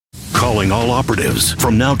Calling all operatives.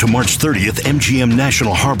 From now to March 30th, MGM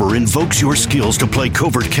National Harbor invokes your skills to play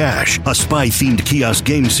Covert Cash, a spy-themed kiosk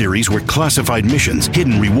game series where classified missions,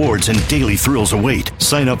 hidden rewards, and daily thrills await.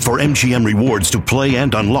 Sign up for MGM Rewards to play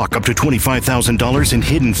and unlock up to $25,000 in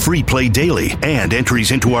hidden free play daily and entries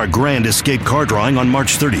into our Grand Escape car drawing on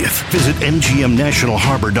March 30th. Visit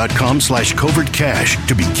mgmnationalharbor.com/Covert Cash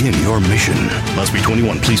to begin your mission. Must be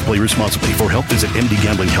 21. Please play responsibly. For help, visit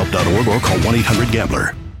mdgamblinghelp.org or call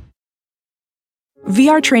 1-800-GAMBLER.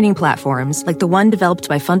 VR training platforms, like the one developed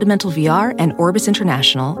by Fundamental VR and Orbis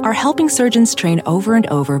International, are helping surgeons train over and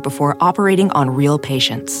over before operating on real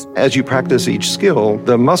patients. As you practice each skill,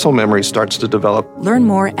 the muscle memory starts to develop. Learn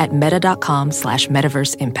more at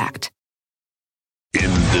meta.com/metaverseimpact.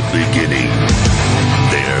 In the beginning,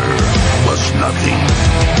 there was nothing.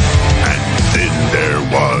 And then there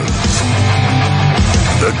was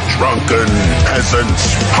the Drunken Peasants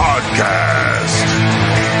Podcast.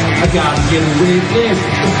 I gotta get away from this.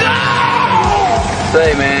 No!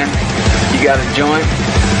 Say, man, you got a joint?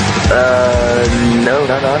 No,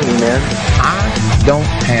 not on me, man. I don't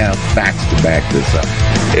have facts to back this up.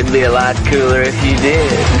 It'd be a lot cooler if you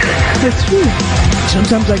did. That's true.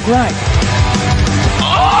 Sometimes I cry.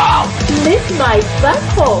 Oh! Lick my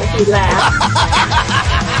butthole, he laughed.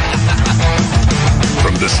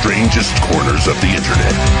 From the strangest corners of the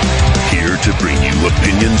internet, here to bring you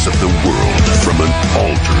opinions of the world from an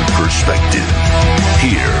altered perspective.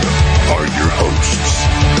 Here are your hosts,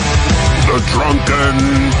 the Drunken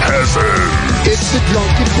Peasants. It's the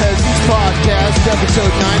Drunken Peasants Podcast, episode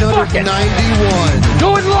 991.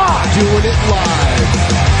 Do it live! Doing it live.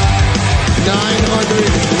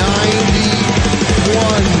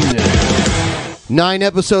 991. 9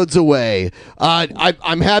 episodes away.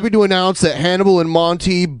 I'm happy to announce that Hannibal and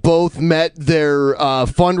Monty both met their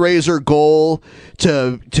fundraiser goal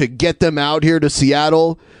to get them out here to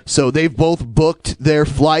Seattle. So they've both booked their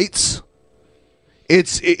flights.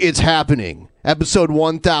 It's happening. Episode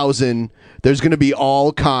 1000. There's going to be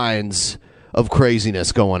all kinds of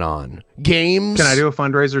craziness going on. Games. Can I do a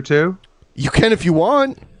fundraiser too? You can if you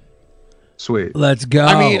want. Sweet. Let's go.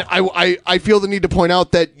 I mean, I feel the need to point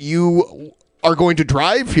out that you are going to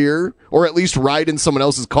drive here, or at least ride in someone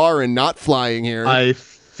else's car and not flying here. I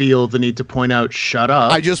feel the need to point out, shut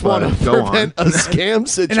up. I just want to prevent a scam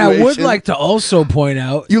situation. And I would like to also point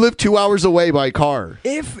out, you live 2 hours away by car.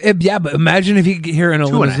 But imagine if you could get here in a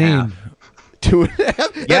limousine.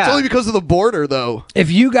 2.5. That's only because of the border, though.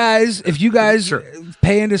 If you guys sure.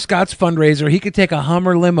 pay into Scott's fundraiser, he could take a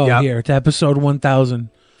Hummer limo here to episode 1000.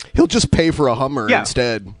 He'll just pay for a Hummer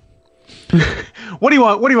instead. What do you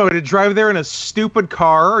want? What do you want me to drive there in a stupid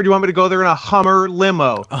car, or do you want me to go there in a Hummer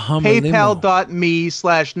limo? A Hummer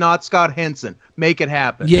PayPal.me/not Scott Henson. Make it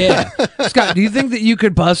happen. Yeah. Scott, do you think that you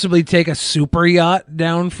could possibly take a super yacht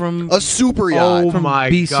down from a super yacht? Oh my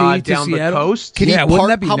BC God, to down Seattle? the coast? Can wouldn't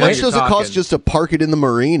that be how nice? much does it cost just to park it in the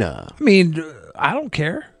marina? I mean, I don't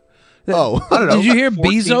care. Oh, I don't know. Did you hear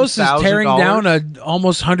Bezos is tearing down a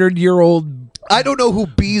almost 100-year-old? I don't know who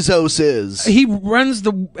Bezos is. He runs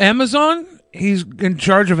the Amazon. He's in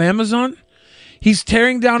charge of Amazon. He's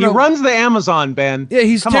tearing down. He runs the Amazon, Ben. Yeah,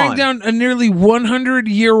 he's tearing down a nearly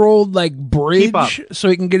 100-year-old bridge so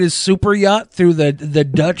he can get his super yacht through the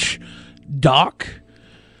Dutch dock.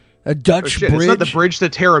 A Dutch bridge. It's not the bridge to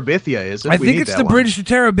Terabithia, is it? I think it's the bridge to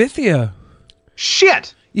Terabithia.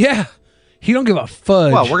 Shit. Yeah. He don't give a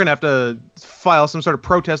fudge. Well, we're going to have to file some sort of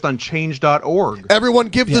protest on change.org. Everyone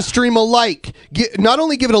give the stream a like. Not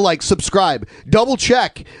only give it a like, subscribe. Double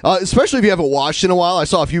check. Especially if you haven't watched in a while. I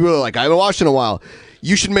saw a few people like, I haven't watched in a while.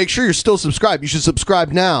 You should make sure you're still subscribed. You should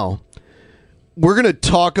subscribe now. We're going to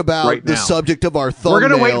talk about the subject of our thumbnail. We're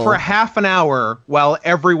going to wait for a half an hour while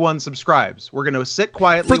everyone subscribes. We're going to sit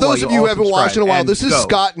quietly for those while of you who haven't watched in a while, this is go.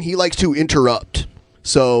 Scott, and he likes to interrupt.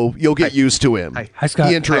 So you'll get used to him. Hi, Scott.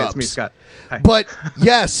 He interrupts. Hi, it's me, Scott. Hi. But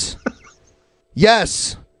yes,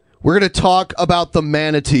 we're going to talk about the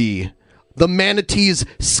manatee. The manatee's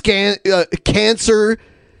cancer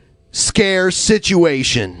scare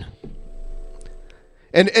situation.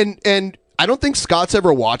 And I don't think Scott's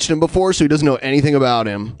ever watched him before, so he doesn't know anything about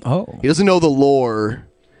him. Oh. He doesn't know the lore.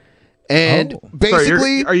 And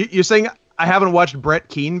basically... Sorry, you're saying I haven't watched Brett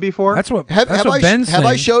Keane before? That's what Ben's saying. Have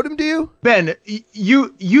I showed him to you? Ben,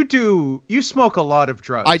 you smoke a lot of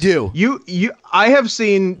drugs. I do. I have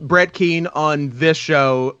seen Brett Keane on this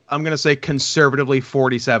show, I'm going to say conservatively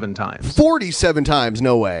 47 times. 47 times?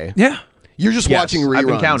 No way. Yeah. You're just watching reruns. I've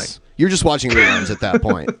been counting. You're just watching reruns at that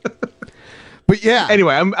point. But yeah.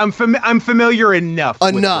 Anyway, I'm familiar enough.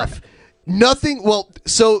 Enough. Nothing. Well,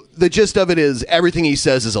 so the gist of it is everything he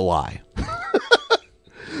says is a lie.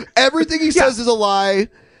 Everything he says is a lie.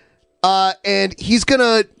 And he's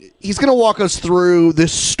gonna walk us through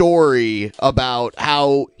this story about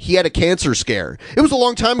how he had a cancer scare. It was a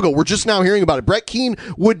long time ago. We're just now hearing about it. Brett Keane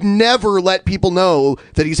would never let people know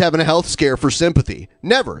that he's having a health scare for sympathy.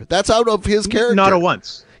 Never. That's out of his character. Not a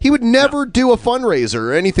once. He would never do a fundraiser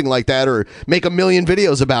or anything like that, or make 1 million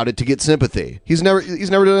videos about it to get sympathy. He's never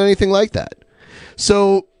done anything like that.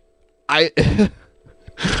 So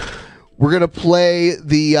we're gonna play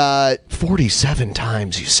the 47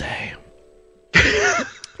 times, you say.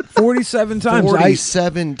 47 times.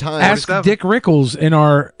 47 times. Ask 47. Dick Rickles in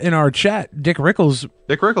our chat. Dick Rickles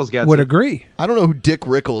gets would it. agree. I don't know who Dick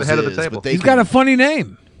Rickles The head is. of the table. But He's got a funny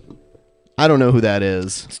name. I don't know who that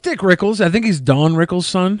is. It's Dick Rickles. I think he's Don Rickles'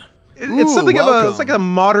 son. It's something it's like a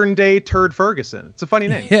modern day Turd Ferguson. It's a funny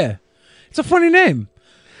name. Yeah, it's a funny name.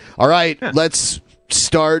 All right, let's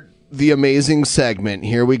start the amazing segment.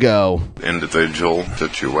 Here we go. Individual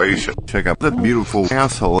situation. Check out that beautiful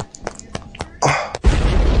asshole.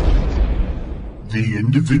 The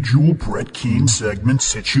individual Brett Keane segment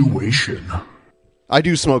situation. I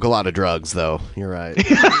do smoke a lot of drugs, though. You're right.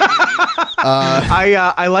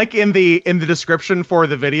 I like in the description for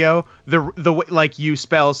the video the way, like, you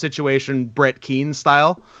spell situation Brett Keane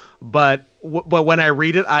style, but when I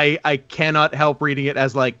read it, I cannot help reading it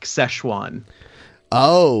as like Sichuan.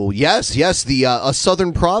 Oh yes, the a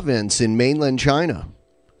southern province in mainland China,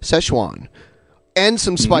 Sichuan, and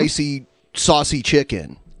some spicy, saucy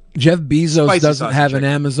chicken. Jeff Bezos doesn't have an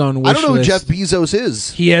Amazon wish I don't know list. who Jeff Bezos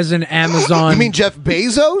is. He has an Amazon. You mean Jeff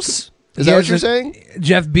Bezos? Is that what you're saying?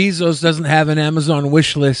 Jeff Bezos doesn't have an Amazon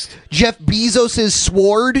wish list. Jeff Bezos'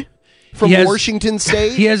 sword from Washington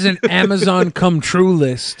State? He has an Amazon come true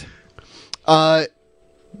list.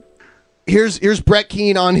 Here's Brett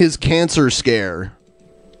Keane on his cancer scare.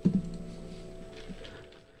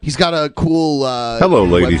 He's got a cool... Hello,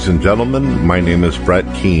 ladies and gentlemen. My name is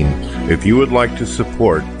Brett Keane. If you would like to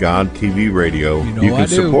support God TV Radio, you can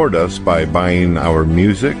support us by buying our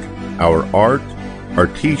music, our art, our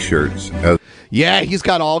T-shirts. Yeah, he's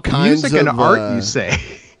got all kinds of... Music and art, you say?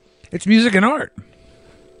 It's music and art.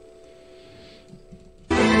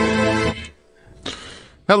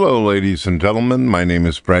 Hello, ladies and gentlemen. My name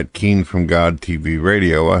is Brett Keane from God TV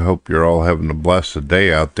Radio. I hope you're all having a blessed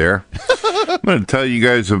day out there. I'm going to tell you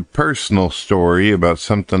guys a personal story about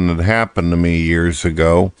something that happened to me years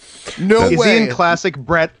ago. No way. Is he in classic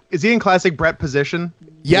Brett position?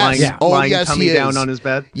 Yes. Lying yes, tummy he is. down on his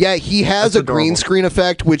bed? Yeah, he has That's a green screen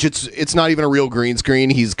effect, which it's not even a real green screen.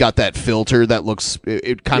 He's got that filter that looks...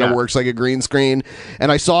 It kind of works like a green screen.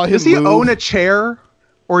 And I saw him Does he move. own a chair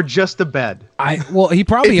or just a bed? He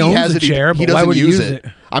probably owns a chair, but why would he use it?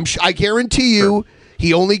 I guarantee you...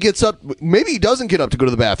 He only gets up, maybe he doesn't get up to go to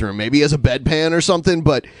the bathroom. Maybe he has a bedpan or something,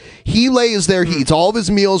 but he lays there, he eats all of his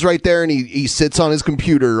meals right there, and he sits on his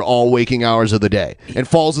computer all waking hours of the day and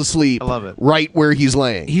falls asleep right where he's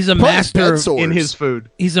laying. He's a master in his food.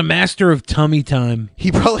 He's a master of tummy time.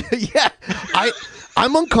 He probably,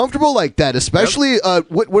 I'm uncomfortable like that, especially,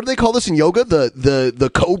 what do they call this in yoga?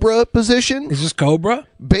 The cobra position? Is this cobra?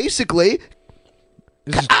 Basically.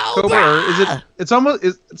 Cobra, or is it? It's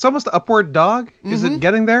almost upward dog. Is it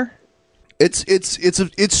getting there? It's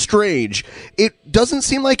strange. It doesn't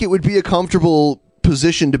seem like it would be a comfortable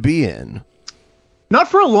position to be in. Not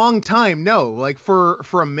for a long time, no. Like for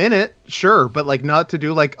a minute, sure, but like not to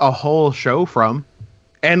do like a whole show from,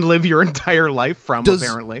 and live your entire life from.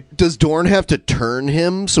 Apparently, does Dorn have to turn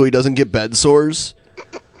him so he doesn't get bed sores?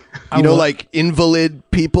 You know, like invalid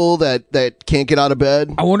people that can't get out of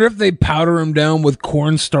bed. I wonder if they powder him down with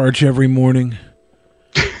cornstarch every morning.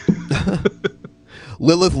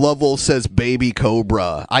 Lilith Lovell says baby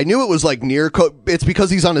cobra. I knew it was like near it's because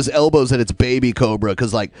he's on his elbows that it's baby cobra,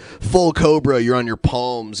 because like full cobra you're on your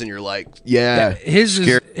palms and you're like, his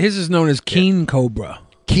is known as Keane Cobra.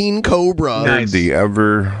 Keane Cobra. Nice. The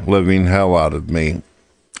ever living hell out of me.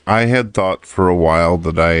 I had thought for a while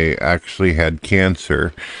that I actually had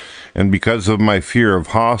cancer, and because of my fear of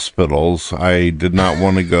hospitals, I did not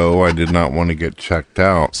want to go. I did not want to get checked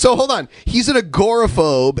out. So hold on. He's an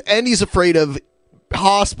agoraphobe, and he's afraid of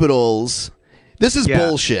hospitals. This is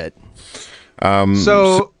bullshit.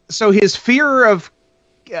 So his fear of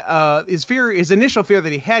his initial fear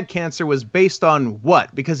that he had cancer was based on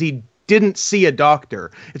what? Because he didn't see a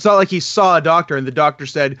doctor. It's not like he saw a doctor and the doctor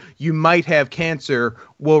said, you might have cancer,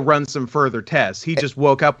 we'll run some further tests. He just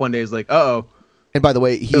woke up one day, he's like, uh-oh. And by the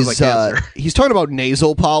way, he's talking about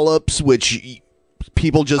nasal polyps, which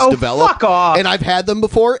people just develop. Fuck off. And I've had them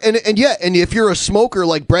before. And if you're a smoker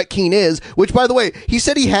like Brett Keane is, which by the way, he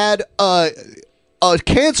said he had a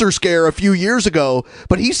cancer scare a few years ago,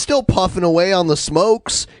 but he's still puffing away on the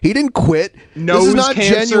smokes. He didn't quit. This is not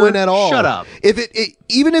genuine at all. Shut up.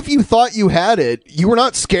 Even if you thought you had it, you were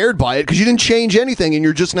not scared by it because you didn't change anything, and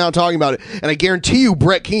you're just now talking about it. And I guarantee you,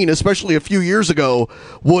 Brett Keane, especially a few years ago,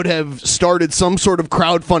 would have started some sort of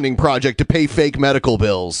crowdfunding project to pay fake medical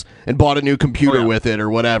bills and bought a new computer with it or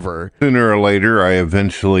whatever. Sooner or later, I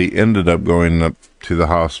eventually ended up going up to the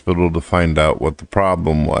hospital to find out what the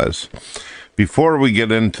problem was. Before we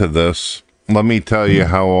get into this, let me tell you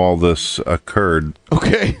how all this occurred.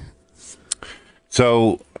 Okay.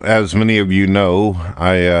 So, as many of you know,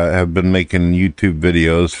 I have been making YouTube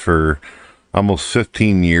videos for almost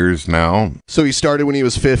 15 years now. So he started when he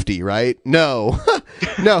was 50, right? No.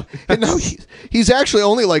 no, he's actually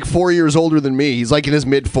only like 4 years older than me. He's like in his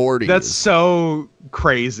mid-40s. That's so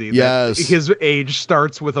crazy. Yes. That his age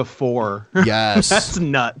starts with a 4. Yes. That's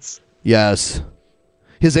nuts. Yes.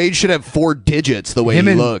 His age should have 4 digits the way he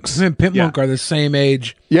looks. Him and Pimp Monk are the same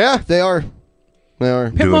age. Yeah, they are. They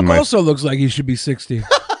are. Pimp Monk also looks like he should be 60.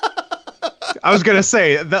 I was gonna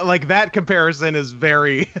say that, that comparison is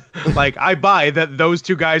very, I buy that those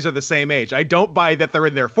two guys are the same age. I don't buy that they're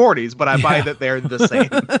in their 40s, but I buy that they're the same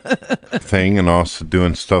thing, and also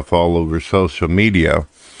doing stuff all over social media.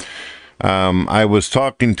 I was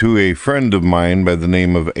talking to a friend of mine by the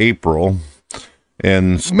name of April,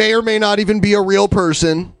 and may or may not even be a real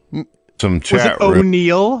person. Some chat was it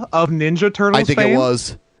O'Neill of Ninja Turtles? I think fame? It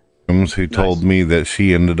was. Who told me that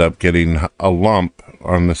she ended up getting a lump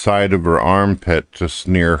on the side of her armpit just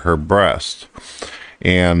near her breast,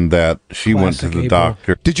 and that she went to the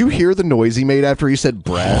doctor. Did you hear the noise he made after he said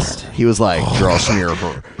breast? He was like, just near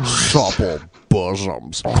her supple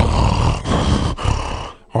bosoms.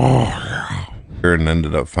 And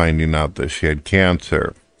ended up finding out that she had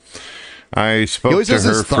cancer. I spoke to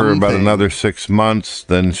her for about another 6 months,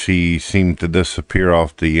 then she seemed to disappear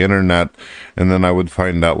off the internet, and then I would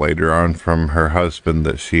find out later on from her husband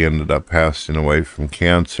that she ended up passing away from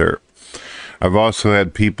cancer. I've also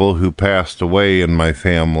had people who passed away in my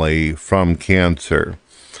family from cancer.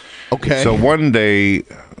 Okay. So one day,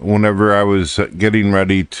 whenever I was getting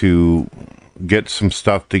ready to get some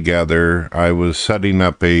stuff together, I was setting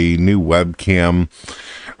up a new webcam.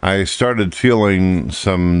 I started feeling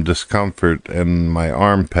some discomfort in my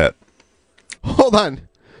armpit. Hold on.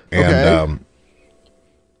 And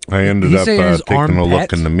I ended up taking a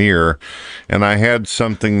look in the mirror, and I had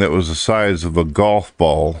something that was the size of a golf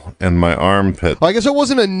ball in my armpit. Well, I guess it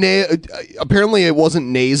wasn't apparently it wasn't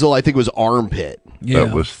nasal. I think it was armpit.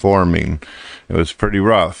 That was forming. It was pretty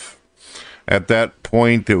rough. At that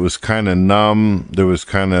point, it was kind of numb. There was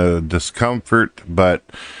kind of discomfort, but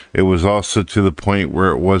it was also to the point where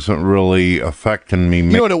it wasn't really affecting me. You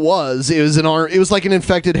know what it was? It was It was like an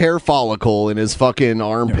infected hair follicle in his fucking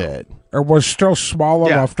armpit. It was still small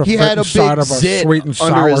enough to fit inside of a sweet and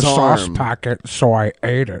sour sauce packet, so I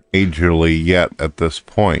ate it. Majorly yet at this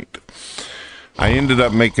point. I ended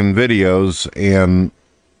up making videos, and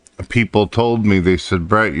people told me, they said,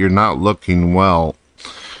 Brett, you're not looking well.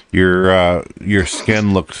 Your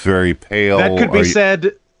skin looks very pale. That could be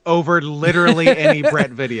said over literally any Brett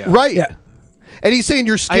video. Right. Yeah. And he's saying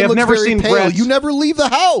your skin looks very pale. Brett. You never leave the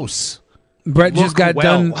house. Brett just got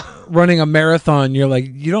done running a marathon. You're like,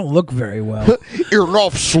 you don't look very well.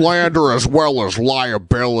 Enough slander as well as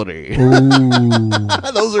liability.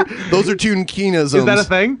 those are two Keanisms. Is that a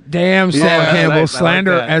thing? Damn, Sam Campbell.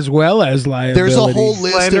 Slander as well as liability. There's a whole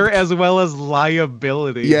list. Slander as well as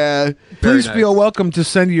liability. Yeah. Please feel welcome to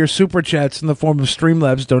send your super chats in the form of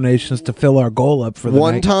Streamlabs donations to fill our goal up for the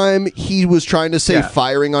One night. time he was trying to say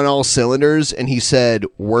firing on all cylinders, and he said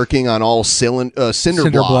working on all cinder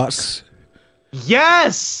blocks.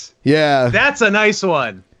 Yes! Yeah. That's a nice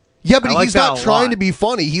one. Yeah, but he's not trying to be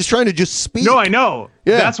funny. He's trying to just speak. No, I know.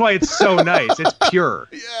 Yeah. That's why it's so nice. It's pure.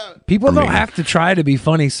 Yeah. People don't have to try to be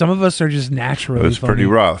funny. Some of us are just naturally funny. It was pretty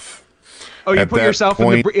rough. Oh, you put yourself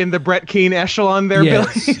in the Brett Keane echelon there,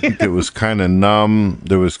 yes. Billy? It was kind of numb.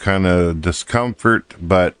 There was kind of discomfort,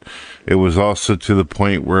 but it was also to the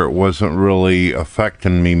point where it wasn't really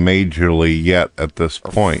affecting me majorly yet at this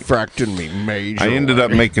point. Affecting me majorly. I ended up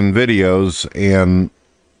making videos, and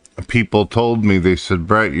people told me, they said,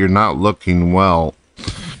 Brett, you're not looking well.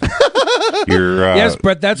 Yes,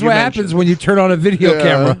 Brett, that's what happens when you turn on a video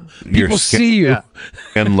camera. People see you.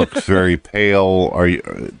 Skin looks very pale.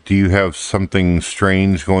 Do you have something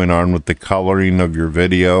strange going on with the coloring of your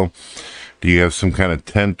video? Do you have some kind of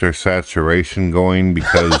tint or saturation going?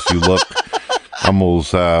 Because you look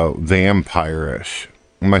almost vampire-ish.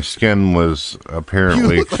 My skin was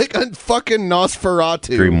apparently... You look like a fucking Nosferatu.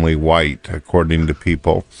 Extremely white, according to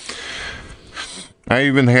people. I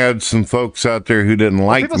even had some folks out there who didn't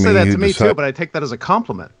like me. People say that to me too, but I take that as a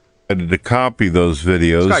compliment. I had to copy those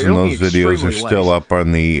videos, Scott, and those videos are still up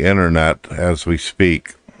on the internet as we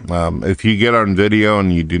speak. If you get on video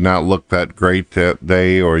and you do not look that great that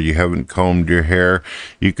day, or you haven't combed your hair,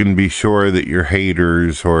 you can be sure that your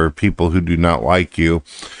haters or people who do not like you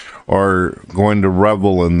are going to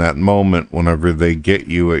revel in that moment whenever they get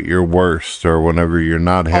you at your worst, or whenever you're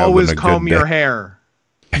not having always a good comb day. your hair.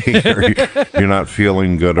 You're not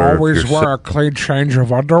feeling good, or always wear a clean change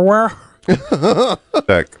of underwear.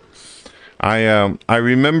 Sick. I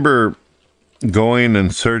remember going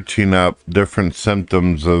and searching up different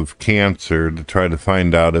symptoms of cancer to try to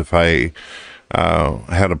find out if I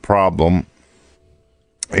had a problem,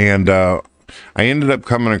 and I ended up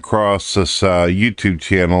coming across this YouTube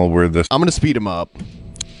channel where this I'm gonna speed him up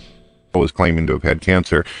was claiming to have had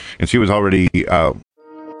cancer, and she was already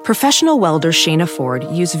Professional welder Shayna Ford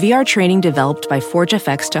used VR training developed by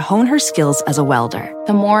ForgeFX to hone her skills as a welder.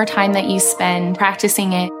 The more time that you spend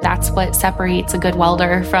practicing it, that's what separates a good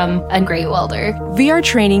welder from a great welder. VR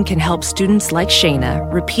training can help students like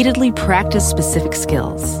Shayna repeatedly practice specific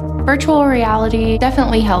skills. Virtual reality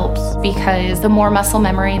definitely helps because the more muscle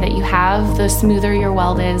memory that you have, the smoother your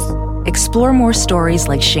weld is. Explore more stories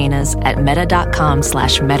like Shayna's at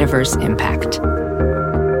meta.com/metaverseimpact.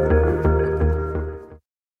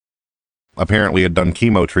 apparently had done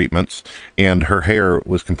chemo treatments, and her hair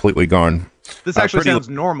was completely gone. This actually sounds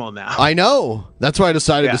normal now. I know. That's why I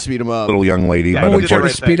decided to speed him up. Little young lady. Yeah, we tried to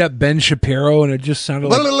speed up Ben Shapiro, and it just sounded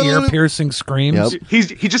like ear-piercing screams. Yep.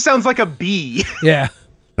 He just sounds like a bee. Yeah.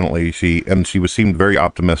 She seemed very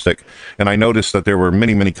optimistic, and I noticed that there were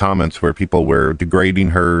many comments where people were degrading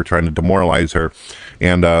her, trying to demoralize her,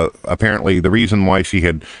 and apparently the reason why she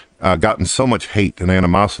had gotten so much hate and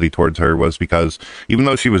animosity towards her was because even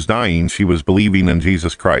though she was dying, she was believing in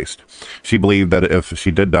Jesus Christ. She believed that if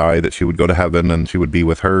she did die, that she would go to heaven and she would be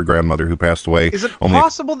with her grandmother who passed away. Is it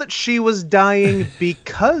possible that she was dying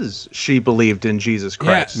because she believed in Jesus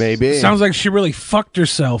Christ? Yeah, maybe. Sounds like she really fucked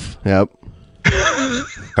herself. Yep. A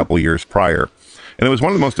couple years prior. And it was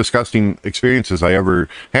one of the most disgusting experiences I ever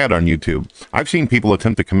had on YouTube. I've seen people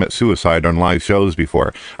attempt to commit suicide on live shows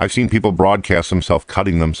before. I've seen people broadcast themselves,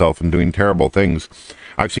 cutting themselves and doing terrible things.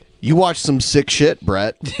 I've seen. You watch some sick shit,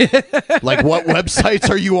 Brett. Like, what websites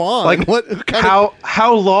are you on? Like, what kind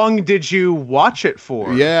how long did you watch it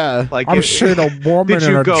for? Yeah. Like, I've seen a woman did you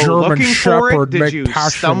and a go German looking for Shepherd it? Did make you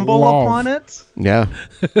passion stumble love. upon it? Yeah.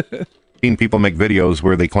 Seen people make videos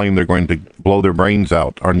where they claim they're going to blow their brains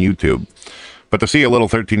out on YouTube. But to see a little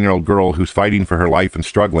 13-year-old girl who's fighting for her life and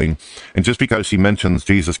struggling, and just because she mentions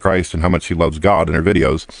Jesus Christ and how much she loves God in her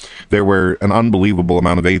videos, there were an unbelievable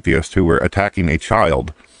amount of atheists who were attacking a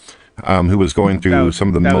child who was going through some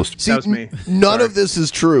of the most... That was me. None of this is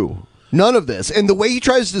true. None of this. And the way he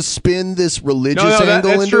tries to spin this religious angle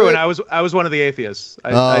that's into true, it... and I was one of the atheists.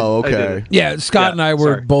 Okay. Yeah, Scott and I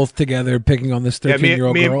were both together picking on this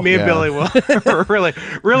 13-year-old girl. Me and Billy were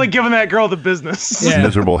really giving that girl the business. Yeah.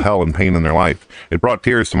 Miserable hell and pain in their life. It brought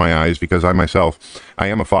tears to my eyes because I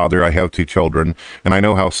am a father, I have 2 children, and I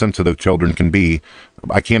know how sensitive children can be.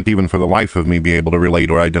 I can't even for the life of me be able to relate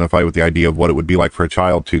or identify with the idea of what it would be like for a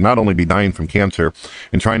child to not only be dying from cancer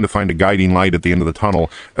and trying to find a guiding light at the end of the tunnel,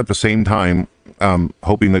 at the same time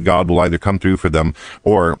hoping that God will either come through for them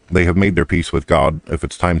or they have made their peace with God if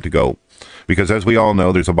it's time to go. Because as we all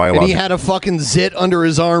know, there's a biological... And he had a fucking zit under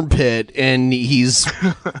his armpit, and he's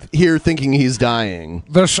here thinking he's dying.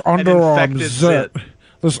 This underarm zit.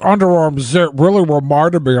 This underarm zit really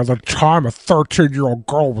reminded me of the time a 13-year-old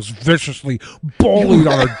girl was viciously bullied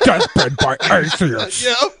on her deathbed by atheists.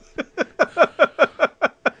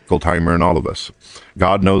 Timer in all of us.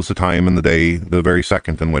 God knows the time and the day, the very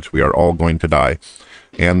second in which we are all going to die.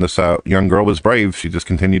 And this young girl was brave. She just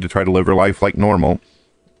continued to try to live her life like normal.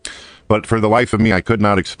 But for the life of me, I could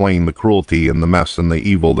not explain the cruelty and the mess and the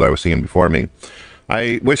evil that I was seeing before me.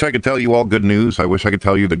 I wish I could tell you all good news. I wish I could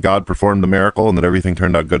tell you that God performed the miracle and that everything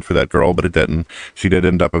turned out good for that girl, but it didn't. She did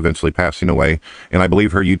end up eventually passing away, and I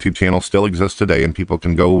believe her YouTube channel still exists today, and people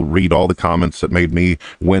can go read all the comments that made me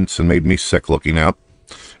wince and made me sick looking at.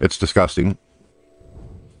 It's disgusting.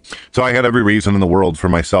 So I had every reason in the world for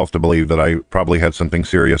myself to believe that I probably had something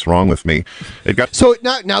serious wrong with me. So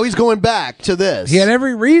now he's going back to this. He had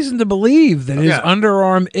every reason to believe that his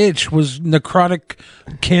underarm itch was necrotic,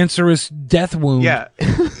 cancerous death wound. Yeah.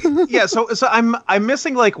 Yeah, so I'm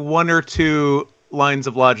missing like 1 or 2 lines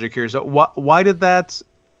of logic here. So why did that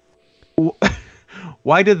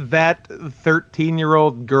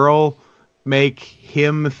 13-year-old girl make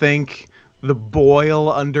him think the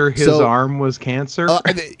boil under his arm was cancer?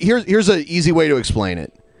 Here's an easy way to explain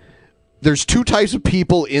it. there's two types of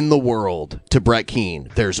people in the world to Brett Keane.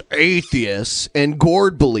 There's atheists and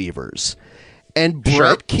gourd believers. And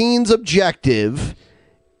Brett Keane's objective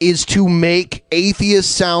is to make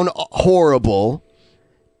atheists sound horrible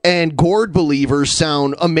and gourd believers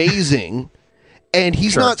sound amazing. And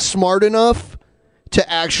he's not smart enough to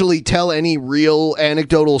actually tell any real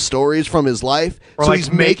anecdotal stories from his life. Or so like he's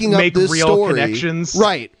making up this real story. Connections.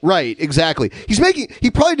 Right, exactly. He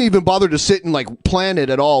probably didn't even bother to sit and like plan it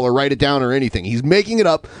at all or write it down or anything. He's making it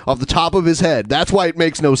up off the top of his head. That's why it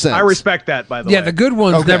makes no sense. I respect that, by the way. Yeah, the good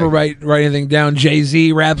ones never write anything down.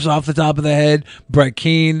 Jay-Z raps off the top of the head. Brett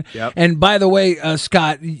Keane. Yep. And by the way,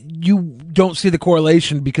 Scott, you don't see the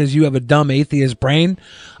correlation because you have a dumb atheist brain.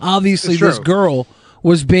 Obviously, this girl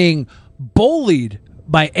was being bullied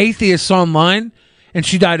by atheists online, and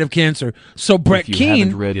she died of cancer. So Brett If you Keane...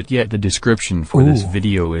 haven't read it yet, the description for this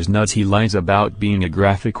video is nuts. He lies about being a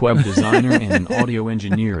graphic web designer and an audio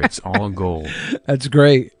engineer. It's all gold. That's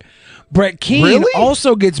great. Brett Keane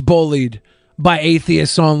also gets bullied by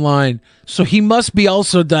atheists online, so he must be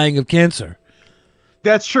also dying of cancer.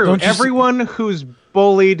 That's true. Everyone who's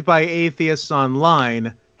bullied by atheists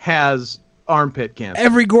online has armpit cancer.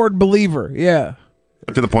 Every gourd believer, yeah.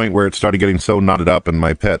 To the point where it started getting so knotted up in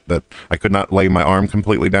my pit that I could not lay my arm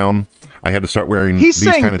completely down. I had to start wearing He's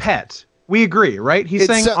these saying kind of pet. We agree, right? He's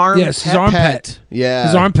saying arm. Yes, his armpit. Yeah.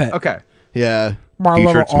 His armpit. Okay. Yeah. My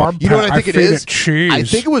little armpit. You know what I think it is? Cheese. I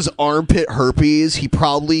think it was armpit herpes. He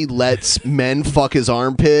probably lets men fuck his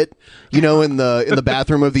armpit, in the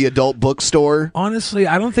bathroom of the adult bookstore. Honestly,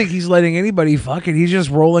 I don't think he's letting anybody fuck it. He's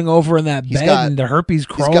just rolling over in that bed and the herpes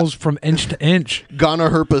crawls from inch to inch.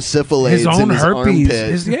 Gonorrhea syphilis His own in his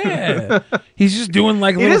herpes. armpit. He's just doing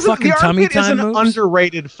like little fucking tummy armpit is time an moves.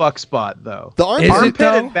 underrated fuck spot, though. The armpit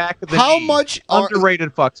and back of the How knee, much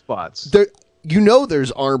underrated fuck spots?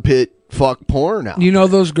 There's armpit fuck porn out. You know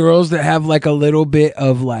those girls that have like a little bit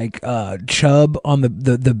of like chub on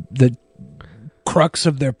the crux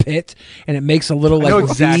of their pit, and it makes a little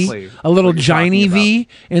like V, a little giny V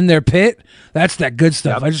in their pit. That's that good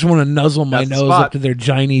stuff. I just want to nuzzle my nose up to their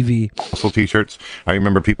giny V. muscle t-shirts. I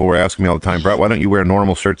remember people were asking me all the time, Brett, why don't you wear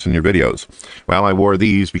normal shirts in your videos? Well, I wore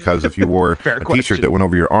these because if you wore a t-shirt that went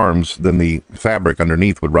over your arms, then the fabric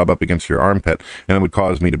underneath would rub up against your armpit, and it would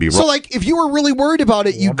cause me to be So, like, if you were really worried about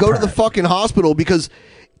it, you'd go to the fucking hospital, because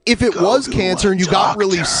if it was cancer and you got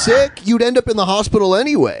really sick, you'd end up in the hospital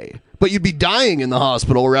anyway. But you'd be dying in the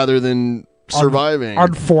hospital rather than surviving.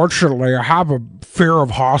 Unfortunately, I have a fear of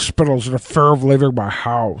hospitals and a fear of leaving my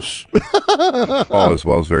house. all as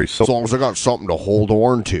well as very As long as I got something to hold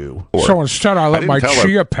on to. So instead, I let my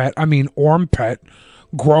armpit,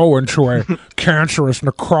 grow into a cancerous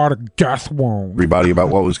necrotic death wound. everybody about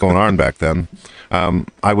what was going on back then.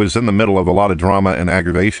 I was in the middle of a lot of drama and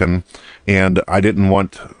aggravation, and I didn't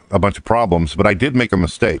want a bunch of problems, but I did make a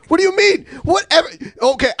mistake. What do you mean? Whatever.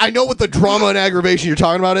 Okay, I know what the drama and aggravation you're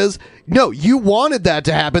talking about is. No, you wanted that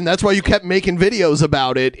to happen. That's why you kept making videos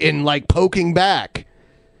about it and like poking back.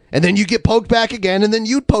 And then you get poked back again, and then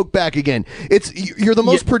you'd poke back again. You're the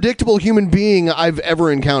most predictable human being I've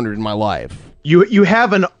ever encountered in my life. You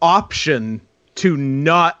have an option to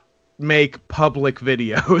not make public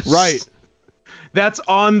videos. Right. That's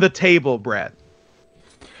on the table, Brett.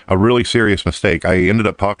 A really serious mistake. I ended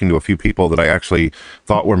up talking to a few people that I actually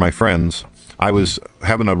thought were my friends. I was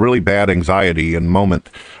having a really bad anxiety and moment.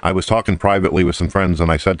 I was talking privately with some friends,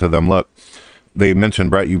 and I said to them, look, they mentioned,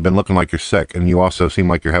 Brett, you've been looking like you're sick, and you also seem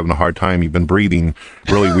like you're having a hard time. You've been breathing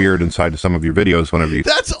really weird inside of some of your videos whenever you...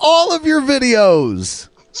 That's all of your videos!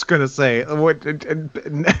 I was going to say,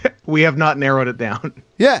 we have not narrowed it down.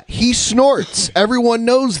 Yeah, he snorts. Everyone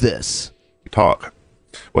knows this. Talk.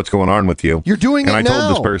 What's going on with you? You're doing and it I now.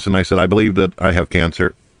 told this person, I said, I believe that I have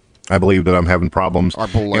cancer. I believe that I'm having problems.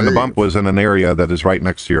 And the bump was in an area that is right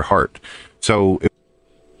next to your heart. So...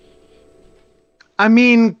 I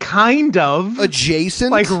mean, kind of.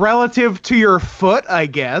 Adjacent? Like relative to your foot, I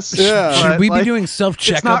guess. Yeah. Should we be doing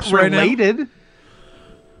self-checkups it's not right now? related.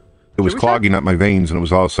 It was clogging up my veins, and it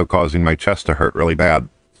was also causing my chest to hurt really bad.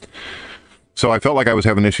 So I felt like I was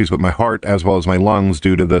having issues with my heart as well as my lungs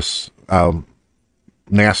due to this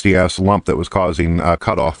nasty-ass lump that was causing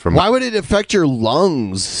cutoff from... Why would it affect your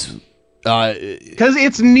lungs? Because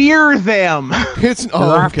it's near them. You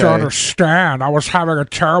have to understand, I was having a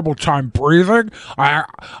terrible time breathing. I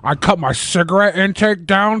cut my cigarette intake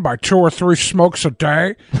down by 2 or 3 smokes a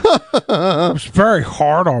day. It was very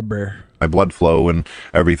hard on me. My blood flow and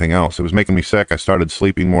everything else. It was making me sick. I started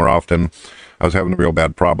sleeping more often. I was having a real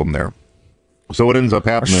bad problem there. So what ends up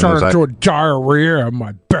I happening is started doing diarrhea in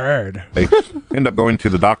my bed. they end up going to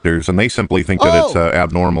the doctors, and they simply think that it's an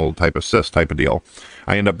abnormal type of cyst type of deal.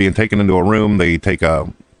 I end up being taken into a room. They take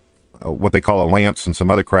what they call a lance and some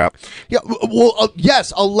other crap. Yeah, well,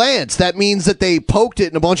 yes, a lance. That means that they poked it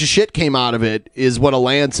and a bunch of shit came out of it, is what a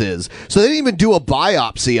lance is. So they didn't even do a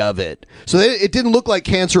biopsy of it. So it didn't look like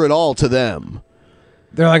cancer at all to them.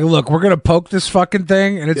 They're like, look, we're going to poke this fucking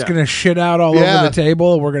thing, and it's going to shit out all over the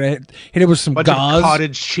table. We're going to hit it with some bunch gauze. Of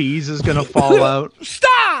cottage cheese is going to fall out.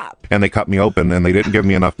 Stop! And they cut me open, and they didn't give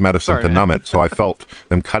me enough medicine to numb it, so I felt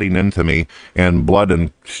them cutting into me, and blood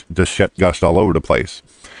and just shit gushed all over the place.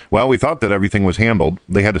 Well, we thought that everything was handled.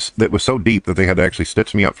 It was so deep that they had to actually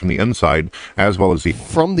stitch me up from the inside as well as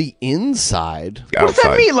from the inside. What does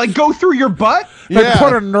that mean? Like go through your butt? They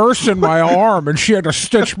put a nurse in my arm, and she had to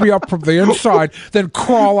stitch me up from the inside, then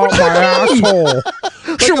crawl out my asshole.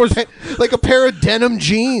 She was like a pair of denim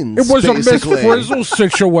jeans. It was basically. a Miss Frizzle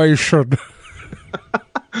situation.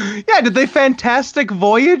 Yeah, did they Fantastic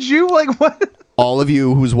Voyage you? Like what? All of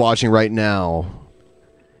you who's watching right now,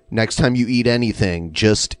 next time you eat anything,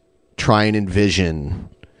 just try and envision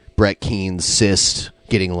Brett Keane's cyst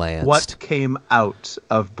getting lanced. What came out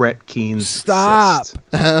of Brett Keane's cyst?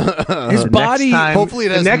 His body. Hopefully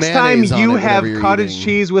it has the next time mayonnaise on you it, have whatever you're cottage eating.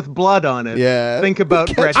 cheese with blood on it, think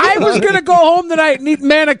about Brett I Keane. was going to go home tonight and eat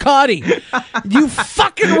manicotti. You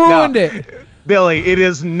fucking ruined it. Billy, it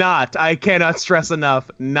is not, I cannot stress enough,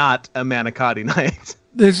 not a manicotti night.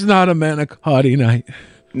 It's not a manicotti night.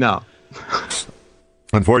 No.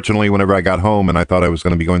 Unfortunately, whenever I got home and I thought I was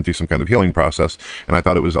going to be going through some kind of healing process and I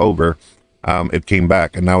thought it was over, it came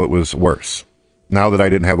back and now it was worse. Now that I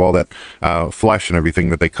didn't have all that flesh and everything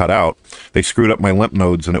that they cut out, they screwed up my lymph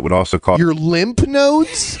nodes, and it would also cause... Your lymph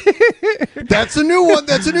nodes? That's a new one.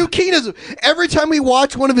 That's a new Keaneism. Every time we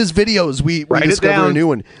watch one of his videos, we discover a new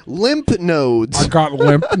one. Lymph nodes. I got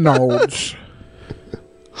lymph nodes.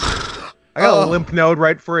 I got a lymph node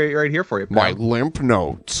right here for you. Pal. My lymph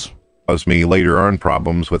nodes. Caused me later on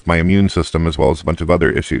problems with my immune system as well as a bunch of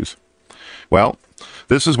other issues. Well,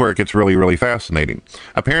 this is where it gets really, really fascinating.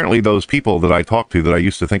 Apparently, those people that I talked to that I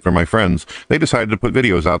used to think were my friends, they decided to put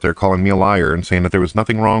videos out there calling me a liar and saying that there was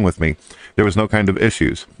nothing wrong with me. There was no kind of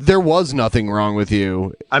issues. There was nothing wrong with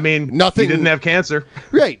you. I mean, nothing. You didn't have cancer.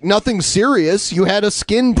 Right. Nothing serious. You had a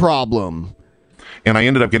skin problem. And I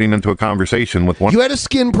ended up getting into a conversation with one... You had a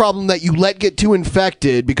skin problem that you let get too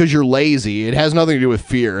infected because you're lazy. It has nothing to do with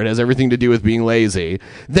fear. It has everything to do with being lazy.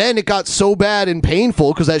 Then it got so bad and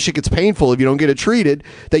painful, because that shit gets painful if you don't get it treated,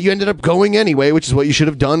 that you ended up going anyway, which is what you should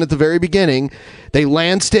have done at the very beginning. They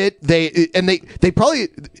lanced it. They probably...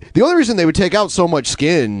 The only reason they would take out so much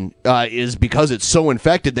skin is because it's so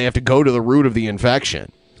infected, they have to go to the root of the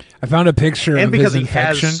infection. I found a picture of his infection. And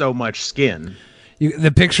because he has so much skin.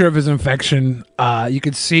 The picture of his infection, you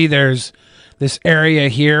could see there's this area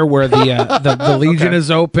here where the lesion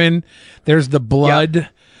is open. There's the blood.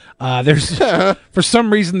 There's for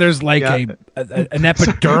some reason there's like an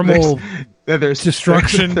epidermal there's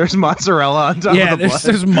destruction. There's mozzarella on top of the blood.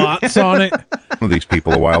 There's motts on it. One of these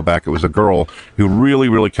people a while back, it was a girl who really,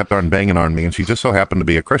 really kept on banging on me, and she just so happened to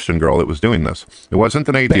be a Christian girl that was doing this. It wasn't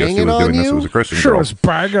an atheist who was doing this; it was a Christian girl. Was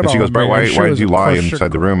bragging and she goes, on me. why did you lie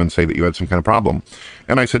inside the room and say that you had some kind of problem?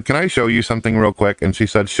 And I said, can I show you something real quick? And she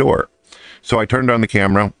said, sure. So I turned on the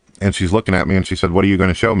camera, and she's looking at me, and she said, what are you going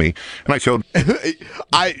to show me? And I showed...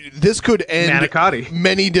 This could end manicotti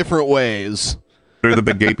many different ways. The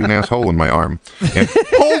big gaping asshole in my arm. And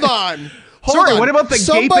Hold on. Sorry, what about the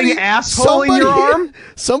gaping asshole in your arm?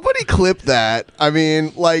 Somebody clip that. I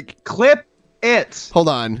mean, like... Clip it. Hold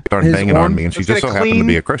on. Started banging on me, and she just so happened to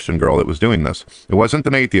be a Christian girl that was doing this. It wasn't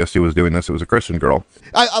an atheist who was doing this; it was a Christian girl.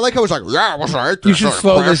 I like how it was like, yeah, what's right? You should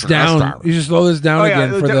slow this down. You should slow this down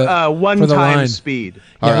again for the one-time speed.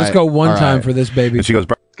 Yeah, let's go one time for this baby. And she goes,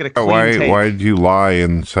 why did you lie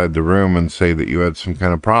inside the room and say that you had some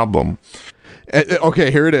kind of problem?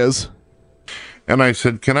 Okay, here it is. And I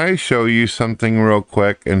said, can I show you something real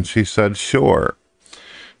quick? And she said, sure.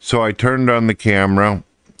 So I turned on the camera,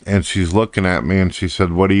 and she's looking at me, and she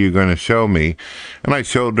said, what are you going to show me? And I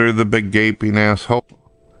showed her the big gaping asshole.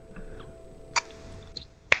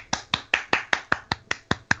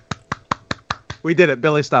 We did it.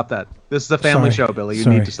 Billy, stop that. This is a family show, Billy. You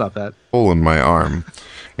need to stop that. Hole in my arm.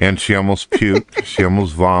 And she almost puked. She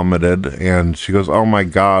almost vomited. And she goes, oh, my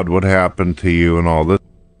God, what happened to you and all this?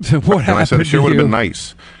 What happened I said, it sure to would have you? been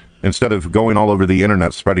nice. Instead of going all over the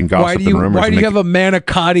internet spreading gossip and rumors. Why do you have a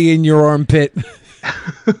manicotti in your armpit?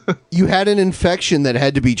 You had an infection that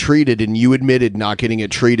had to be treated, and you admitted not getting it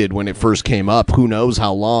treated when it first came up. Who knows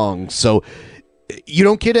how long? So you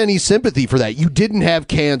don't get any sympathy for that. You didn't have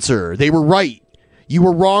cancer. They were right. You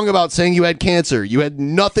were wrong about saying you had cancer. You had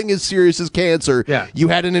nothing as serious as cancer. Yeah. You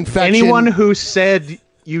had an infection. Anyone who said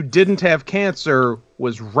you didn't have cancer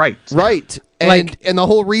was right. Right. And the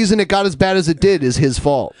whole reason it got as bad as it did is his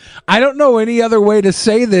fault. I don't know any other way to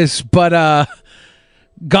say this, but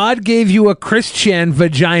God gave you a Christian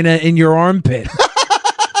vagina in your armpit.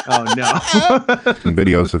 Oh, no. In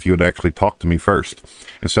videos, if you had actually talked to me first,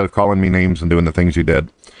 instead of calling me names and doing the things you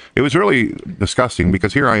did. It was really disgusting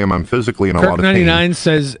because here I am, I'm physically in a lot of pain. Kirk99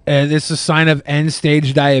 says this is a sign of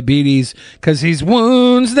end-stage diabetes because he's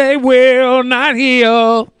wounds they will not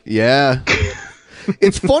heal. Yeah.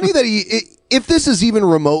 It's funny that if this is even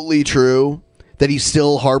remotely true, that he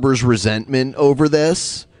still harbors resentment over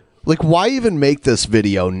this. Like, why even make this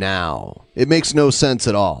video now? It makes no sense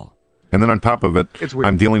at all. And then on top of it,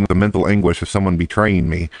 I'm dealing with the mental anguish of someone betraying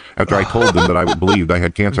me after I told them that I believed I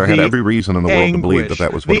had cancer. I had every reason in the world to believe that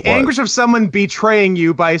that was what it was. The anguish of someone betraying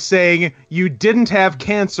you by saying you didn't have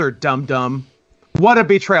cancer, dum-dum. What a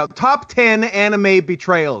betrayal. Top 10 anime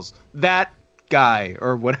betrayals. That guy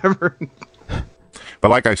or whatever.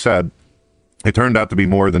 But like I said, it turned out to be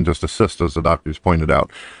more than just a cyst, as the doctors pointed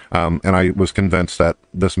out. And I was convinced that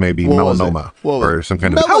this may be melanoma or some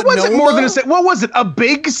kind of... How was it more than a cyst? What was it? A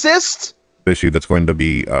big cyst? Issue that's going to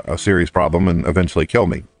be a serious problem and eventually kill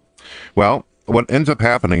me. Well, what ends up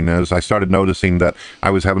happening is I started noticing that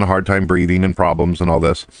I was having a hard time breathing and problems and all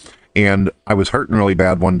this. And I was hurting really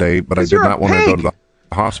bad one day, but I did not want to go to the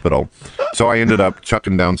hospital. So I ended up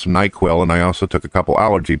chucking down some NyQuil, and I also took a couple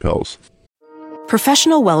allergy pills.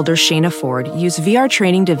 Professional welder Shayna Ford used VR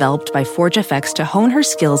training developed by ForgeFX to hone her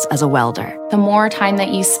skills as a welder. The more time that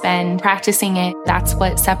you spend practicing it, that's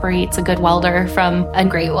what separates a good welder from a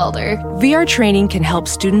great welder. VR training can help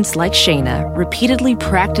students like Shayna repeatedly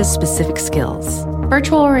practice specific skills.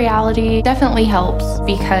 Virtual reality definitely helps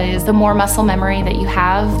because the more muscle memory that you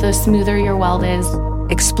have, the smoother your weld is.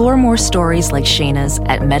 Explore more stories like Shayna's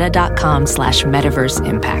at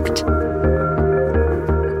meta.com/metaverseimpact.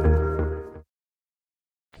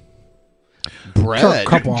 Bread. A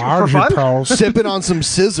couple allergy pills. Sipping on some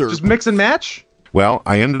scissors. Just mix and match? Well,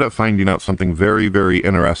 I ended up finding out something very, very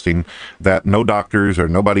interesting that no doctors or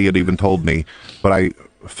nobody had even told me, but I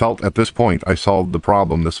felt at this point I solved the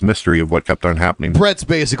problem, this mystery of what kept on happening. Brett's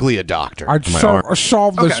basically a doctor. I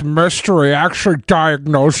solved this mystery, actually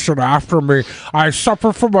diagnosed it after me. I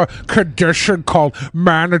suffer from a condition called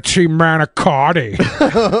manatee manicotti.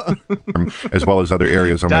 As well as other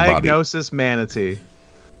areas of my body. Diagnosis manatee.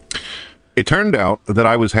 It turned out that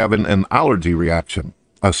I was having an allergy reaction,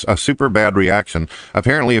 a super bad reaction.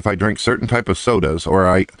 Apparently, if I drink certain type of sodas or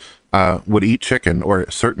I would eat chicken or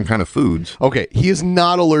certain kind of foods. Okay, he is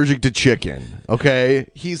not allergic to chicken, okay?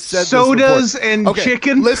 He's said sodas this and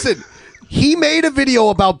chicken? Listen, he made a video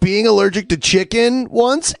about being allergic to chicken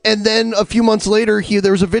once, and then a few months later,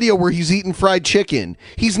 there was a video where he's eating fried chicken.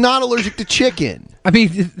 He's not allergic to chicken. I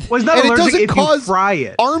mean, well, not and allergic it doesn't if cause you fry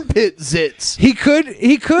it. Armpit zits. He could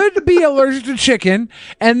be allergic to chicken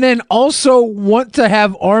and then also want to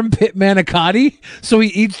have armpit manicotti, so he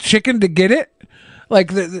eats chicken to get it.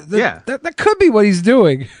 Like that could be what he's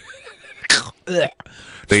doing. They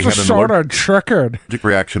had an allergic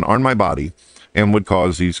reaction on my body and would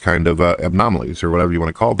cause these kind of abnormalities or whatever you want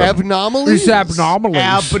to call them. Abnormalities? These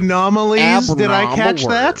abnormalities. Abnormalities? Did I catch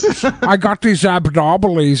that? I got these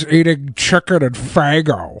abnormalities eating chicken and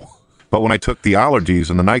Faygo. But when I took the allergies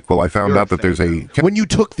and the NyQuil, I found out that there's a... When you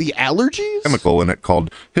took the allergies? Chemical in it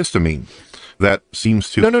called histamine that seems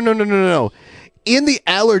to... No. In the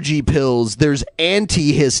allergy pills, there's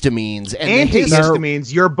antihistamines. And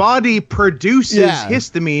antihistamines. Your body produces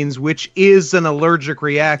histamines, which is an allergic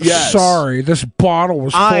reaction. Yes. Sorry, this bottle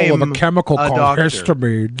was full of a chemical called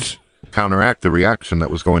histamines. Counteract the reaction that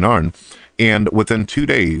was going on. And within 2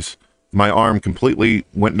 days, my arm completely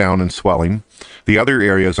went down in swelling. The other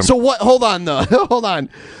areas... So what? Hold on, though. Hold on.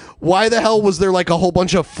 Why the hell was there like a whole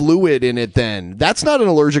bunch of fluid in it then? That's not an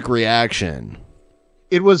allergic reaction.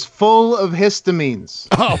 It was full of histamines.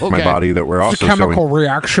 Oh, okay. My body that were also the chemical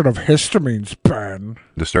reaction of histamines, Ben.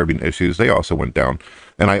 Disturbing issues. They also went down.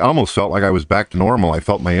 And I almost felt like I was back to normal. I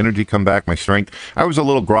felt my energy come back, my strength. I was a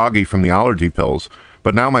little groggy from the allergy pills,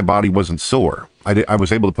 but now my body wasn't sore. I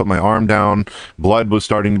was able to put my arm down. Blood was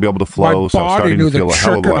starting to be able to flow. So I was starting to feel a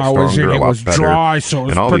hell of a lot stronger, a lot better. Dry, so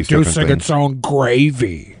it was producing its own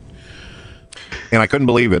gravy. And I couldn't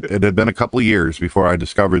believe it. It had been a couple of years before I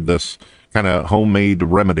discovered this kind of homemade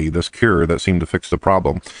remedy, this cure that seemed to fix the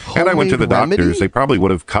problem. And I went to the doctors. They probably would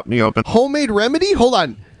have cut me open. Homemade remedy? Hold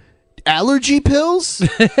on. Allergy pills?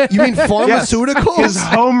 You mean pharmaceuticals? Yes. His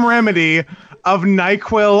home remedy of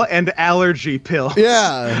NyQuil and allergy pills.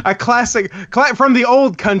 Yeah. A classic from the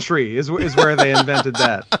old country is where they invented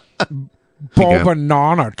that. Bo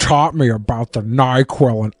Banana taught me about the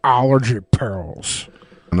NyQuil and allergy pills.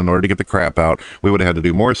 And in order to get the crap out, we would have had to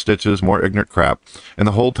do more stitches, more ignorant crap. And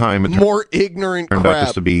the whole time, it turned out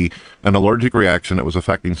just to be an allergic reaction that was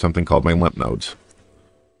affecting something called my lymph nodes.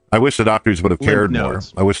 I wish the doctors would have cared more.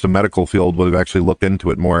 I wish the medical field would have actually looked into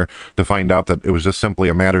it more to find out that it was just simply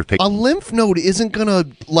a matter of taking... A lymph node isn't going to,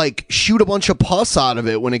 like, shoot a bunch of pus out of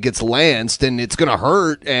it when it gets lanced, and it's going to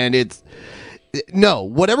hurt, and it's... No,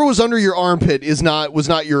 whatever was under your armpit was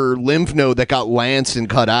not your lymph node that got lanced and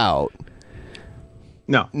cut out.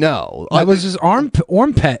 No. That was his armpit.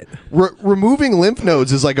 Removing lymph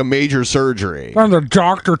nodes is like a major surgery. And the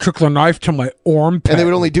doctor took the knife to my armpit. And they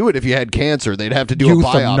would only do it if you had cancer. They'd have to do a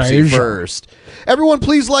biopsy first. Everyone,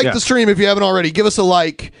 please like the stream if you haven't already. Give us a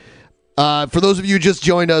like. For those of you who just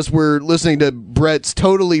joined us, we're listening to Brett's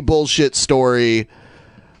totally bullshit story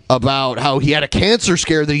about how he had a cancer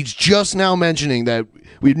scare that he's just now mentioning that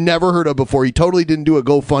we'd never heard of before. He totally didn't do a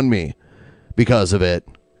GoFundMe because of it.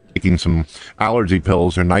 Taking some allergy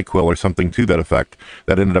pills or NyQuil or something to that effect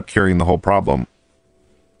that ended up curing the whole problem.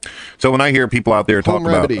 So when I hear people out there talk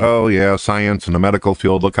about, oh yeah, science and the medical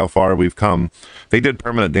field, look how far we've come. They did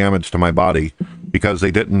permanent damage to my body because they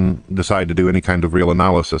didn't decide to do any kind of real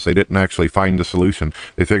analysis. They didn't actually find a solution.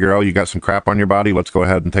 They figure, oh, you got some crap on your body, let's go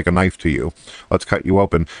ahead and take a knife to you. Let's cut you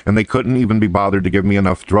open. And they couldn't even be bothered to give me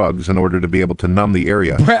enough drugs in order to be able to numb the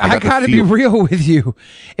area. Brett, I gotta be real with you.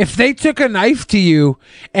 If they took a knife to you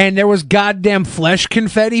and there was goddamn flesh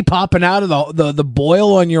confetti popping out of the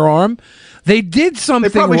boil on your arm, they did something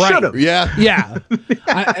right. They probably should have. Yeah.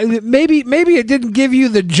 Maybe it didn't give you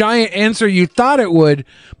the giant answer you thought it would,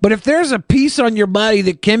 but if there's a piece on your body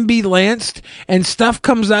that can be lanced and stuff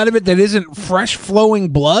comes out of it that isn't fresh flowing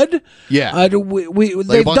blood, like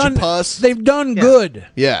they've done pus. They've done good.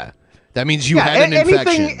 Yeah. That means you had an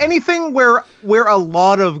infection. Anything where a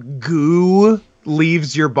lot of goo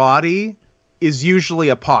leaves your body is usually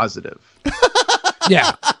a positive.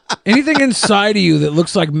 Yeah. Anything inside of you that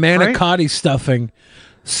looks like manicotti stuffing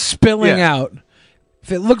spilling out.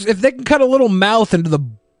 If they can cut a little mouth into the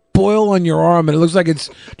boil on your arm and it looks like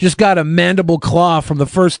it's just got a mandible claw from the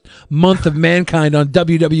first month of mankind on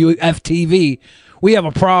WWF TV, we have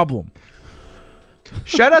a problem.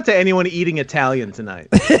 Shout out to anyone eating Italian tonight.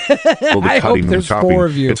 I hope there's 4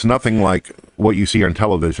 of you. It's nothing like what you see on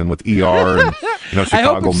television with ER and Chicago I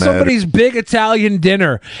hope it's Med. somebody's big Italian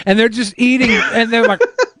dinner and they're just eating and they're like,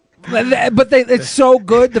 it's so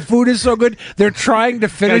good. The food is so good. They're trying to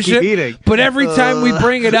finish it, eating. But every time we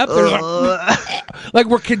bring it up, they're like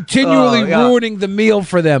we're continually ruining the meal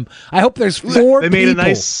for them. I hope there's 4 people.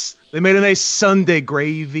 They made a nice Sunday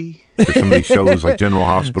gravy. For some of these shows like General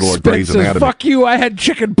Hospital or Grey's Anatomy. Fuck you, I had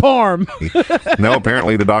chicken parm. No,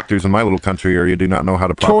 apparently the doctors in my little country area do not know how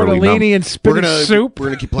to properly tortellini and spinach soup. We're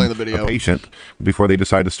going to keep playing the video. A patient before they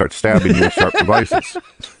decide to start stabbing you with sharp devices.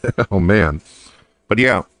 Oh, man. But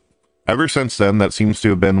yeah, ever since then, that seems to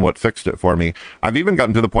have been what fixed it for me. I've even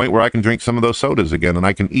gotten to the point where I can drink some of those sodas again, and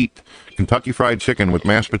I can eat Kentucky Fried Chicken with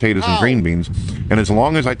mashed potatoes and green beans. And as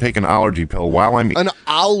long as I take an allergy pill while I'm eating... An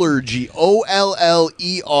allergy. OLLERGIE.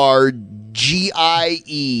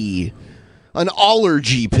 An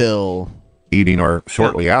allergy pill. Eating or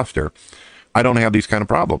shortly after, I don't have these kind of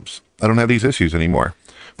problems. I don't have these issues anymore.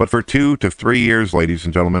 But for 2 to 3 years, ladies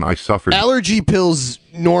and gentlemen, I suffered. Allergy pills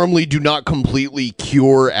normally do not completely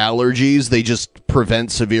cure allergies. They just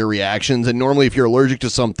prevent severe reactions. And normally if you're allergic to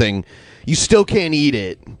something, you still can't eat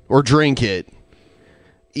it or drink it,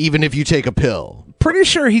 even if you take a pill. Pretty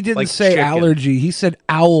sure he didn't say chicken. Allergy. He said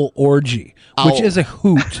owl orgy, which is a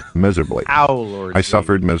hoot. Miserably. Owl orgy. I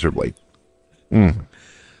suffered miserably. It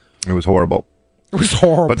was horrible. It was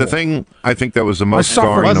horrible. But the thing I think that was the most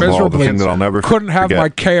scarring of all, the thing that I'll never couldn't have forget, my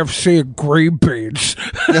KFC and green beans.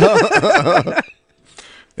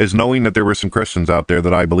 is knowing that there were some Christians out there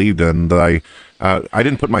that I believed in, that I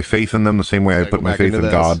didn't put my faith in them the same way I put my faith in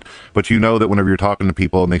God. But you know that whenever you're talking to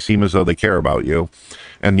people and they seem as though they care about you,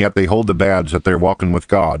 and yet they hold the badge that they're walking with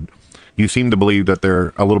God, you seem to believe that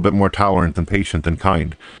they're a little bit more tolerant and patient and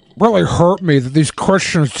kind. Really hurt me that these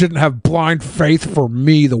Christians didn't have blind faith for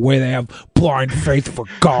me the way they have blind faith for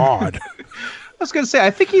God. I was going to say,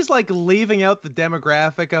 I think he's like leaving out the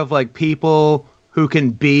demographic of like people who can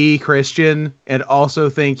be Christian and also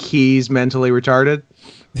think he's mentally retarded.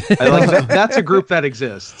 I like that's a group that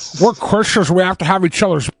exists. We're Christians. We have to have each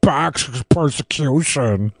other's backs because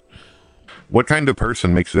persecution. What kind of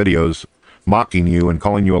person makes videos mocking you and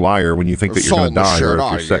calling you a liar when you think that you're going to die or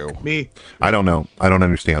if you're sick? Me. I don't know. I don't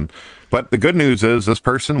understand. But the good news is this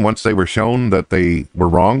person, once they were shown that they were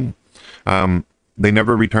wrong, they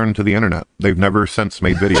never returned to the internet. They've never since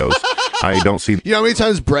made videos. I don't see. You know how many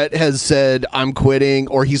times Brett has said, I'm quitting,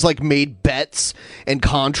 or he's like made bets and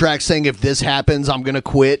contracts saying if this happens, I'm going to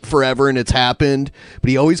quit forever, and it's happened.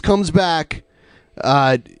 But he always comes back.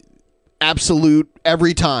 Absolute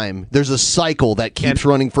every time. There's a cycle that keeps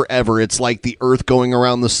running forever. It's like the earth going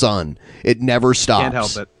around the sun. It never stops. Can't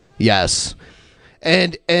help it. Yes.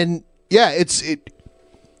 And yeah, it's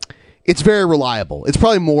very reliable. It's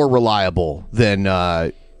probably more reliable than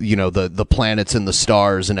the planets and the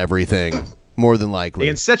stars and everything, more than likely.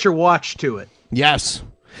 You can set your watch to it. Yes.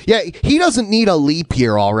 Yeah, he doesn't need a leap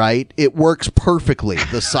year, all right? It works perfectly,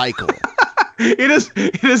 the cycle. It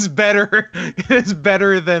is better. It is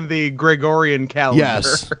better than the Gregorian calendar.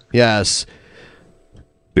 Yes.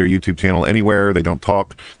 Their YouTube channel anywhere. They don't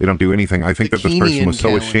talk. They don't do anything. I think that this person was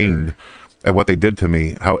so ashamed at what they did to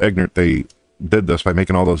me, how ignorant they did this by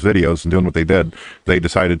making all those videos and doing what they did. They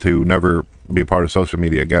decided to never be a part of social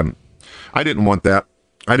media again. I didn't want that.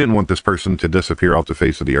 I didn't want this person to disappear off the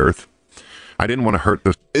face of the earth. I didn't want to hurt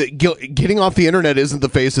this. Getting off the internet isn't the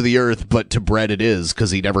face of the earth, but to Brett it is,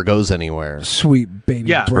 because he never goes anywhere. Sweet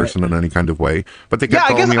baby person in any kind of way. But they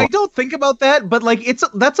kept I guess me I don't think about that, but like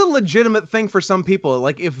that's a legitimate thing for some people.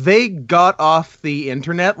 Like if they got off the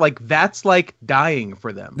internet, like that's like dying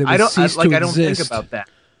for them. I don't think about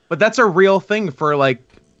that. But that's a real thing for like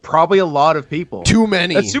probably a lot of people. Too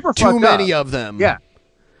many. That's super Too fucked many up. of them. Yeah.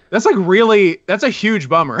 That's a huge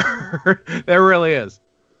bummer. There really is.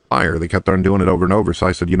 They kept on doing it over and over. So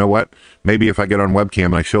I said, you know what? Maybe if I get on webcam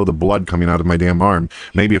and I show the blood coming out of my damn arm,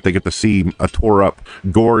 maybe if they get to see a tore up,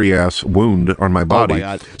 gory ass wound on my body. Oh my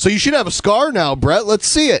God. So you should have a scar now, Brett. Let's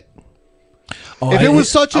see it. If it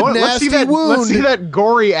was such a nasty wound, let's see that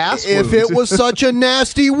gory ass wound. If it was such a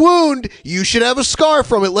nasty wound, you should have a scar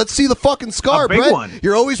from it. Let's see the fucking scar, Brett. One.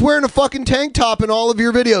 You're always wearing a fucking tank top in all of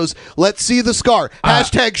your videos. Let's see the scar.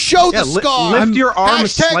 Hashtag show the scar. Lift your arm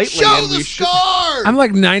Hashtag slightly. Show the scar. I'm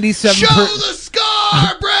like 97%. Show the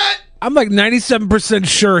scar, Brett. I'm like 97%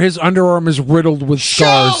 sure his underarm is riddled with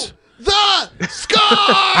scars. Show the scar.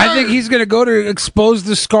 I think he's going to go to expose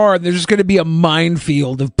the scar, and there's just going to be a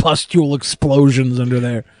minefield of pustule explosions under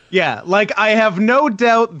there. Yeah, like I have no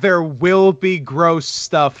doubt there will be gross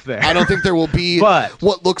stuff there. I don't think there will be but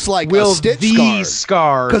what looks like will a stitch the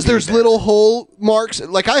scar. Because there's little hole marks.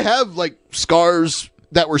 Like I have like scars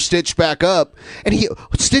that were stitched back up, and he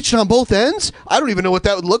stitched on both ends. I don't even know what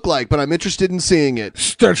that would look like, but I'm interested in seeing it.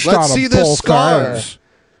 Stitched Let's on see both this scar. ends.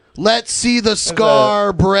 Let's see the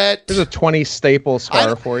scar, Brett. There's a 20 staple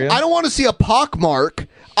scar for you. I don't want to see a pock mark.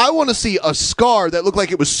 I want to see a scar that looked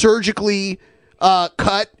like it was surgically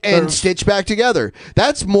cut and stitched back together.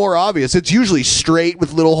 That's more obvious. It's usually straight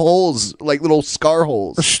with little holes, like little scar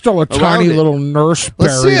holes. There's still a tiny little nurse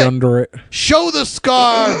buried under it. Show the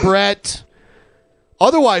scar, Brett.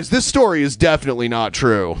 Otherwise, this story is definitely not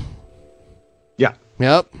true. Yeah.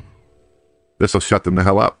 Yep. This will shut them the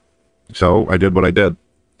hell up. So I did what I did.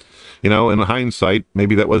 You know, in hindsight,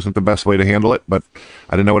 maybe that wasn't the best way to handle it, but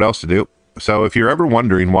I didn't know what else to do. So if you're ever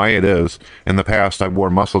wondering why it is, in the past I wore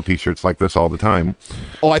muscle t-shirts like this all the time.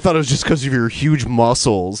 Oh, I thought it was just because of your huge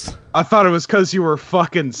muscles. I thought it was because you were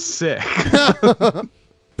fucking sick. That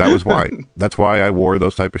was why. That's why I wore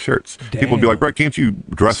those type of shirts. Damn. People would be like, Brett, can't you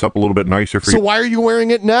dress up a little bit nicer for you? So why are you wearing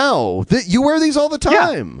it now? You wear these all the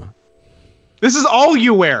time. Yeah. This is all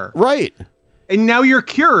you wear. Right. And now you're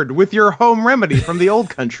cured with your home remedy from the old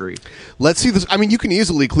country. Let's see this. I mean, you can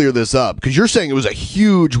easily clear this up because you're saying it was a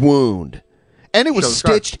huge wound. And it was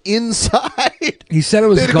stitched inside. He said it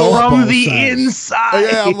was from the inside.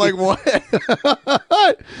 Yeah, I'm like,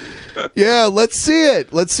 what? Yeah, let's see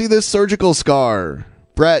it. Let's see this surgical scar.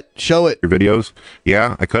 Brett, show it. Your videos?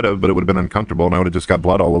 Yeah, I could have, but it would have been uncomfortable, and I would have just got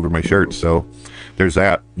blood all over my shirt. So there's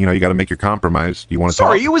that. You know, you got to make your compromise. You want to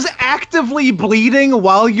Sorry, it was actively bleeding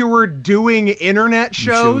while you were doing internet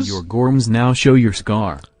shows? You show your gorms, now show your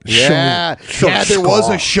scar. Yeah, there was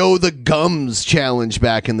a show the gums challenge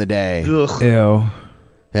back in the day. Ugh. Ew.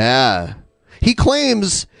 Yeah. He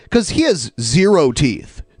claims, because he has 0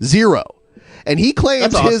 teeth. 0. And he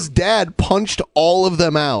claims his dad punched all of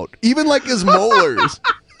them out, even like his molars.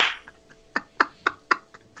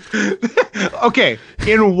 Okay,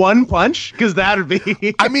 in one punch? Because that would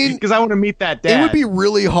be... I mean... Because I want to meet that dad. It would be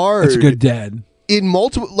really hard. That's a good dad. In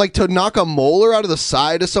multiple... Like, to knock a molar out of the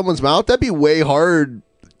side of someone's mouth, that'd be way hard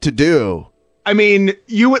to do. I mean,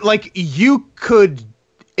 you could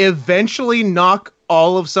eventually knock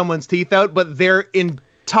all of someone's teeth out, but their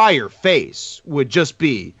entire face would just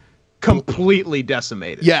be completely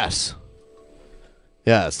decimated. Yes.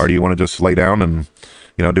 Or do you want to just lay down and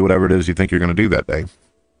do whatever it is you think you're going to do that day.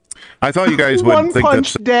 I thought you guys would One think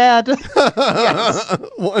punch that's dad. Yes.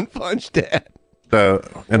 One punch dad. an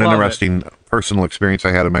interesting personal experience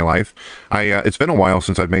I had in my life. It's been a while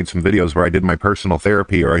since I've made some videos where I did my personal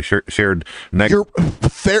therapy, or I shared negative.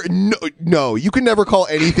 No, you can never call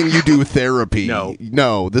anything you do therapy.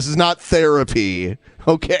 No, this is not therapy.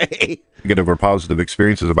 Okay. Negative or positive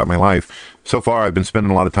experiences about my life. So far, I've been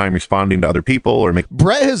spending a lot of time responding to other people or making.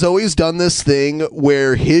 Brett has always done this thing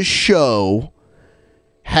where his show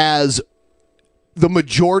has the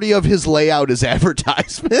majority of his layout is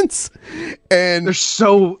advertisements, and there's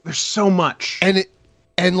so much,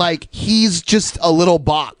 and like he's just a little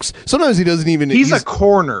box. Sometimes he doesn't even. He's a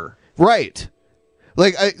corner, right?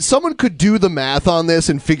 Like someone could do the math on this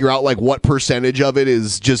and figure out like what percentage of it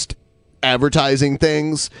is just advertising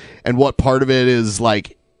things and what part of it is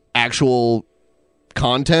like actual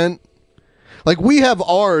content. Like we have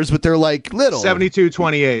ours, but they're like little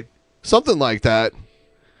 72-28, something like that.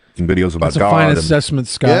 Videos about That's a God. fine assessment,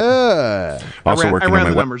 Scott. Yeah. Also I working ran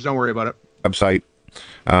on the my numbers. Don't worry about it. Website.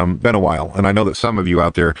 Been a while, and I know that some of you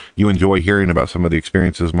out there, you enjoy hearing about some of the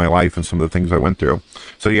experiences of my life and some of the things I went through.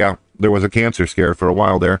 So yeah, there was a cancer scare for a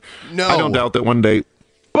while there. No, I don't doubt that one day.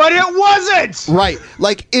 But it wasn't right.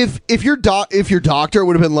 Like if your doctor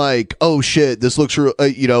would have been like, "Oh shit, this looks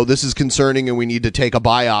this is concerning, and we need to take a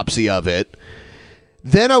biopsy of it."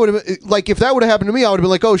 Then I would have, like, if that would have happened to me, I would have been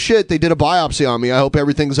like, oh shit, they did a biopsy on me. I hope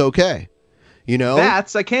everything's okay.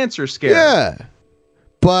 That's a cancer scare. Yeah.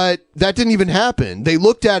 But that didn't even happen. They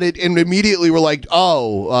looked at it and immediately were like,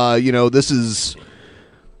 this is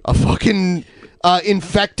a fucking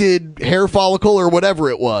infected hair follicle or whatever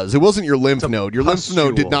it was. It wasn't your lymph node. Your lymph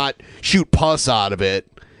node did not shoot pus out of it.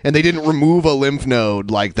 And they didn't remove a lymph node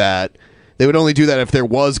like that. They would only do that if there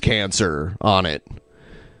was cancer on it.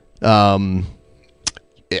 I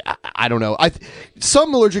don't know.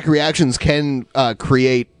 Some allergic reactions can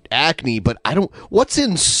create acne, but what's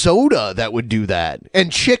in soda that would do that?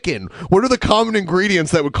 And chicken. What are the common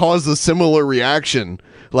ingredients that would cause a similar reaction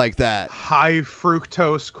like that? High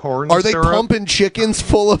fructose corn syrup. Are they pumping chickens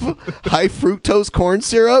full of high fructose corn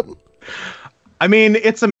syrup? I mean,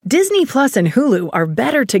 it's a Disney Plus and Hulu are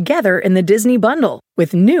better together in the Disney Bundle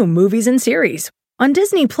with new movies and series. On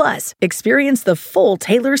Disney Plus, experience the full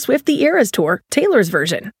Taylor Swift The Eras Tour, Taylor's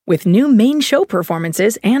version, with new main show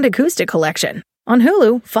performances and acoustic collection. On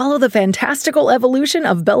Hulu, follow the fantastical evolution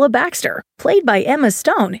of Bella Baxter, played by Emma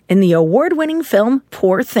Stone in the award-winning film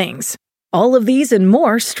Poor Things. All of these and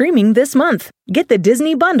more streaming this month. Get the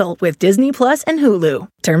Disney Bundle with Disney Plus and Hulu.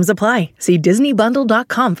 Terms apply. See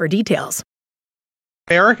DisneyBundle.com for details.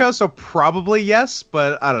 America, so probably yes,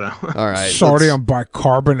 but I don't know. All right. Sodium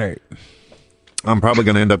bicarbonate. I'm probably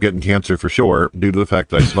going to end up getting cancer for sure due to the fact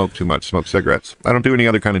that I smoke cigarettes. I don't do any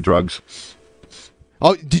other kind of drugs.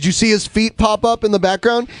 Oh, did you see his feet pop up in the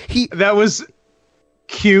background? That was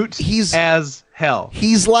cute as hell.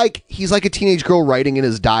 He's like a teenage girl writing in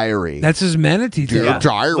his diary. That's his manatee tail. Dear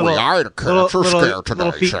diary, I had a cancer scare today.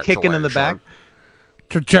 Little feet kicking in the back.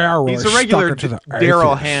 He's a regular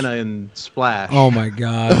Daryl Hannah in Splash. Oh my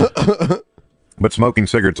god. But smoking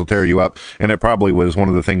cigarettes will tear you up, and it probably was one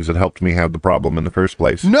of the things that helped me have the problem in the first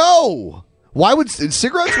place. No! Why would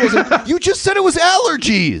cigarettes wasn't... You just said it was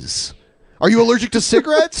allergies. Are you allergic to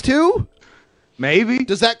cigarettes, too? Maybe.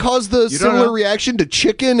 Does that cause the similar reaction to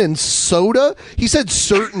chicken and soda? He said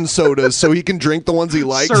certain sodas so he can drink the ones he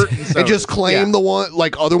likes and just claim the one,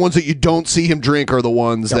 like other ones that you don't see him drink are the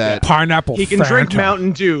ones that... Pineapple He can drink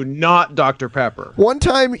Mountain Dew, not Dr. Pepper. One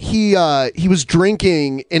time he was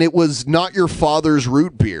drinking and it was Not Your Father's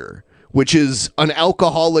root beer, which is an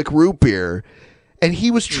alcoholic root beer. And he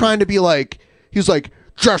was trying to be like, he was like,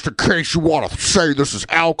 just in case you want to say this is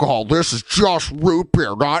alcohol, this is just root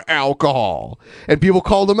beer, not alcohol. And people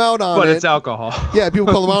called him out on it. But it's alcohol. Yeah, people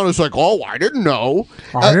called him out and it's like, oh, I didn't know.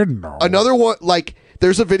 I didn't know. Another one, like,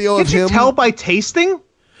 there's a video of him. Can't you tell by tasting?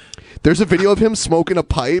 There's a video of him smoking a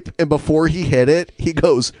pipe, and before he hit it, he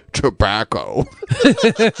goes, tobacco.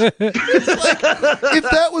 It's like, if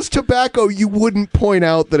that was tobacco, you wouldn't point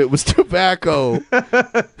out that it was tobacco.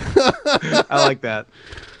 I like that.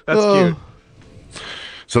 That's cute.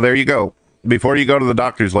 So there you go. Before you go to the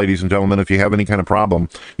doctors, ladies and gentlemen, if you have any kind of problem,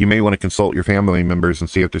 you may want to consult your family members and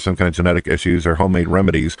see if there's some kind of genetic issues or homemade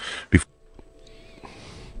remedies.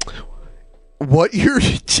 what you're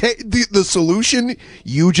the solution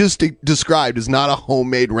you just described is not a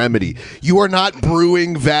homemade remedy. You are not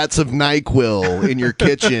brewing vats of NyQuil in your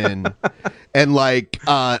kitchen and like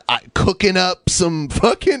cooking up some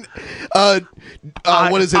fucking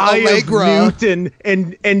what is it, Allegra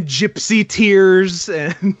and gypsy tears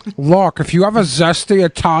and look, if you have a zesty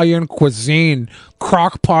Italian cuisine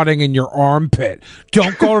crock-potting in your armpit,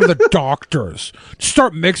 don't go to the doctors.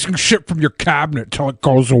 Start mixing shit from your cabinet till it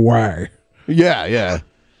goes away. Yeah.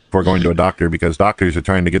 Before going to a doctor, because doctors are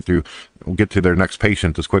trying to get to their next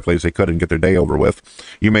patient as quickly as they could and get their day over with.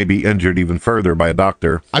 You may be injured even further by a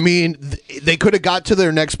doctor. I mean, they could have got to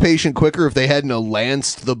their next patient quicker if they hadn't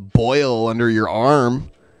lanced the boil under your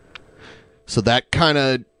arm. So that kind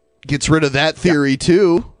of gets rid of that theory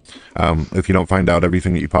too. If you don't find out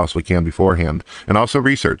everything that you possibly can beforehand. And also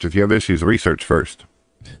research. If you have issues, research first.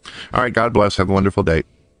 All right, God bless. Have a wonderful day.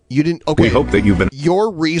 You didn't. Okay. We hope that you've been.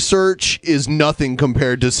 Your research is nothing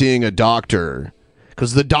compared to seeing a doctor,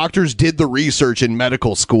 because the doctors did the research in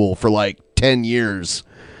medical school for like 10 years,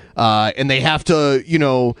 and they have to,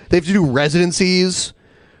 do residencies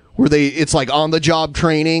where it's like on the job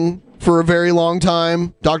training for a very long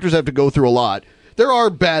time. Doctors have to go through a lot. There are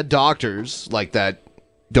bad doctors like that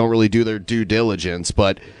don't really do their due diligence,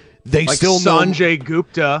 but they like still know. Sanjay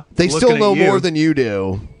Gupta. They still know more than you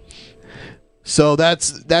do. So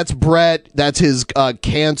that's Brett. That's his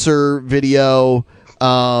cancer video.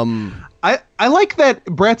 I like that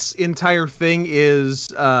Brett's entire thing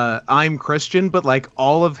is I'm Christian, but like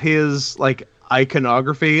all of his like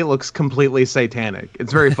iconography looks completely satanic.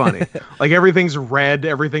 It's very funny. Like everything's red,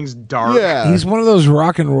 everything's dark. Yeah. He's one of those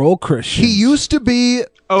rock and roll Christians. He used to be.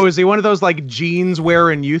 Oh, is he one of those like jeans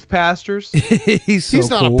wearing youth pastors? He's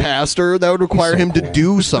not a pastor. That would require him to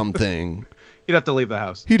do something. He'd have to leave the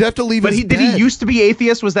house. He'd have to leave. But did he used to be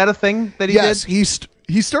atheist? Was that a thing that he did? Yes,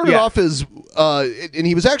 he started off as and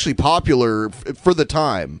he was actually popular for the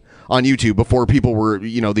time on YouTube before people were,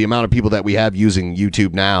 the amount of people that we have using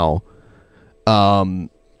YouTube now.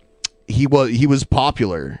 He was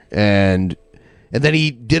popular, and then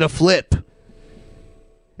he did a flip,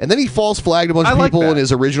 and then he false flagged a bunch of people, and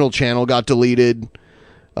his original channel got deleted.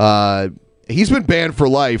 He's been banned for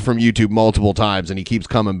life from YouTube multiple times, and he keeps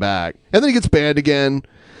coming back. And then he gets banned again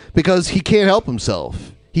because he can't help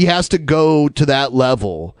himself. He has to go to that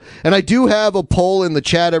level. And I do have a poll in the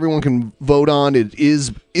chat everyone can vote on.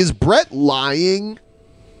 Is Brett lying?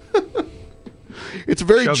 It's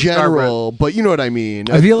very general, but you know what I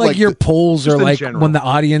mean. I feel like your polls are like when the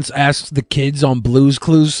audience asks the kids on Blue's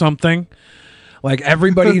Clues something. Like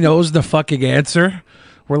everybody knows the fucking answer.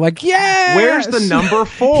 We're like, yeah. Where's the number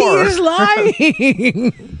 4? He's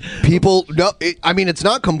lying. People, no. It's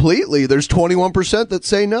not completely. There's 21% that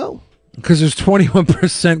say no. Because there's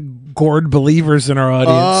 21% gourd believers in our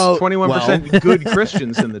audience. 21% good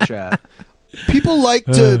Christians in the chat. People like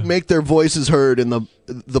to make their voices heard, and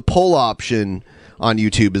the poll option on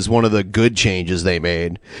YouTube is one of the good changes they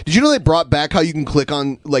made. Did you know they brought back how you can click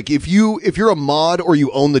on, like, if you're a mod or you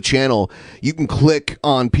own the channel, you can click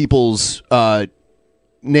on people's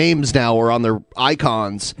names now or on their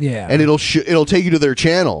icons, and it'll take you to their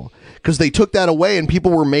channel, because they took that away and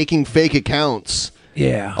people were making fake accounts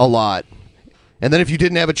a lot. And then if you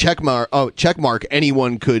didn't have a check mark,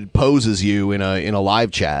 anyone could pose as you in a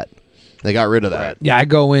live chat. They got rid of that. Yeah, I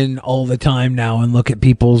go in all the time now and look at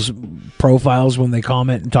people's profiles when they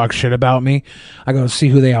comment and talk shit about me. I go see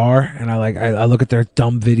who they are, and I look at their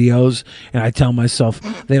dumb videos, and I tell myself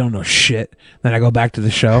they don't know shit. Then I go back to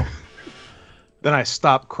the show. Then I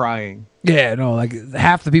stop crying. Yeah, no, like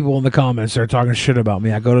half the people in the comments are talking shit about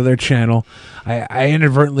me. I go to their channel. I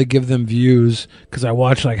inadvertently give them views because I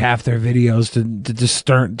watch like half their videos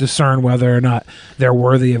to discern whether or not they're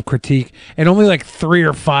worthy of critique. And only like 3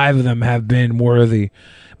 or 5 of them have been worthy.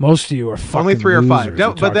 Most of you are fucking only 3 or 5,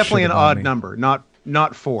 but definitely an odd me. number,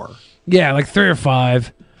 not 4. Yeah, like 3 or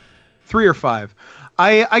 5. 3 or 5.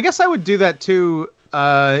 I guess I would do that too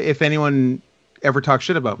if anyone ever talks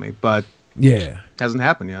shit about me, but yeah, hasn't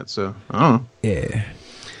happened yet, so I don't know. Yeah.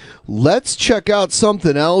 Let's check out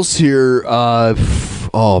something else here.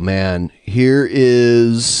 Oh man, here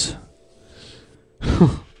is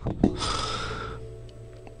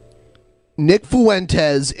Nick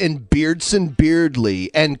Fuentes and Beardson Beardley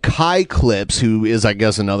and Kai Clips, who is, I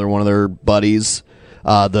guess, another one of their buddies.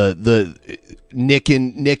 The Nick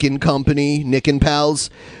and Company, Nick and Pals,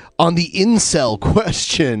 on the incel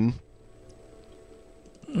question.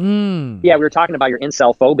 Yeah, we were talking about your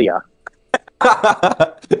incel phobia.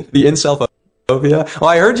 The incel Well,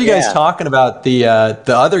 I heard you guys talking about the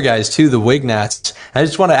other guys too, the Wignats. I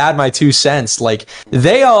just want to add my 2 cents. Like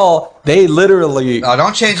they literally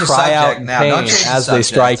don't change the cry out subject in now. pain Don't change the as they subject.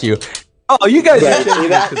 strike you. Oh, you guys Yeah, are see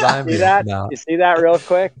that? because I'm See here that? now. You see that real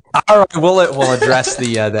quick? All right, we'll address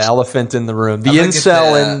the elephant in the room. The I'm gonna get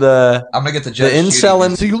incel in the. I'm gonna get the The judge incel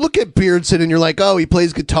in. So you look at Beardson and you're like, oh, he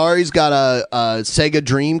plays guitar. He's got a Sega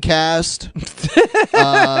Dreamcast.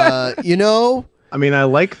 You know. I mean, I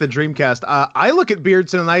like the Dreamcast. I look at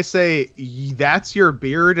Beardson and I say, that's your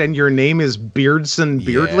beard and your name is Beardson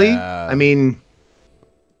Beardley? Yeah. I mean,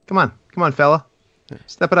 come on, fella.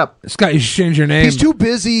 Step it up. Scott, you should change your name. He's too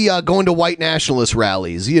busy going to white nationalist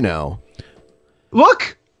rallies, you know.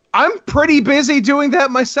 Look, I'm pretty busy doing that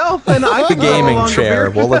myself, and I The gaming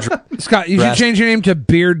chair. Scott, you should change your name to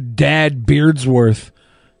Beard Dad Beardsworth.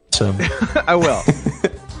 So I will.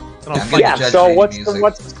 Yeah. So what's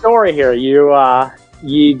the story here?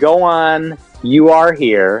 You go on. You are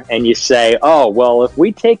here, and you say, "Oh, well, if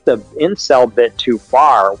we take the incel bit too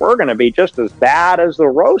far, we're going to be just as bad as the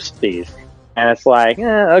roasties." And it's like,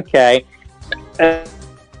 okay.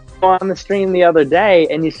 On the stream the other day,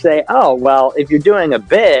 and you say, "Oh, well, if you're doing a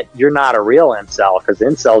bit, you're not a real incel because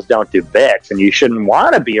incels don't do bits, and you shouldn't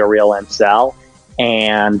want to be a real incel."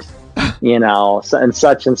 And and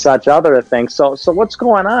such other things. So what's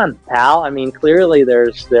going on, pal? I mean, clearly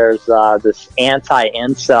there's this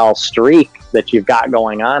anti-incel streak that you've got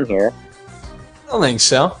going on here. I don't think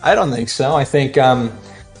so. I think,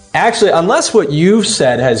 actually, unless what you've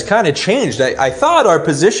said has kind of changed, I thought our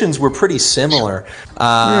positions were pretty similar.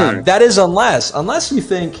 That is, unless you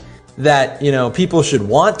think that, people should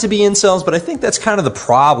want to be incels, but I think that's kind of the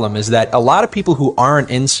problem, is that a lot of people who aren't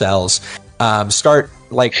incels start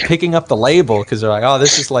like picking up the label because they're like, oh,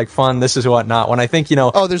 this is like fun, this is whatnot. When I think,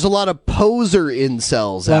 oh, there's a lot of poser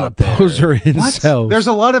incels out there. Poser incels. There's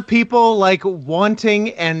a lot of people like wanting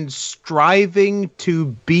and striving to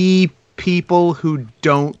be people who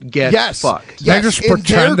don't get fucked. Yes. They just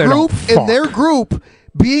pretend they don't fuck. In their group,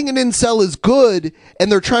 being an incel is good,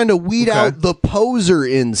 and they're trying to weed out the poser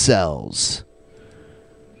incels.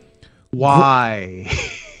 Why?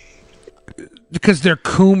 Because they're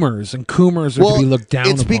coomers, and coomers are to be looked down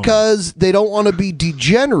It's upon. because they don't want to be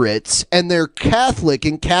degenerates, and they're Catholic,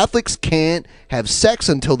 and Catholics can't have sex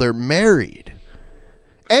until they're married.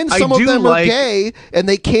 And some of them are gay, and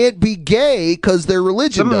they can't be gay because their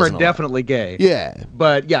religion Some of them doesn't are allow it. definitely gay. Yeah.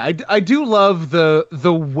 But yeah, I do love the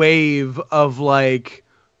wave of like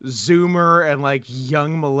Zoomer and like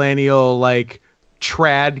young millennial like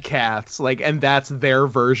trad caths, like, and that's their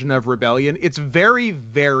version of rebellion. It's very,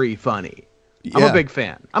 very funny. I'm a big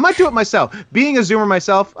fan. I might do it myself. Being a Zoomer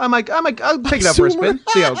myself, I'll pick it up for a spin,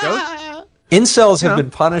 see how it goes. Incels have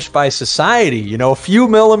been punished by society, a few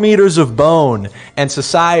millimeters of bone, and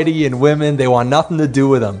society and women, they want nothing to do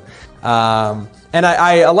with them. And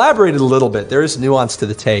I elaborated a little bit. There is nuance to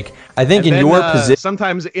the take. I think in your position...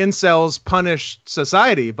 Sometimes incels punish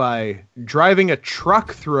society by driving a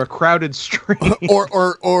truck through a crowded street.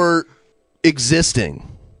 or existing.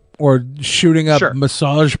 Or shooting up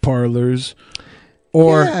massage parlors.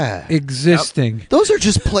 Or existing. Yep. Those are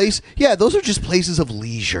just places of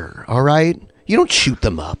leisure, all right? You don't shoot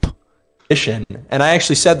them up. And I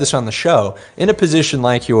actually said this on the show, in a position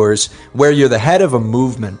like yours, where you're the head of a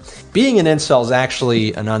movement, being an incel is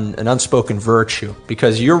actually an unspoken virtue,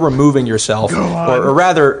 because you're removing yourself, or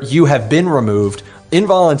rather, you have been removed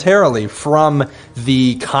involuntarily from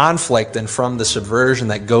the conflict and from the subversion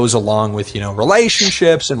that goes along with,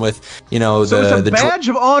 relationships and with, So it's a badge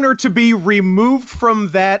of honor to be removed from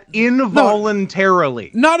that involuntarily.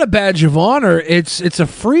 Not a badge of honor. It's a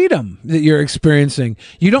freedom that you're experiencing.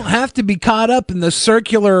 You don't have to be caught up in the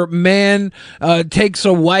circular man takes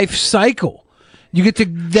a wife cycle. You get to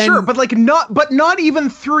then but not even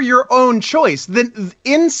through your own choice. The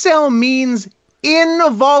incel means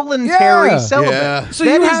involuntary celibate. Yeah. So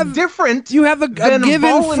that you is have different. You have a given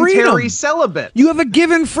voluntary freedom. celibate. You have a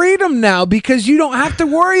given freedom now because you don't have to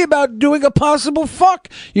worry about doing a possible fuck.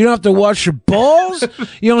 You don't have to wash your balls.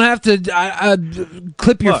 You don't have to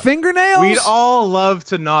clip your fingernails. We'd all love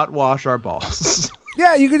to not wash our balls.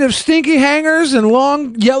 Yeah, you could have stinky hangers and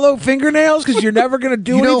long yellow fingernails because you're never going to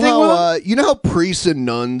do anything with them. You know how priests and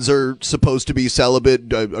nuns are supposed to be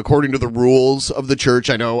celibate according to the rules of the church?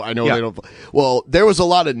 I know they don't. Well, there was a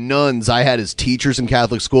lot of nuns I had as teachers in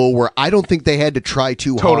Catholic school where I don't think they had to try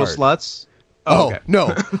too hard. Total sluts? Oh, okay.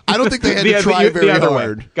 No. I don't think they had to try very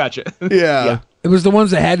hard. Way. Gotcha. Yeah. It was the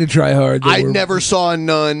ones that had to try hard. I never saw a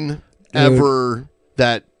nun ever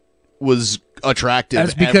that was attractive.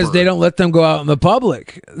 That's because they don't let them go out in the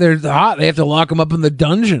public. They're hot. They have to lock them up in the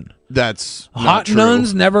dungeon. That's not Hot true.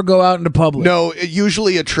 nuns never go out into public. No,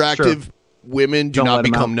 usually attractive women do not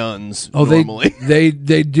become nuns. Oh, normally. they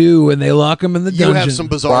do, and they lock them in the dungeon. You have some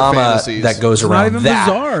bizarre fantasies that goes It's around not even that.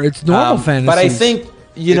 bizarre. It's normal fantasy. But I think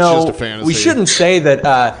It's just a fantasy. we shouldn't say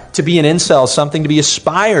that to be an incel is something to be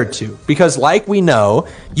aspired to, because like we know,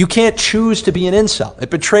 you can't choose to be an incel. It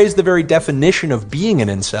betrays the very definition of being an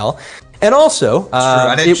incel. And also,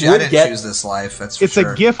 I didn't get choose this life. That's for It's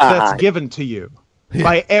sure. a gift that's given to you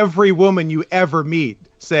by every woman you ever meet,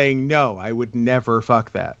 saying, "No, I would never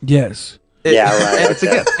fuck that." Yes. Yeah, right. It's a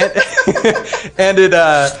gift. and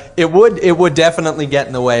it would definitely get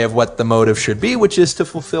in the way of what the motive should be, which is to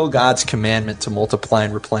fulfill God's commandment to multiply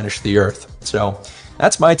and replenish the earth. So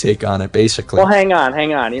that's my take on it, basically. Well, hang on.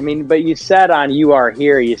 I mean, but you said on You Are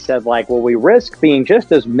Here, you said, like, well, we risk being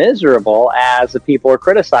just as miserable as the people are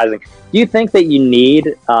criticizing. Do you think that you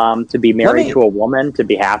need to be married to a woman to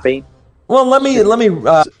be happy? Well, let me.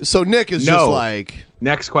 So Nick is just like...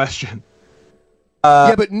 Next question.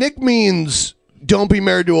 Yeah, but Nick means don't be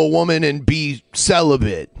married to a woman and be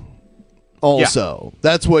celibate. Also,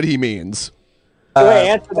 that's what he means. Wait,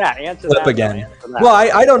 answer that. Answer Flip that again. Answer that. Well,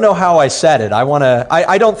 I don't know how I said it.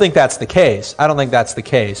 I don't think that's the case.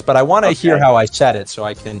 But I want to hear how I said it so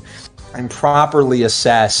I can properly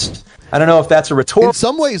assess. I don't know if that's a rhetorical. In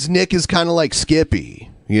some ways, Nick is kind of like Skippy,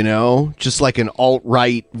 just like an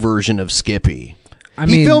alt-right version of Skippy.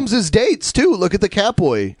 He films his dates too. Look at the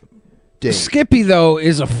Catboy date. Skippy though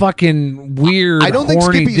is a fucking weird. I don't think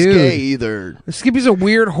horny Skippy's dude. gay either. Skippy's a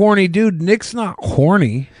weird, horny dude. Nick's not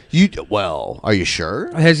horny. Are you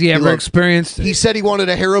sure? Has he ever experienced? He said he wanted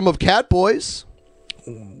a harem of Catboys.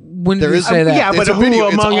 When did he say that? Yeah, but It's a who video.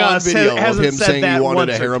 It's among on us video of hasn't him said saying that he wanted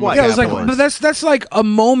once a or harem of twice? Yeah, I was like, Catboys. but that's like a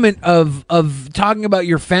moment of talking about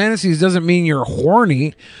your fantasies doesn't mean you're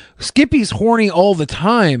horny. Skippy's horny all the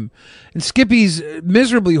time, and Skippy's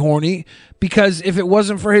miserably horny because if it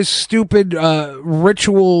wasn't for his stupid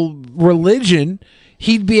ritual religion,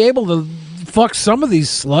 he'd be able to fuck some of these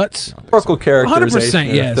sluts. Rhetorical characterization.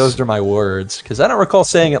 100%, yes. Those are my words, because I don't recall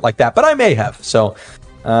saying it like that, but I may have. So,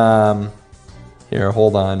 here,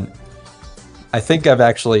 hold on. I think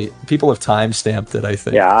people have time-stamped it, I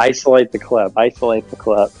think. Yeah, isolate the clip. I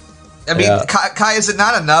mean, Kai, is it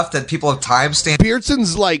not enough that people have timestamped?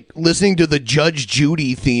 Beardson's like listening to the Judge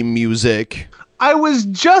Judy theme music. I was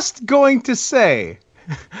just going to say,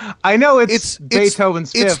 I know it's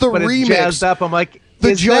Beethoven's Fifth, but remix. it's jazzed up. I'm like, The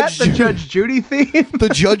is that the Judge Judy theme? The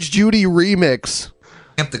Judge Judy remix.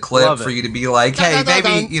 The clip for you to be like, hey,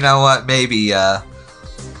 maybe, you know what, maybe,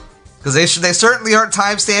 because they certainly aren't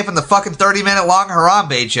timestamping the fucking 30-minute long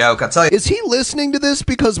Harambe joke, I'll tell you. Is he listening to this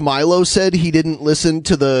because Milo said he didn't listen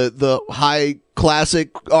to the high classic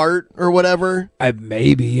art or whatever?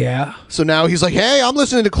 Maybe, yeah. So now he's like, hey, I'm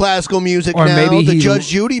listening to classical music Or now, maybe the he- Judge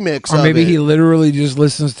Judy mix Or of maybe it. he literally just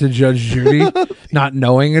listens to Judge Judy, not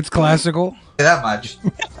knowing it's classical. That much.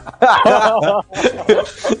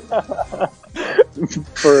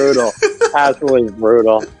 Brutal. Absolutely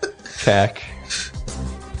brutal. Check.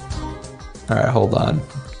 All right, hold on.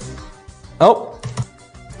 Oh,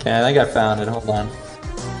 okay, I think I found it. Hold on.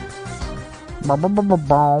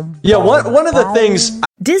 Yeah, one of the things.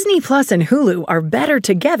 Disney Plus and Hulu are better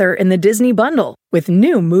together in the Disney Bundle with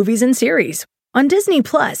new movies and series. On Disney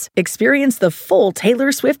Plus, experience the full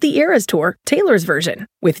Taylor Swift The Eras Tour, Taylor's version,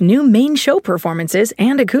 with new main show performances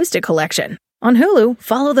and acoustic collection. On Hulu,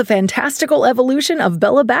 follow the fantastical evolution of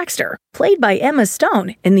Bella Baxter, played by Emma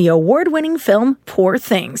Stone in the award-winning film Poor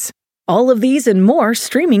Things. All of these and more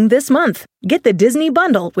streaming this month. Get the Disney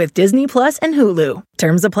Bundle with Disney Plus and Hulu.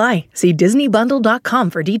 Terms apply. See DisneyBundle.com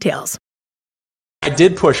for details. I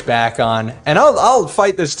did push back on, and I'll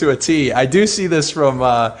fight this to a T. I do see this from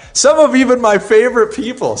some of even my favorite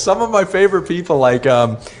people. Like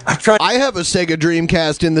I'm trying. I have a Sega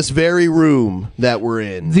Dreamcast in this very room that we're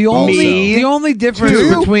in. The only difference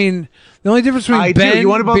between Ben You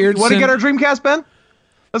want to Beardson, get our Dreamcast, Ben?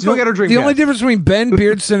 Let's go get our Dreamcast. The only difference between Ben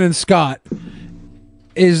Beardson and Scott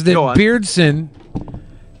is that Beardson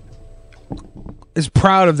is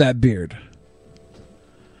proud of that beard.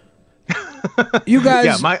 You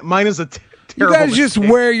guys, yeah, mine is a you guys just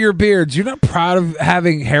wear your beards. You're not proud of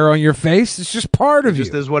having hair on your face. It's just part of you. It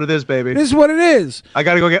just is what it is, baby. It is what it is. I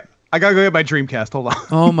gotta go get my Dreamcast. Hold on.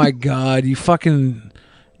 Oh my god, you fucking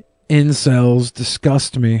incels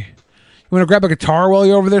disgust me. You want to grab a guitar while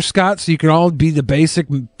you're over there, Scott, so you can all be the basic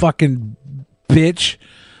fucking basic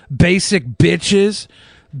bitches,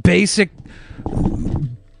 basic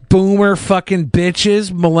boomer fucking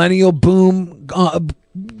bitches, millennial boom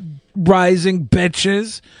rising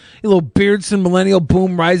bitches, you little Beardson millennial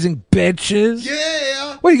boom rising bitches.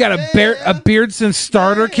 Yeah. What, you got a Beardston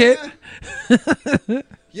starter kit?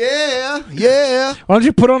 Yeah. Why don't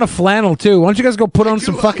you put on a flannel too? Why don't you guys go put on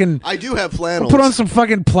some fucking? I do have flannels. Put on some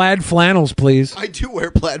fucking plaid flannels, please. I do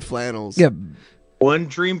wear plaid flannels. Yeah. One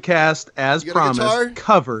Dreamcast, as promised,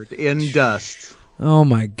 covered in dust. Oh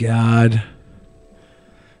my god.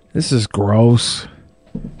 This is gross.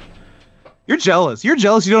 You're jealous. You're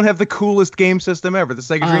jealous you don't have the coolest game system ever, the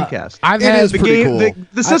Sega Dreamcast. I've had the game,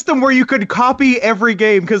 the system where you could copy every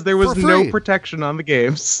game because there was no protection on the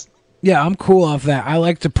games. Yeah, I'm cool off that. I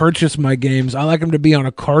like to purchase my games. I like them to be on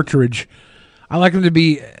a cartridge. I like them to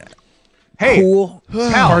be cool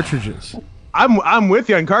cartridges. I'm with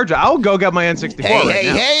you on cartridge. I'll go get my N64 right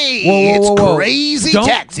now. It's Crazy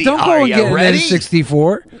Taxi. Don't go and get an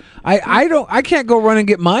N64. I can't go run and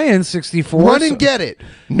get my N64. Run and get it.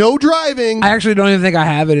 No driving. I actually don't even think I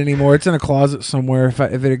have it anymore. It's in a closet somewhere if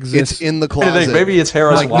it exists. It's in the closet. Maybe it's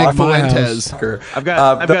Harris like Nick Fuentes. I've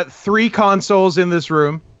got 3 consoles in this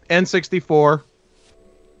room. N64,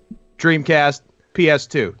 Dreamcast,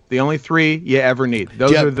 PS2. The only 3 you ever need.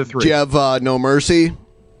 Those are the 3. Do you have No Mercy?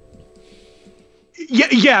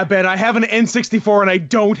 Yeah, Ben. I have an N64 and I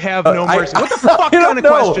don't have No Mercy. What the fuck kind of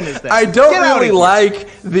question is that? I don't really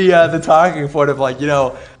like the talking point of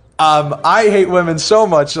I hate women so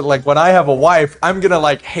much that when I have a wife, I'm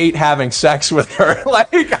gonna hate having sex with her.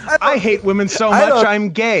 I hate women so much I'm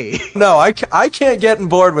gay. No, I can't get on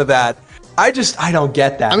board with that. I don't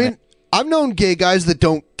get that. I mean, I've known gay guys that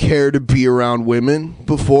don't care to be around women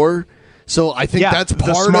before, so I think that's part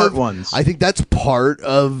the smart ones. I think that's part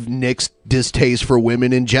of Nick's distaste for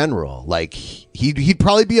women in general. He'd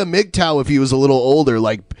probably be a MGTOW if he was a little older,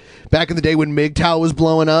 back in the day when MGTOW was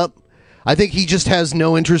blowing up. I think he just has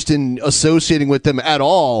no interest in associating with them at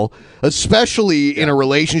all, especially in a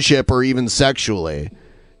relationship or even sexually.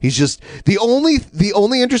 He's just the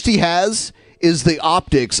only interest he has is the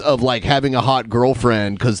optics of having a hot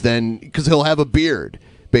girlfriend because he'll have a beard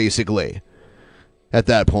basically at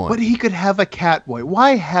that point. But he could have a cat boy.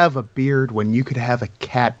 Why have a beard when you could have a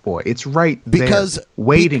cat boy? It's right there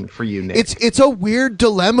waiting for you, Nick. It's a weird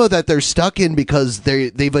dilemma that they're stuck in because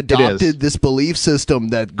they've adopted this belief system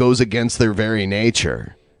that goes against their very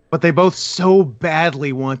nature. But they both so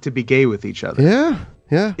badly want to be gay with each other.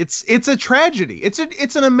 Yeah. It's a tragedy. It's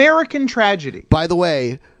an American tragedy. By the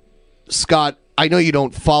way, Scott, I know you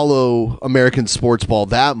don't follow American sports ball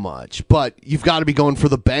that much, but you've got to be going for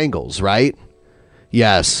the Bengals, right?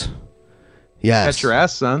 Yes. That's your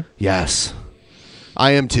ass, son. Yes.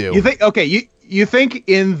 I am too. You think you think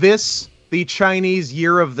in the Chinese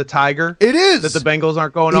year of the tiger, it is that the Bengals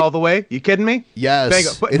aren't going all the way? You kidding me?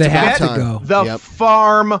 Yes. They have to go. The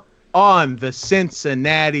farm on the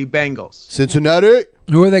Cincinnati Bengals. Cincinnati?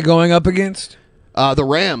 Who are they going up against? The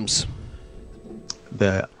Rams.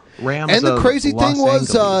 The Rams. And the crazy thing was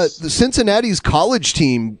the Cincinnati's college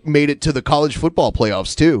team made it to the college football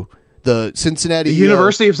playoffs too. The Cincinnati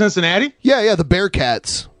University of Cincinnati? Yeah, the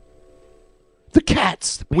Bearcats. The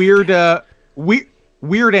Cats. Weird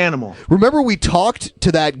animal. Remember we talked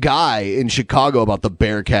to that guy in Chicago about the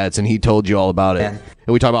Bearcats and he told you all about it. And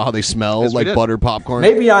we talked about how they smell like buttered popcorn.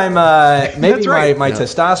 Maybe I'm my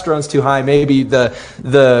testosterone's too high. Maybe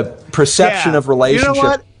the perception of relationship. You know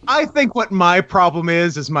what? I think what my problem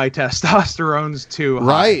is my testosterone's too high.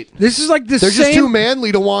 Right. This is like the They're same. just too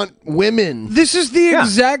manly to want women. This is the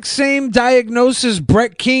exact same diagnosis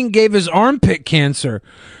Brett Keane gave his armpit cancer.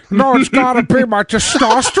 No, it's gotta be my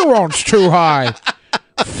testosterone's too high.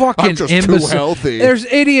 Fucking I'm just imbecile. too healthy. There's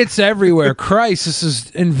idiots everywhere. Christ, this is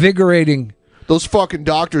invigorating. Those fucking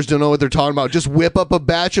doctors don't know what they're talking about. Just whip up a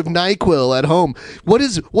batch of NyQuil at home. What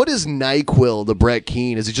is NyQuil to Brett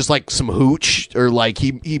Keane? Is it just some hooch or it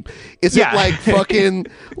fucking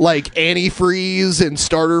antifreeze and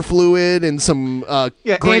starter fluid and some great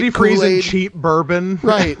antifreeze Kool-Aid? and cheap bourbon,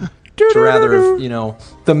 right? It's rather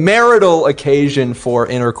the marital occasion for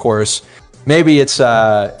intercourse. Maybe it's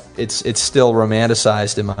still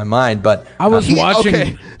romanticized in my mind, but I was watching.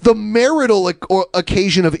 Okay, the marital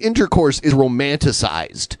occasion of intercourse is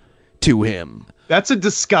romanticized to him. That's a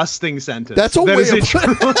disgusting sentence. That's a way of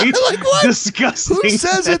truly disgusting. Who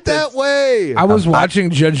says it that way? I was watching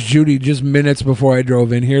Judge Judy just minutes before I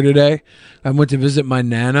drove in here today. I went to visit my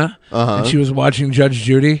Nana, and she was watching Judge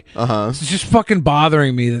Judy. It's just fucking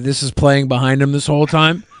bothering me that this is playing behind him this whole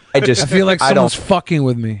time. I feel like someone's fucking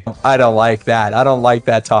with me. I don't like that. I don't like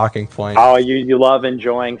that talking point. Oh, you love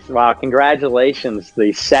enjoying. Wow, congratulations,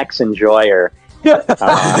 the sex enjoyer. Hold on.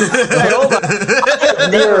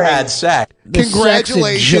 I've never had sex.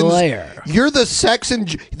 Congratulations. You're the sex and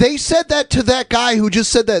they said that to that guy who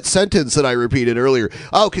just said that sentence that I repeated earlier.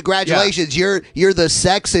 Oh, congratulations, you're the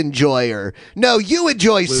sex enjoyer. No, you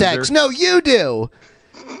enjoy sex. No, you do.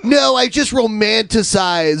 No, I just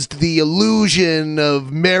romanticized the illusion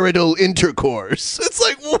of marital intercourse. It's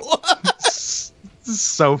like, what? This is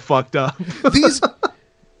so fucked up. These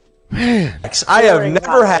Man, I have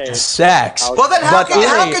never had sex. Well, then how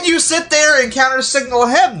can you sit there and counter signal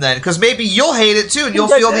him then? Because maybe you'll hate it too, and you'll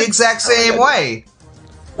feel the exact same way.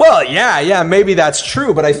 Well, yeah, maybe that's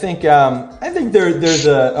true, but I think there's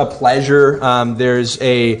a pleasure. There's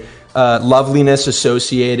a loveliness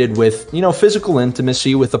associated with physical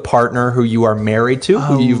intimacy with a partner who you are married to,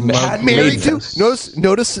 who you've married to.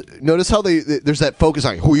 Notice how there's that focus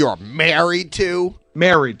on who you are married to.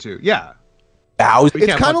 Married to, yeah.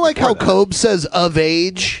 It's kind of like how Cobe says "of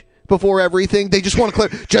age" before everything. They just want to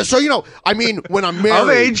clear. Just so you know, I mean, when I'm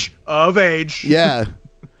married, of age, yeah.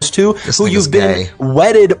 To who you've been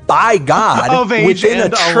wedded by God, of age within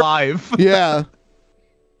and a alive, yeah,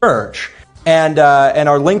 church. And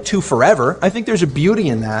are linked to forever. I think there's a beauty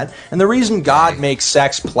in that. And the reason God makes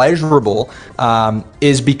sex pleasurable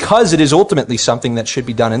is because it is ultimately something that should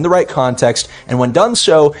be done in the right context, and when done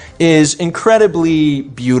so, is incredibly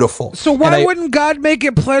beautiful. So why wouldn't God make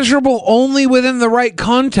it pleasurable only within the right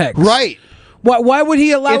context? Right. Why would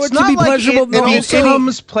he allow it to be pleasurable? It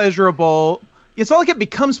becomes pleasurable. It's not like it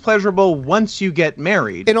becomes pleasurable once you get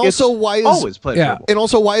married. And also, why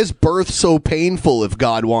is birth so painful if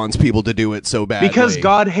God wants people to do it so badly? Because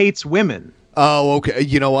God hates women. Oh, okay.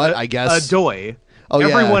 You know what? I guess. Adoy. Oh,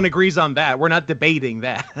 everyone agrees on that. We're not debating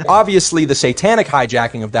that. Obviously, the satanic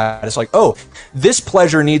hijacking of that is like, oh, this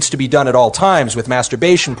pleasure needs to be done at all times with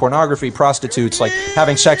masturbation, pornography, prostitutes, like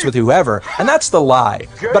having sex with whoever. And that's the lie.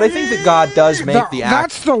 But I think that God does make the act.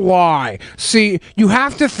 That's the lie. See, you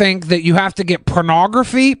have to think that you have to get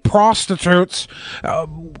pornography, prostitutes.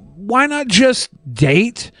 Why not just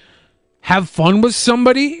date, have fun with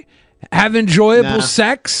somebody, have enjoyable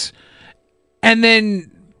sex, and then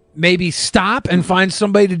maybe stop and find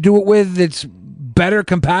somebody to do it with that's better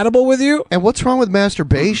compatible with you? And what's wrong with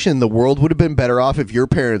masturbation? The world would have been better off if your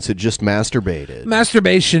parents had just masturbated.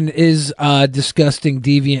 Masturbation is a disgusting,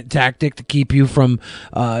 deviant tactic to keep you from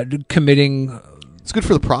committing. It's good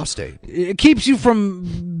for the prostate. It keeps you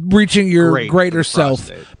from reaching your greater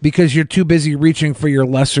self because you're too busy reaching for your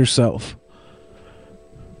lesser self.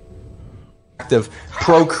 Of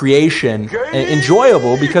procreation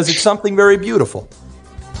enjoyable because it's something very beautiful.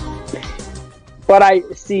 But I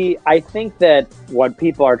think that what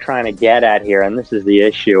people are trying to get at here, and this is the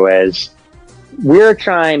issue, is we're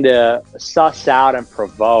trying to suss out and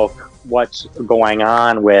provoke what's going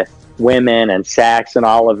on with women and sex and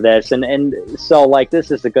all of this. And so, like,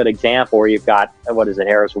 this is a good example where you've got,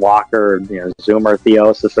 Harris Walker, Zoomer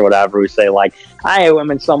Theosis or whatever, who say, like, I hate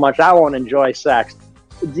women so much, I won't enjoy sex.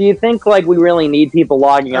 Do you think, like, we really need people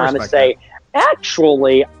logging on to say,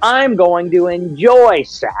 actually, I'm going to enjoy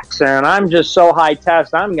sex, and I'm just so high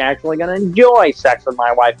test, I'm actually going to enjoy sex with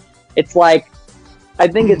my wife? It's like, I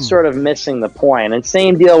think it's sort of missing the point. And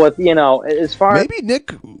same deal with, as far as... Maybe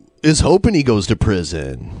Nick is hoping he goes to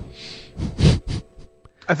prison.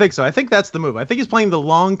 I think so. I think that's the move. I think he's playing the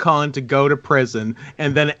long con to go to prison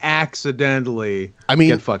and then accidentally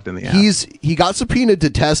get fucked in the ass. He got subpoenaed to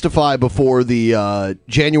testify before the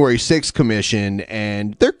January 6th commission,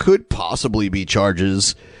 and there could possibly be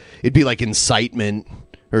charges. It'd be like incitement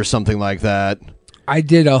or something like that. I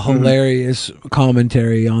did a hilarious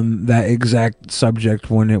commentary on that exact subject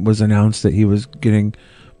when it was announced that he was getting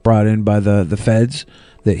brought in by the feds,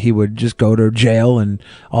 that he would just go to jail and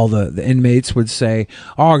all the inmates would say,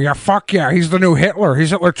 oh, yeah, fuck yeah, he's the new Hitler.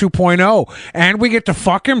 He's Hitler 2.0. And we get to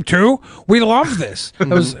fuck him, too? We love this. It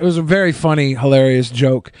was a very funny, hilarious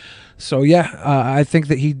joke. So, yeah, I think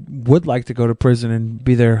that he would like to go to prison and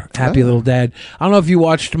be their happy little dad. I don't know if you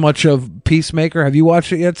watched much of Peacemaker. Have you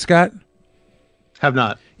watched it yet, Scott? Have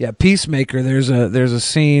not. Yeah, Peacemaker, there's a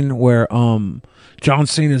scene where John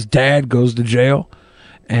Cena's dad goes to jail.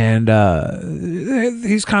 And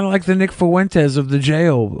he's kind of like the Nick Fuentes of the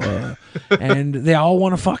jail. And they all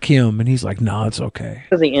want to fuck him. And he's like, no, it's okay.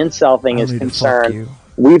 As the incel thing is concerned,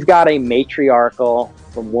 we've got a matriarchal,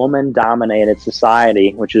 woman-dominated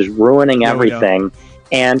society, which is ruining everything.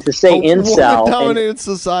 And to say incel... Woman-dominated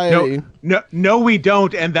society. No, we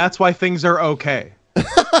don't. And that's why things are okay.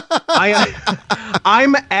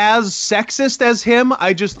 I'm as sexist as him.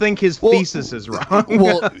 I just think his thesis is wrong.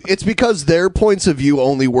 Well, it's because their points of view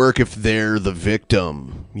only work if they're the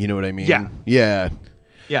victim. You know what I mean? Yeah.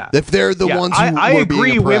 If they're the ones who I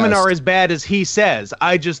agree being women are as bad as he says.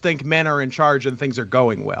 I just think men are in charge and things are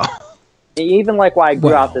going well. Even like why I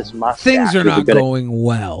grew out this mustache. Things are not going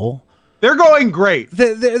well. They're going great.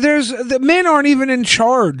 The men aren't even in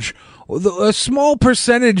charge. A small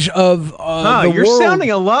percentage of the you're world.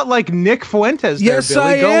 sounding a lot like Nick Fuentes. Yes, there,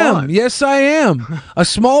 Billy. I Go am. on. Yes, I am. A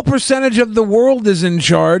small percentage of the world is in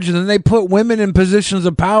charge, and then they put women in positions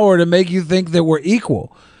of power to make you think that we're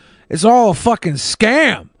equal. It's all a fucking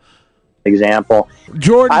scam. Example.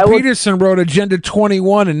 Jordan Peterson wrote Agenda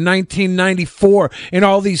 21 in 1994, and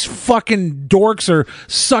all these fucking dorks are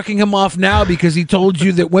sucking him off now because he told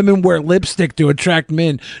you that women wear lipstick to attract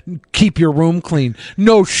men. Keep your room clean.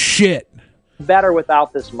 No shit. Better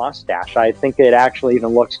without this mustache. I think it actually even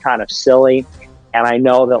looks kind of silly, and I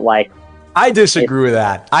know that like I disagree with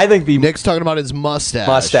that. I think Nick's talking about his mustache.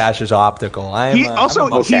 Mustache is optical.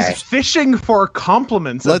 He's fishing for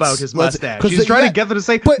compliments about his mustache. He's trying to get them to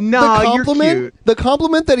say, "Nah, you're cute." The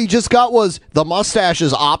compliment that he just got was the mustache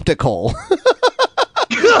is optical.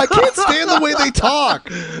 I can't stand the way they talk.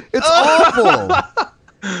 It's awful.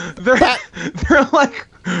 They're like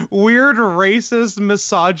weird, racist,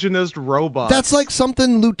 misogynist robots. That's like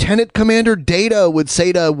something Lieutenant Commander Data would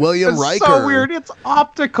say to William Riker. So weird. It's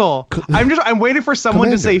optical. I'm waiting for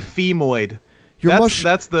someone to say femoid.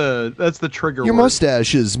 That's the trigger. Your word.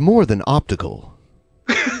 mustache is more than optical.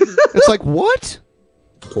 It's like what?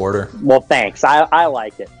 Porter. Well, thanks. I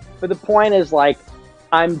like it. But the point is like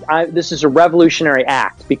this is a revolutionary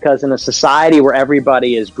act because in a society where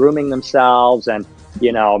everybody is grooming themselves and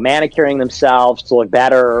manicuring themselves to look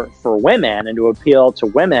better for women and to appeal to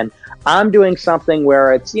women, I'm doing something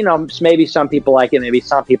where it's, maybe some people like it, maybe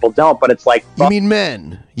some people don't, but it's like... You mean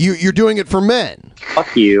men? You're doing it for men.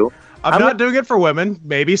 Fuck you. I'm not doing it for women.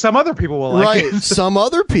 Maybe some other people will like it. Some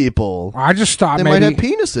other people. I just thought they might have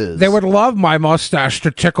penises. They would love my mustache to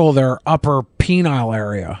tickle their upper penile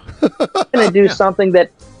area. I'm going to do something that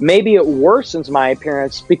maybe it worsens my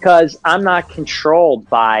appearance because I'm not controlled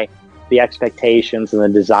by the expectations and the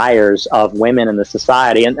desires of women in the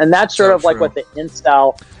society. And that's sort of like what the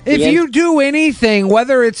incel... If you do anything,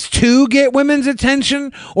 whether it's to get women's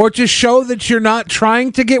attention or to show that you're not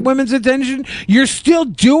trying to get women's attention, you're still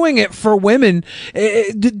doing it for women.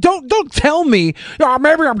 Don't tell me,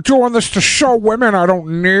 maybe I'm doing this to show women I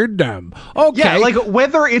don't need them. Okay. Yeah, like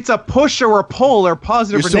whether it's a push or a pull or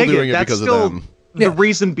positive or negative, that's still the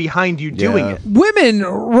reison behind you doing it. Women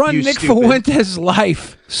run Nick Fuentes'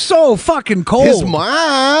 life so fucking cold. His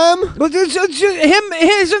mom. But his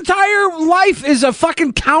entire life is a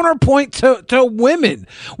fucking counterpoint to women.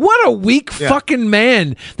 What a weak fucking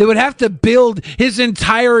man that would have to build his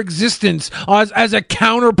entire existence as a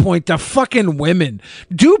counterpoint to fucking women.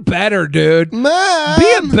 Do better, dude. Mom.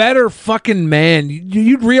 Be a better fucking man.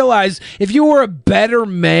 You'd realize if you were a better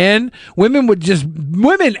man, women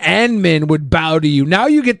and men would bow to you. Now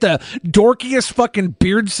you get the dorkiest fucking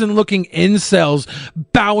Beardson looking incels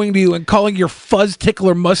bowing to you and calling your fuzz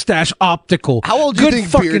tickler mustache optical. How old do you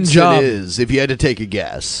think Beardson is, if you had to take a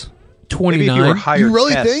guess? 29. You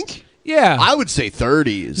really think? Yeah. I would say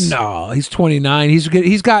 30s. No, he's 29.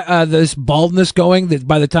 He's got this baldness going that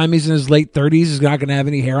by the time he's in his late 30s, he's not going to have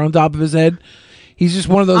any hair on top of his head. He's just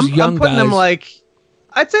one of those young I'm putting guys. him like...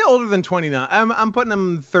 I'd say older than 29. I'm putting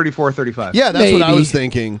him 34, 35. Yeah, that's what I was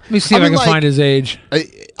thinking. Let me see if I can find his age.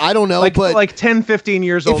 I don't know, but like 10, 15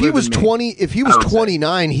 years older. If he was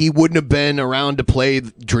 29, he wouldn't have been around to play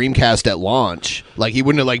Dreamcast at launch. Like he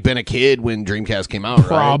wouldn't have been a kid when Dreamcast came out, right?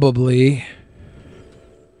 Probably.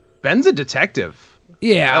 Ben's a detective.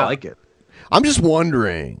 Yeah, I like it. I'm just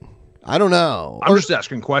wondering. I don't know. I'm just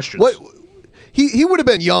asking questions. What? He would have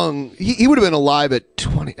been young. He would have been alive at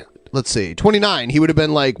 20. Let's see, 29. He would have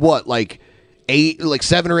been like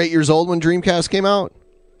 7 or 8 years old when Dreamcast came out.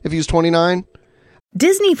 If he was 29.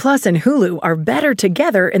 Disney Plus and Hulu are better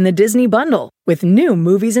together in the Disney Bundle with new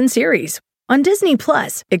movies and series. On Disney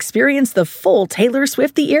Plus, experience the full Taylor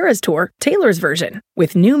Swift The Eras Tour, Taylor's version,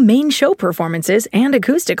 with new main show performances and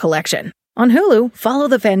acoustic collection. On Hulu, follow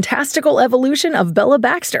the fantastical evolution of Bella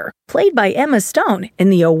Baxter, played by Emma Stone in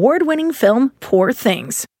the award-winning film Poor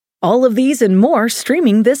Things. All of these and more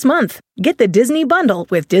streaming this month. Get the Disney Bundle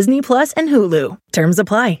with Disney Plus and Hulu. Terms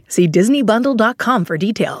apply. See DisneyBundle.com for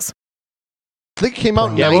details. I think it came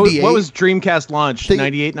out in 98. What was Dreamcast launch?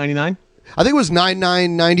 98, 99? I think it was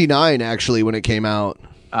 99.99 actually when it came out.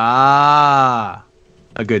 Ah,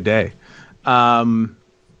 a good day. Yeah.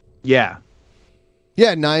 Yeah,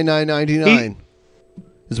 99.99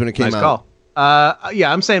 is when it came out. Nice call.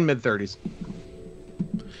 Yeah, I'm saying mid-30s.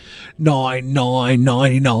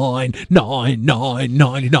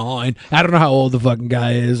 $9,999. I don't know how old the fucking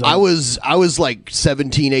guy is. I was like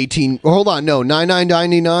 17, 18. Hold on, no,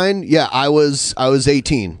 $9,999. Yeah, I was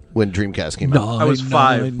 18 when Dreamcast came out. I was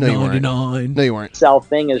 5. No, you weren't. No, you weren't. Self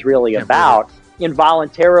thing is really about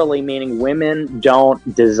involuntarily, meaning women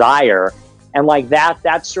don't desire, and like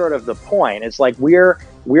that's sort of the point. It's like we're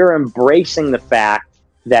embracing the fact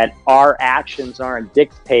that our actions aren't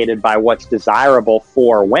dictated by what's desirable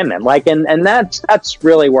for women. Like, and that's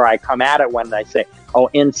really where I come at it when I say, oh,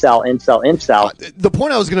 incel. The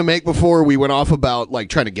point I was going to make before we went off about like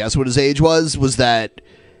trying to guess what his age was that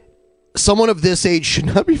someone of this age should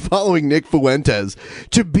not be following Nick Fuentes.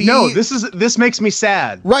 This makes me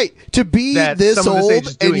sad. Right. To be this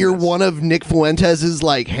old and you're one of Nick Fuentes'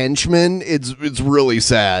 like henchmen, it's really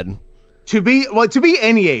sad. To be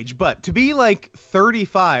any age, but to be like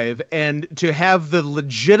 35 and to have the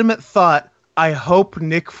legitimate thought, I hope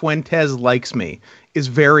Nick Fuentes likes me, is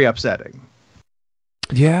very upsetting.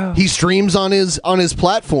 Yeah, he streams on his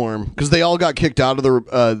platform because they all got kicked out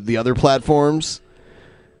of the other platforms,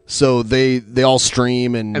 so they all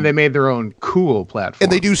stream and they made their own cool platform.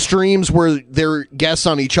 And they do streams where they're guests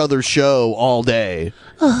on each other's show all day.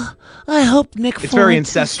 I hope Nick Fuentes very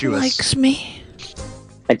incestuous. likes me.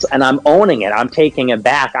 And I'm owning it. I'm taking it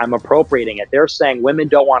back. I'm appropriating it. They're saying women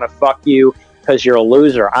don't want to fuck you because you're a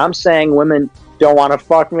loser. I'm saying women don't want to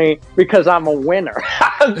fuck me because I'm a winner.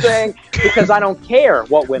 I'm saying because I don't care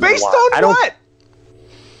what women Based want. on I don't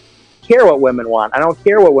care what women want. I don't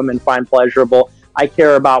care what women find pleasurable. I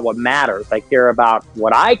care about what matters. I care about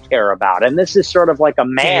what I care about. And this is sort of like a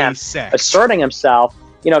man asserting himself,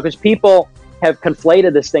 because people have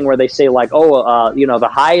conflated this thing where they say like, the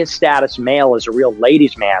highest status male is a real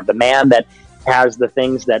ladies' man, the man that has the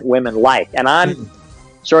things that women like. And I'm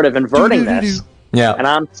sort of inverting this. Yeah. And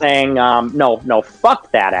I'm saying, no,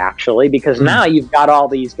 fuck that actually, because now you've got all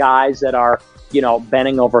these guys that are,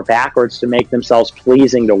 bending over backwards to make themselves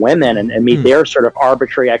pleasing to women and meet their sort of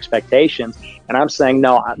arbitrary expectations. And I'm saying,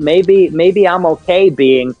 no, maybe I'm okay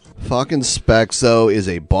being. Fucking Specs, though, is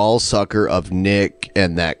a ball sucker of Nick,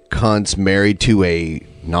 and that cunt's married to a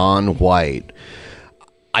non-white.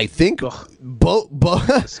 I think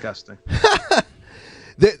disgusting.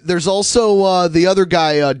 There's also the other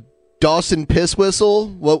guy, Dawson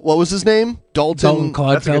Pisswhistle. What was his name? Dalton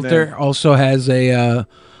Clodfelter also has a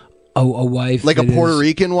wife, like a Puerto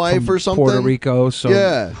Rican wife or something. Puerto Rico. So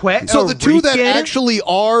yeah. So the two that actually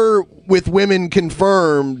are with women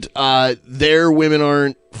confirmed, their women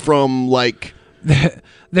aren't from like.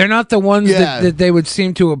 They're not the ones that they would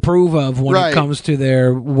seem to approve of when it comes to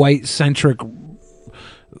their white-centric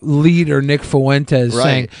leader, Nick Fuentes,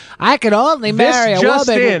 saying, I could only marry a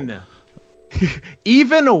woman.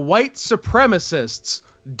 Even white supremacists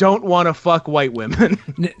don't want to fuck white women.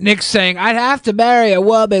 Nick's saying, I'd have to marry a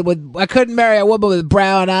woman I couldn't marry a woman with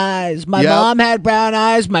brown eyes. My mom had brown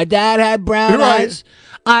eyes. My dad had brown eyes.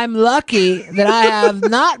 I'm lucky that I have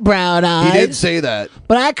not brown eyes. He did say that.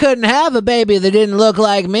 But I couldn't have a baby that didn't look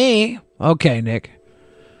like me. Okay, Nick.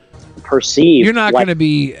 Perceived. You're not going to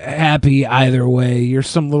be happy either way. You're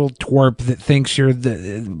some little twerp that thinks you're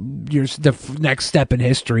the next step in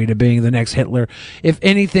history to being the next Hitler. If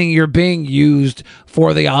anything, you're being used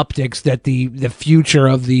for the optics that the future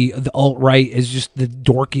of the alt-right is just the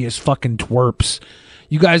dorkiest fucking twerps.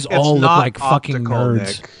 You guys all look like fucking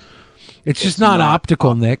nerds. Nick. It's just not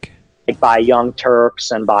optical, Nick. By Young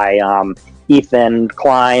Turks and by Ethan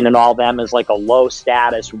Klein and all them as like a low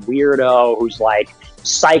status weirdo who's like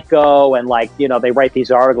psycho and like, they write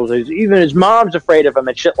these articles. Even his mom's afraid of him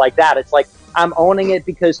and shit like that. It's like, I'm owning it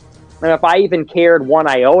because if I even cared one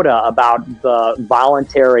iota about the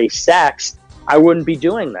voluntary sex, I wouldn't be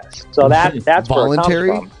doing this. So that's voluntary.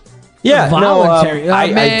 Where it comes from. Yeah, voluntary.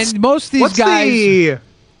 Most of these guys.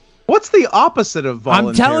 What's the opposite of voluntary?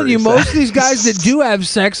 I'm telling you, most of these guys that do have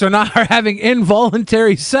sex are having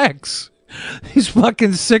involuntary sex. These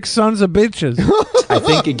fucking sick sons of bitches. I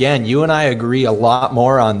think, again, you and I agree a lot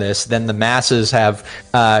more on this than the masses have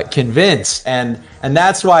convinced. And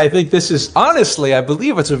that's why I think this is, honestly, I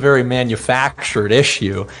believe it's a very manufactured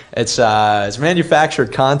issue. It's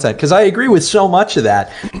manufactured content, because I agree with so much of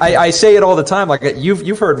that. I say it all the time. Like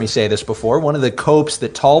you've heard me say this before. One of the copes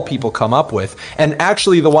that tall people come up with, and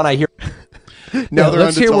actually the one I hear... Now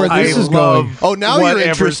let's hear where this is going. Oh, now you're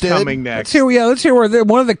interested. Coming next. Let's hear where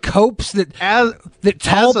one of the copes that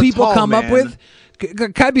tall people come up with.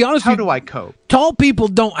 Can I be honest? How do I cope? Tall people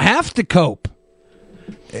don't have to cope.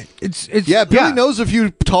 Billy knows a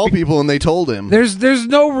few tall people, and they told him. There's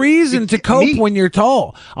no reason to cope when you're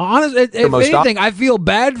tall. Honestly, if anything, I feel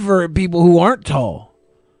bad for people who aren't tall.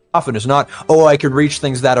 often. It's not, oh, I could reach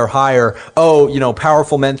things that are higher. Oh, you know,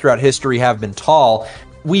 powerful men throughout history have been tall.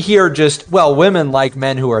 We hear just, well, women like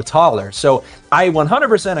men who are taller. So I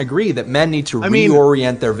 100% agree that men need to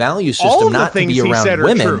reorient their value system, not to be around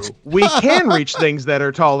women. True. We can reach things that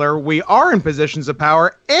are taller. We are in positions of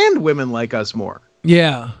power, and women like us more.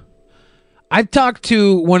 Yeah. I've talked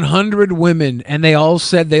to 100 women, and they all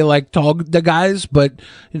said they like tall guys, but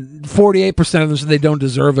 48% of them said they don't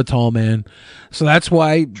deserve a tall man. So that's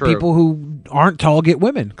why people who aren't tall get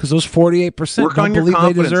women, because those 48% don't believe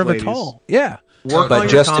they deserve a tall. Yeah. But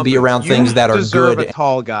just to be around things that are deserve good. A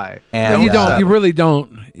tall guy. And you don't. You really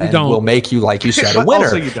don't. You don't. Will make you, like you said, a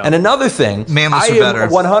winner. And another thing, manless are better.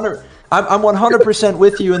 100. I'm 100%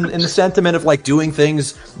 with you in the sentiment of like doing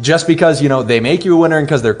things just because, you know, they make you a winner and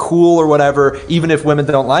because they're cool or whatever, even if women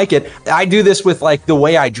don't like it. I do this with like the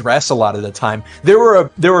way I dress a lot of the time. There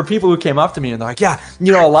were people who came up to me and they're like, yeah,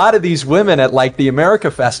 you know, a lot of these women at like the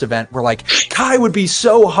America Fest event were like, Kai would be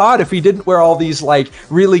so hot if he didn't wear all these like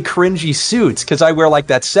really cringy suits, because I wear like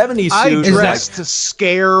that 70s suit. I dress to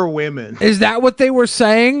scare women. Is that what they were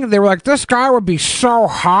saying? They were like, this guy would be so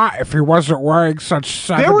hot if he wasn't wearing such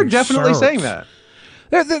 70s They were definitely saying that.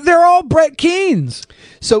 They're all Brett Keanes.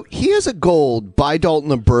 So he has a goal, buy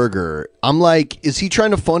Dalton a burger. I'm like, is he trying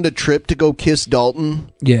to fund a trip to go kiss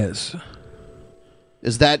Dalton? Yes.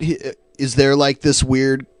 Is there like this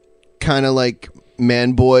weird kind of like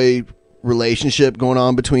man-boy relationship going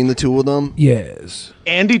on between the two of them? Yes.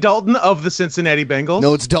 Andy Dalton of the Cincinnati Bengals?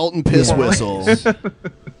 No, it's Dalton Piss Whistles.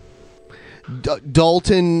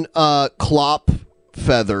 Dalton Clop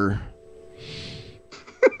Feather.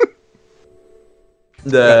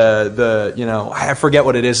 The you know, I forget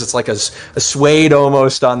what it is. It's like a suede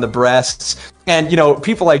almost on the breasts. And, you know,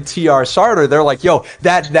 people like T.R. Sarter, they're like, yo,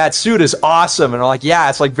 that suit is awesome. And I'm like, yeah,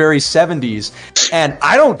 it's like very 70s. And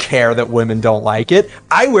I don't care that women don't like it.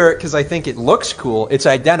 I wear it because I think it looks cool. It's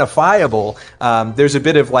identifiable. There's a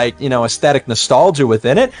bit of like, you know, aesthetic nostalgia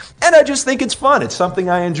within it. And I just think it's fun. It's something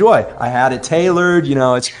I enjoy. I had it tailored. You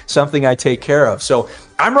know, it's something I take care of. So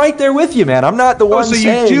I'm right there with you, man. I'm not the one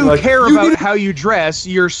saying. So you do care about how you dress.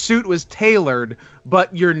 Your suit was tailored,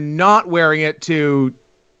 but you're not wearing it to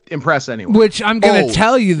impress anyone. Which I'm going to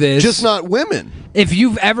tell you this. Just not women. If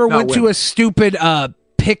you've ever went to a stupid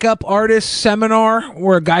pickup artist seminar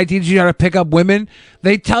where a guy teaches you how to pick up women,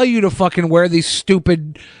 they tell you to fucking wear these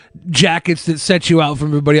stupid jackets that set you out from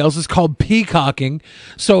everybody else. It's called peacocking.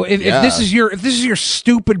 So if this is your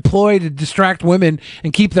stupid ploy to distract women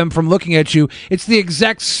and keep them from looking at you, it's the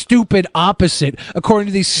exact stupid opposite according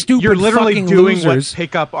to these stupid You're literally fucking doing losers. What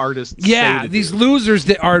pickup artists yeah, say to these do. losers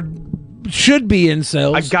that should be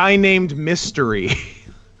incels. A guy named Mystery.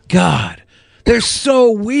 God, they're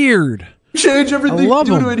so weird. Change everything you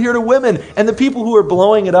do to adhere to women. And the people who are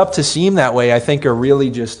blowing it up to seem that way, I think, are really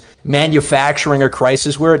just manufacturing a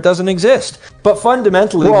crisis where it doesn't exist. But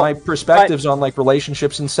fundamentally, my perspectives on like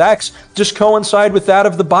relationships and sex just coincide with that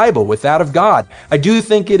of the Bible, with that of God. I do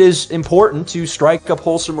think it is important to strike up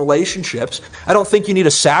wholesome relationships. I don't think you need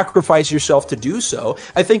to sacrifice yourself to do so.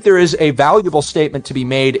 I think there is a valuable statement to be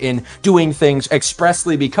made in doing things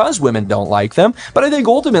expressly because women don't like them. But I think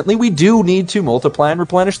ultimately we do need to multiply and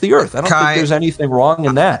replenish the earth. I don't think there's anything wrong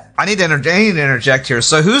in that. I need to interject here.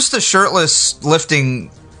 So who's the shirtless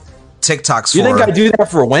lifting TikToks for? You think I do that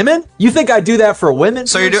for women? You think I do that for women?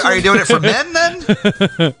 So are you doing it for men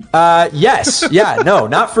then? Yes. Yeah. No,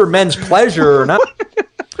 not for men's pleasure or not.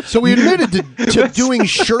 So we admitted to doing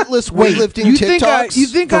shirtless weightlifting TikToks. You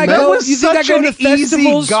think I go to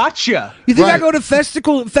festivals? Gotcha. You think I go to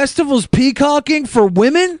festivals peacocking for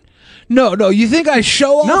women? No. You think I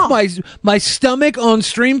show off my stomach on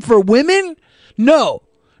stream for women? No.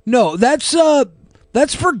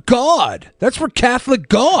 That's for God. That's for Catholic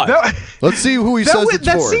God. Let's see who he says it's for.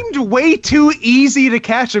 That seemed way too easy to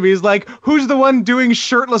catch him. He's like, who's the one doing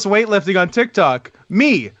shirtless weightlifting on TikTok?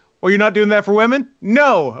 Me. Well, you're not doing that for women?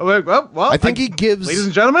 No. Well, I think he gives... Ladies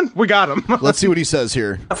and gentlemen, we got him. Let's see what he says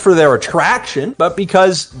here. Not for their attraction, but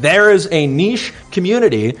because there is a niche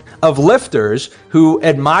community of lifters who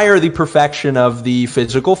admire the perfection of the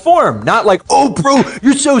physical form. Not like, oh, bro,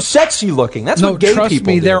 you're so sexy looking. That's what gay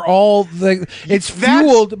people do. They're all... it's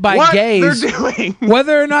fueled by gays. They're doing.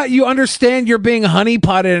 Whether or not you understand you're being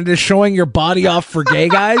honeypotted and just showing your body off for gay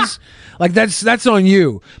guys... Like, that's on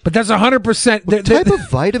you. But that's 100%. What type of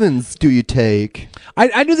vitamins do you take?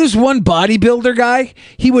 I knew this one bodybuilder guy.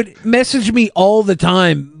 He would message me all the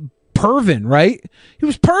time. Pervin, right? He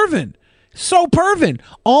was pervin. So pervin.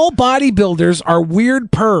 All bodybuilders are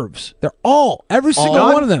weird pervs. They're every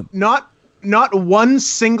single one of them. Not one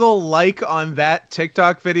single like on that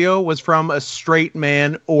TikTok video was from a straight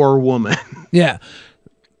man or woman. Yeah.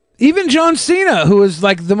 Even John Cena, who is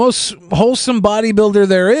like the most wholesome bodybuilder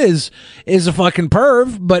there is a fucking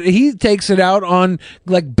perv, but he takes it out on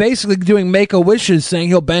like basically doing Make-A-Wishes, saying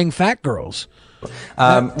he'll bang fat girls.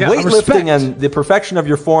 Weightlifting and the perfection of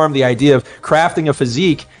your form, the idea of crafting a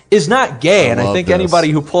physique is not gay, and I think anybody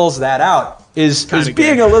who pulls that out is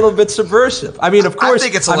being a little bit subversive. I mean, of course, I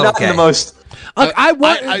think it's a I'm little not gay. the most.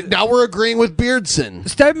 Now we're agreeing with Beardson.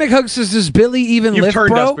 Steve McHugh says, "Does Billy even lift, turned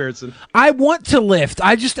bro?" us, Beardson. I want to lift.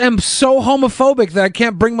 I just am so homophobic that I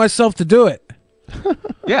can't bring myself to do it.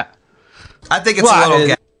 Yeah, I think it's a little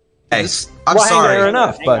gay. I'm sorry. Fair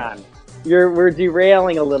enough, but we're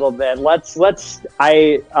derailing a little bit. We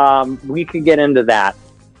could get into that.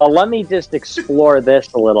 But let me just explore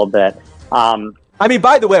this a little bit. I mean,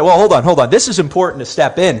 by the way, well, hold on. This is important to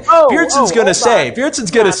step in. Beardson's going to say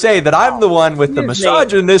that I'm the one with the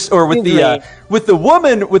misogynist, or with the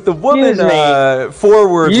woman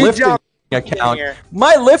forward lifting account.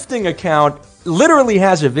 My lifting account literally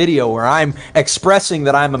has a video where I'm expressing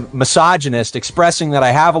that I'm a misogynist, expressing that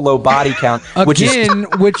I have a low body count, which I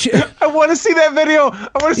want to see that video. I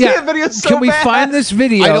want to see that video so bad. Can we find this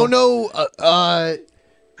video? I don't know.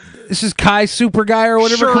 This is Kai Super Guy or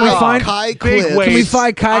whatever. Sure, can we find Kai Clip? Clips. Can we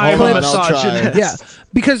find Kai Clips? Yeah,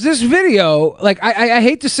 because this video, like, I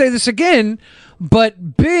hate to say this again,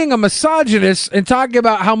 but being a misogynist and talking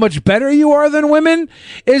about how much better you are than women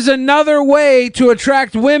is another way to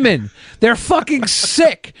attract women. They're fucking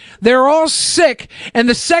sick. They're all sick. And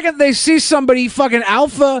the second they see somebody fucking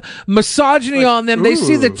alpha misogyny on them, they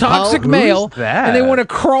see the toxic male, and they want to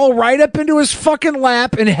crawl right up into his fucking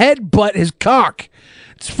lap and headbutt his cock.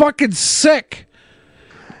 It's fucking sick.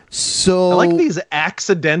 So I like these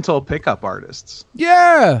accidental pickup artists.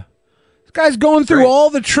 Yeah. This guy's going through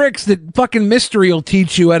all the tricks that fucking Mystery will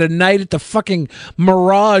teach you at a night at the fucking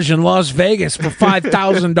Mirage in Las Vegas for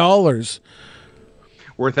 $5,000.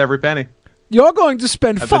 Worth every penny. You're going to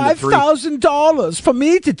spend $5,000 for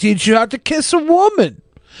me to teach you how to kiss a woman.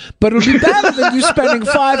 But it'll be better than you spending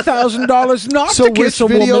 $5,000 not to kiss a woman. So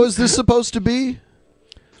which video is this supposed to be?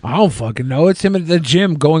 I don't fucking know. It's him at the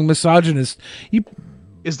gym going misogynist.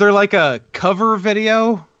 Is there like a cover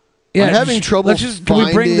video? Yeah, I'm having trouble Can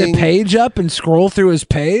we bring the page up and scroll through his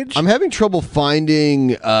page? I'm having trouble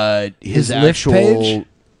finding his actual page?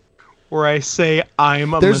 Where I say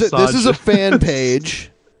I'm a misogynist. This is a fan page,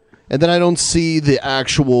 and then I don't see the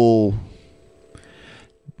actual...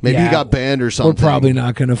 Maybe he got banned or something. We're probably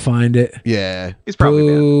not going to find it. Yeah. He's probably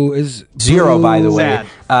banned. Is 0, by the way.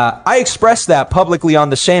 Sad. I expressed that publicly on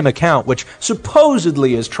the same account, which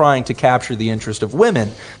supposedly is trying to capture the interest of women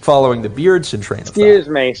following the Beardson train of thought. Excuse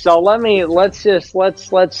me. So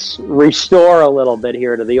let's restore a little bit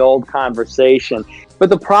here to the old conversation. But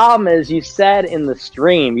the problem is, you said in the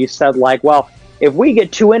stream, you said like, well, if we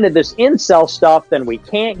get too into this incel stuff, then we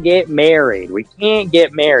can't get married. We can't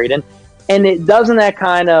get married. And it doesn't that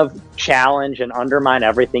kind of challenge and undermine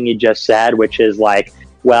everything you just said, which is like,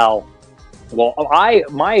 well,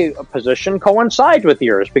 my position coincides with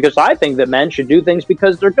yours because I think that men should do things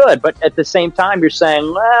because they're good. But at the same time, you're saying,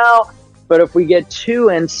 well, but if we get too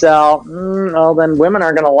incel, well, then women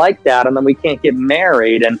aren't going to like that, and then we can't get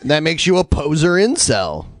married. And that makes you a poser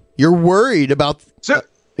incel. You're worried about...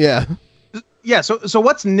 yeah. Yeah, so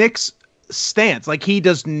what's Nick's stance? Like he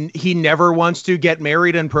never wants to get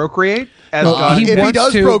married and procreate? If he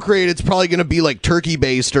does procreate, it's probably going to be like turkey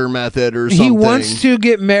baster method or something. He wants to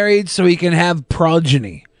get married so he can have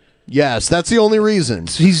progeny. Yes, that's the only reason.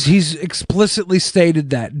 He's explicitly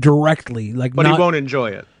stated that directly, but he won't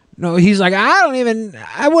enjoy it. No, he's like, I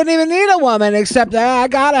wouldn't even need a woman except that I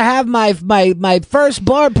gotta have my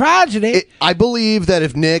firstborn progeny. I believe that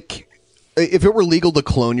if it were legal to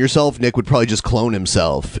clone yourself, Nick would probably just clone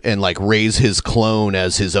himself and like raise his clone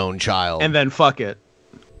as his own child. And then fuck it.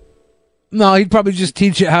 No, he'd probably just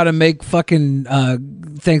teach it how to make fucking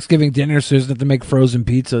Thanksgiving dinner so he doesn't have to make frozen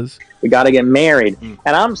pizzas. We got to get married.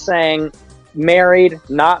 And I'm saying married,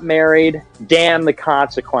 not married, damn the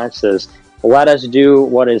consequences. Let us do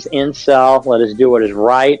what is incel. Let us do what is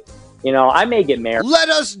right. You know, I may get married. Let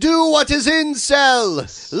us do what is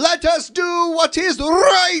incel. Let us do what is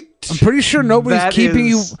right. I'm pretty sure nobody's keeping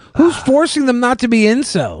you. Who's forcing them not to be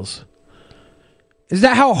incels? Is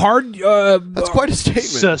that how hard? That's quite a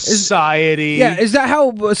statement. Society. Is that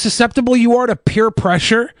how susceptible you are to peer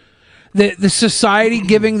pressure? The society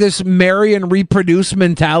giving this marry and reproduce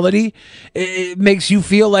mentality, it makes you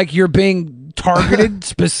feel like you're being targeted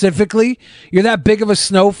specifically. You're that big of a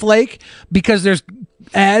snowflake because there's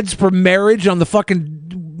ads for marriage on the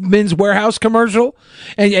fucking Men's Warehouse commercial,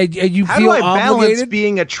 and you How feel do I balance obligated?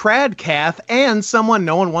 being a trad cath and someone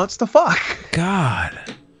no one wants to fuck? God.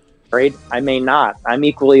 married. I may not. I'm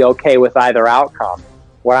equally okay with either outcome.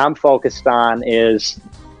 What I'm focused on is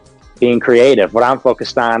being creative. What I'm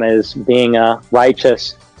focused on is being a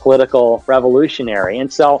righteous political revolutionary.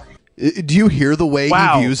 And so, do you hear the way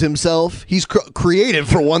he views himself? He's creative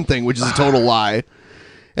for one thing, which is a total lie.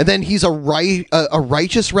 And then he's a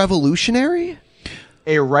righteous revolutionary?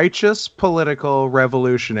 A righteous political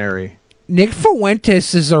revolutionary. Nick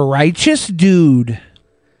Fuentes is a righteous dude.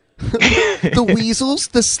 The weasels,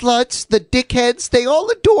 the sluts, the dickheads, they all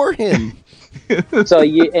adore him. So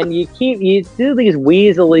you do these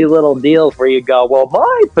weaselly little deals where you go, well,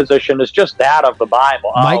 my position is just that of the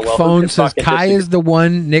Bible. Mike Phone says Kai is the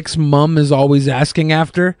one Nick's mom is always asking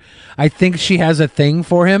after. I think she has a thing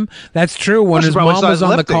for him. That's true. When his mom was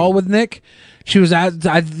on the call with Nick, she was at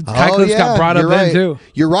Kai Clips got brought up then too.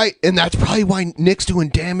 You're right, and that's probably why Nick's doing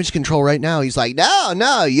damage control right now. He's like,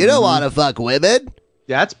 no, you don't want to fuck women.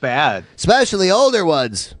 That's bad, especially older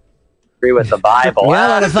ones. Agree with the Bible. You don't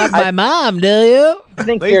want to fuck my mom, do you? I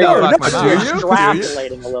think you're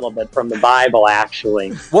extrapolating a little bit from the Bible,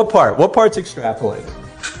 actually. What part? What part's extrapolating?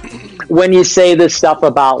 When you say this stuff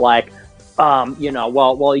about like,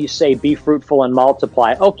 you say be fruitful and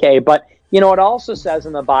multiply. Okay, but it also says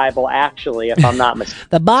in the Bible, actually, if I'm not mistaken.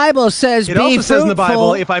 The Bible says it also says in the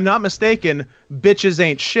Bible, if I'm not mistaken, bitches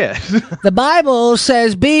ain't shit. The Bible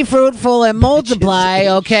says be fruitful and multiply,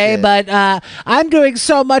 okay? Shit. But I'm doing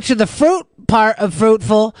so much of the fruit part of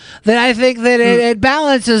fruitful that I think that it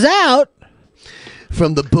balances out.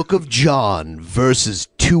 From the book of John, verses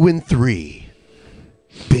 2 and 3.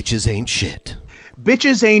 Bitches ain't shit.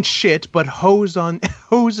 Bitches ain't shit, but hoes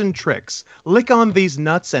and tricks. Lick on these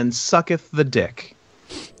nuts and sucketh the dick.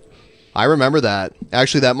 I remember that.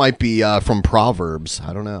 Actually, that might be from Proverbs.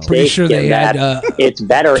 I don't know. Pretty sure they had it's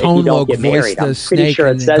better if you don't get married. I'm pretty sure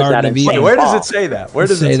it says that in St. Where does it say that? Where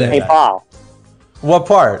does it say that? St. Paul. What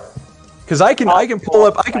part? Because I can pull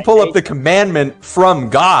up the commandment from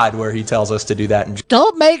God where he tells us to do that.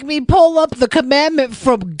 Don't make me pull up the commandment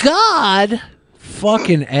from God.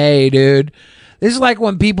 Fucking A, dude. This is like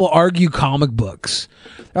when people argue comic books.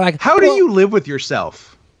 They're like, how do you live with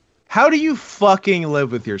yourself? How do you fucking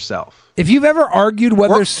live with yourself? If you've ever argued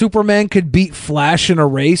whether Superman could beat Flash in a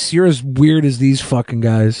race, you're as weird as these fucking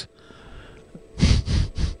guys.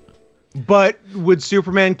 But would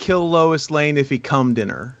Superman kill Lois Lane if he cummed in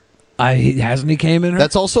her? Hasn't he came in her?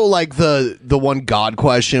 That's also like the one God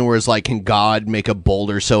question where it's like, can God make a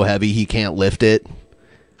boulder so heavy he can't lift it?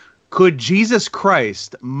 Could Jesus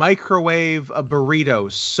Christ microwave a burrito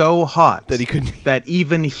so hot that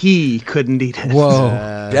even he couldn't eat it?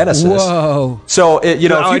 Whoa, Genesis. Whoa. So if you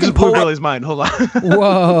just blew Billy's mind. Hold on.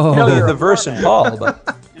 Whoa. The verse in Paul,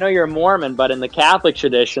 but you're a Mormon, but in the Catholic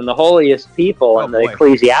tradition, the holiest people and the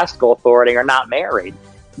ecclesiastical authority are not married.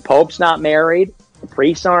 The Pope's not married. The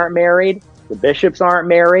priests aren't married. The bishops aren't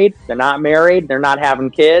married. They're not married. They're not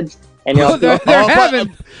having kids. And they're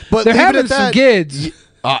having some kids.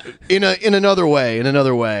 In another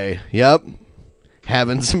way. Yep.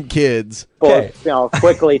 Having some kids. Okay.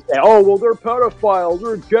 Quickly say, oh, well, they're pedophiles,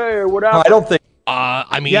 they're gay, or whatever. I don't think.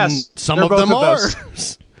 I mean, yes, some of them are.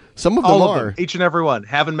 Some of them are. Each and every one.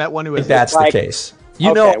 Haven't met one who is. That's the case.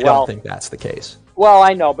 I don't think that's the case. Well,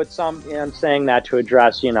 I know, but I'm saying that to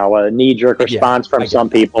address, a knee-jerk response from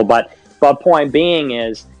some people. But point being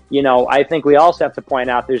is, I think we also have to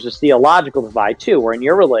point out there's this theological divide, too, where in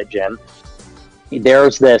your religion,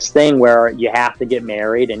 there's this thing where you have to get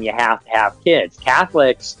married and you have to have kids.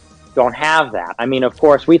 Catholics don't have that. I mean, of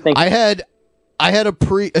course, we think I had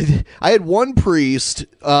one priest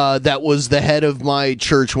that was the head of my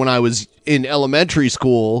church when I was in elementary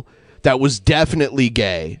school that was definitely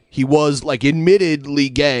gay. He was like admittedly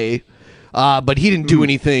gay, but he didn't do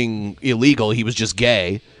anything illegal. He was just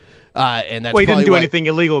gay. And that's he didn't do anything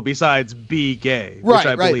illegal besides be gay, which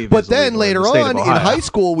I believe But is then later on in Ohio. high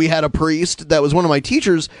school, we had a priest that was one of my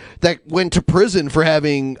teachers that went to prison for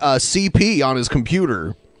having CP on his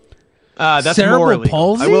computer. That's cerebral more illegal.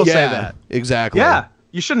 palsy? I will say that. Exactly. Yeah,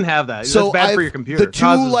 you shouldn't have that. So that's bad for your computer. The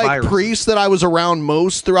two priests that I was around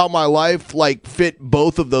most throughout my life fit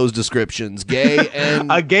both of those descriptions: gay and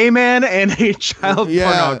a gay man and a child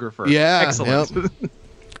pornographer. Yeah, excellent. Yep.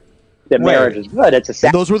 That marriage is good. It's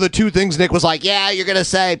and those were the two things Nick was like, yeah, you're going to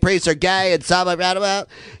say priests are gay and some are bad about.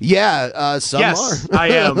 Yeah, some are. I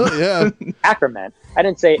am. Yeah. Sacrament. I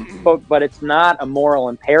didn't say, but it's not a moral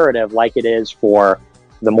imperative like it is for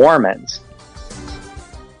the Mormons.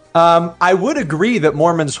 I would agree that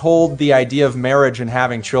Mormons hold the idea of marriage and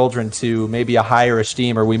having children to maybe a higher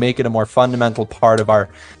esteem, or we make it a more fundamental part of our...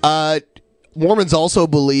 Mormons also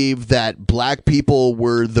believe that black people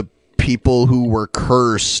were the people who were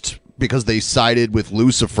cursed because they sided with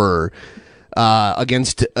Lucifer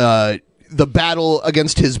against the battle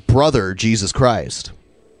against his brother, Jesus Christ.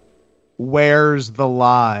 Where's the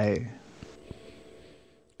lie?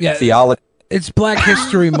 Yeah, theology. It's Black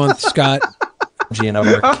History Month, Scott. Sorry,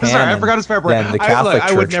 I forgot it's February. The Catholic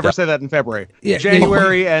I would Church never does. say that in February. Yeah,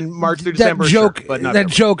 January and March through December. Joke, but not that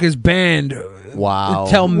February. joke is banned. Wow.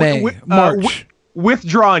 Until May, March.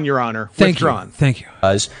 Withdrawn, Your Honor. Withdrawn. Thank you.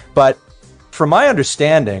 But from my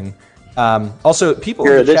understanding, also people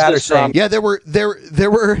in the chat are saying, yeah, there were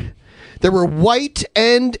white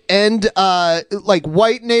and like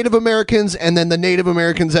white Native Americans, and then the Native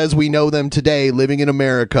Americans as we know them today living in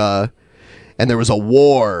America, and there was a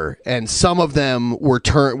war, and some of them were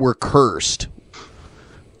cursed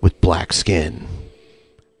with black skin.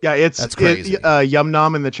 Yeah, That's crazy. Yum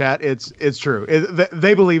Nom in the chat. It's true.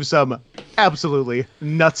 They believe some absolutely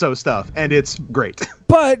nutso stuff, and it's great.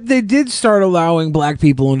 But they did start allowing black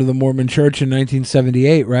people into the Mormon Church in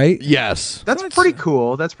 1978, right? Yes. That's pretty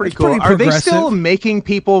cool. That's pretty cool. pretty Are they progressive. still making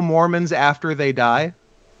people Mormons after they die?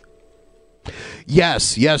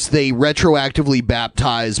 Yes, they retroactively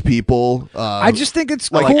baptize people. I just think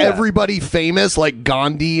it's like cool. everybody famous, like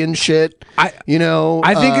Gandhi and shit. I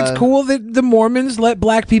think it's cool that the Mormons let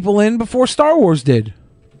black people in before Star Wars did.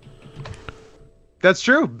 That's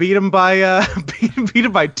true. Beat him by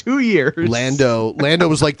 2 years. Lando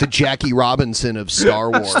was like the Jackie Robinson of Star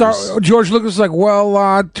Wars. George Lucas was like,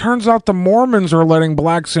 well, turns out the Mormons are letting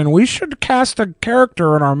blacks in. We should cast a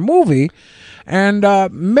character in our movie and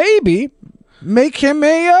maybe make him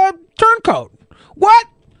a turncoat. What?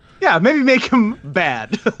 Yeah, maybe make him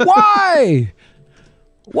bad. Why?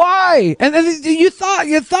 Why? And you thought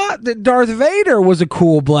that Darth Vader was a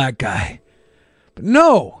cool black guy, but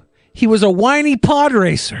no, he was a whiny pod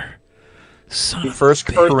racer. First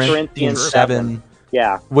Corinthians 7.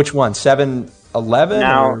 Yeah. Which one?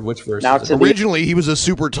 7:11 or which verse? Originally, he was a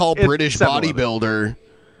super tall British bodybuilder,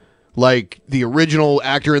 like the original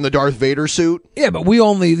actor in the Darth Vader suit. Yeah, but the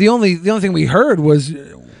only thing we heard was.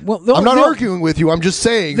 Well, I'm not arguing with you. I'm just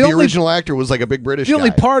saying the original actor was like a big British guy. The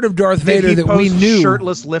only part of Darth Vader that we knew.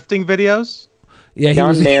 Shirtless lifting videos. Yeah, he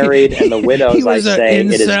was unmarried, and the widows, I say,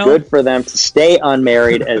 it is good for them to stay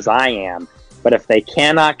unmarried as I am. But if they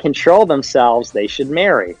cannot control themselves, they should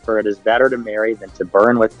marry, for it is better to marry than to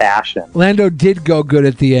burn with passion. Lando did go good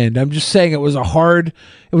at the end. I'm just saying it was a hard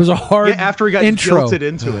after he got intro. guilted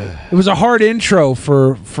into it. It was a hard intro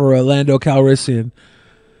for Lando Calrissian.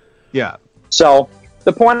 Yeah. So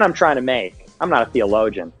the point I'm trying to make, I'm not a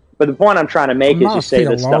theologian, but the point I'm trying to make is you say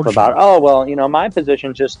this stuff about, oh, well, my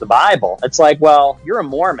position's just the Bible. It's like, well, you're a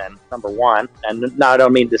Mormon, number one. And no, I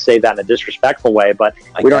don't mean to say that in a disrespectful way, but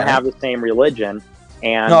we don't have the same religion.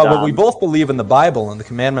 And no, but we both believe in the Bible and the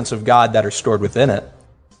commandments of God that are stored within it.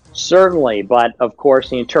 Certainly, but of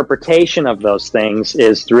course the interpretation of those things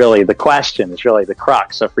is really the question, is really the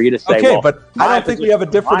crux. So for you to say, okay, well, but I don't think we have a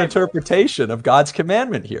different interpretation of God's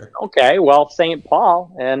commandment here. Okay, well, St.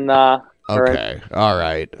 Paul and okay, all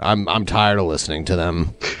right. I'm tired of listening to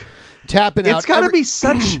them. Tapping out. It's got to be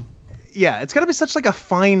such. Yeah, it's got to be such like a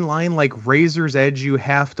fine line, like razor's edge you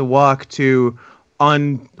have to walk to.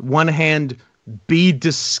 On one hand, be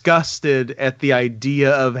disgusted at the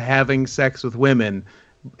idea of having sex with women,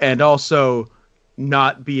 and also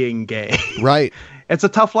not being gay. Right. It's a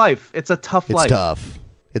tough life. It's life. Tough.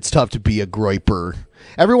 It's tough to be a groiper.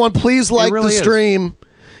 Everyone, please like the stream.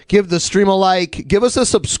 Give the stream a like. Give us a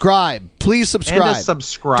subscribe. Please subscribe. And a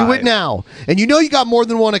subscribe. Do it now. And you got more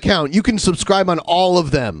than one account. You can subscribe on all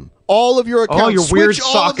of them. All of your accounts. All your weird Switch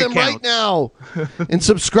all of them accounts. right now. And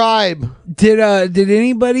subscribe. Did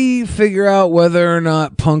anybody figure out whether or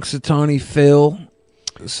not Punxsutawney Phil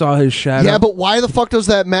saw his shadow? Yeah, but why the fuck does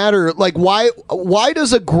that matter? Like, why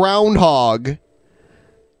does a groundhog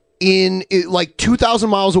in like 2,000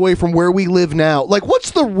 miles away from where we live now, like,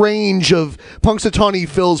 what's the range of Punxsutawney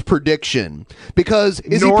Phil's prediction? Because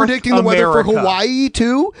is he predicting the weather for Hawaii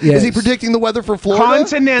too? Yes. Is he predicting the weather for Florida?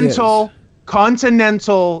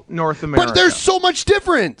 Continental North America. But there's so much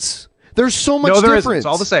difference. There's so much difference. difference. It's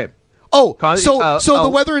all the same. Oh, so the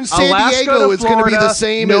weather in San Diego is going to be the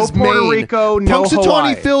same as Maine. Puerto Rico, no Punxsutawney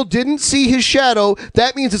Hawaii. Phil didn't see his shadow.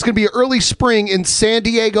 That means it's going to be early spring in San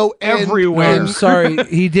Diego and everywhere. I'm sorry,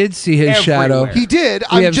 he did see his shadow. He did.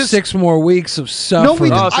 We have 6 more weeks of suffering.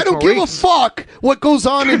 No, I don't give a fuck what goes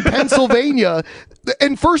on in Pennsylvania.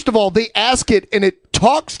 And first of all, they ask it and it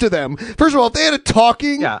talks to them. First of all, if they had a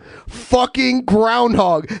talking fucking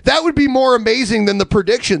groundhog, that would be more amazing than the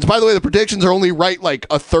predictions. By the way, the predictions are only right like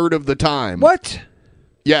a third of the time. What?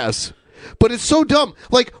 Yes. But it's so dumb.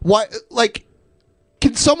 Like, why? Like,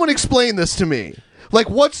 can someone explain this to me? Like,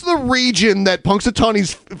 what's the region that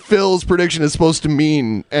Punxsutawney's Phil's prediction is supposed to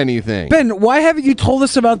mean anything? Ben, why haven't you told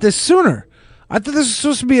us about this sooner? I thought this was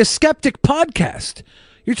supposed to be a skeptic podcast.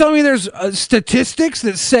 You're telling me there's statistics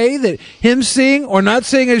that say that him seeing or not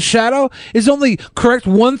seeing his shadow is only correct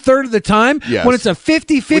 1/3 of the time when it's a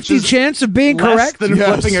 50-50 chance of being correct? Than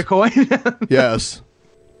flipping a coin? Yes.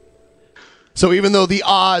 So even though the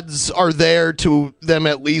odds are there to them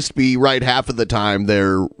at least be right half of the time,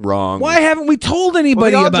 they're wrong. Why haven't we told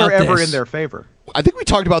anybody the odds about are ever this? in their favor. I think we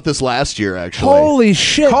talked about this last year, actually. Holy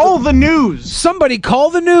shit. Call the news. Somebody call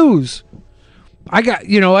the news.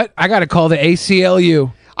 You know what? I got to call the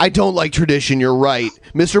ACLU. I don't like tradition. You're right.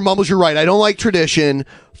 Mr. Mumbles, you're right. I don't like tradition.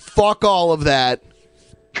 Fuck all of that.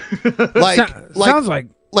 Sounds like...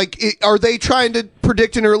 are they trying to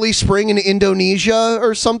predict an early spring in Indonesia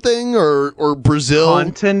or something, or Brazil?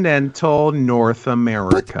 Continental North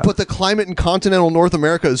America. But the climate in continental North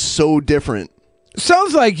America is so different.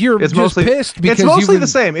 Sounds like you're pissed because it's mostly the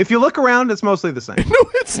same. If you look around, it's mostly the same. No,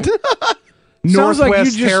 it's not.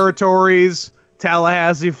 Northwest Territories,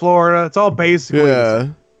 Tallahassee, Florida. It's all basically the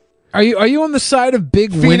same. Are you on the side of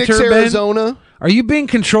Big Phoenix, Winter, Ben? Arizona? Are you being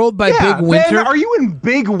controlled by Big Winter? Ben, are you in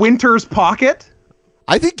Big Winter's pocket?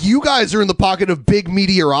 I think you guys are in the pocket of big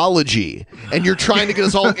meteorology, and you're trying to get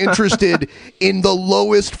us all interested in the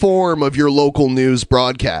lowest form of your local news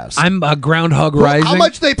broadcast. I'm a Groundhog Rising. How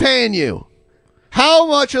much are they paying you? How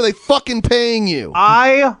much are they fucking paying you?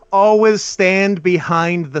 I always stand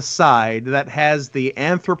behind the side that has the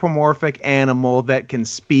anthropomorphic animal that can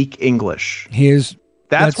speak English.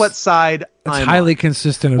 That's what side I'm highly on.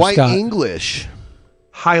 consistent of Why Scott. English?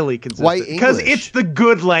 Highly consistent. Why Because English? it's the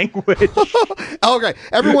good language. Okay,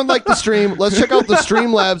 everyone liked the stream. Let's check out the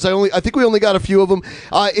Streamlabs. I think we only got a few of them.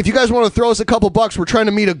 If you guys want to throw us a couple bucks, we're trying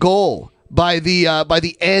to meet a goal by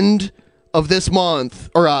the end of this month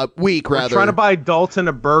or week rather. We're trying to buy Dalton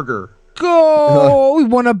a burger. Go! We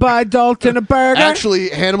want to buy Dalton a burger. Actually,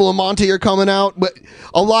 Hannibal and Monty are coming out, but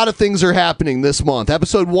a lot of things are happening this month.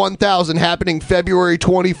 Episode 1000 happening February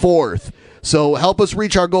 24th. So help us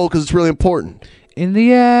reach our goal because it's really important. In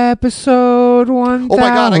the episode 1000. Oh my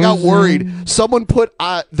God, I got worried. Someone put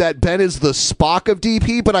that Ben is the Spock of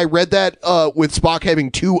DP, but I read that with Spock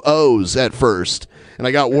having 2 O's at first, and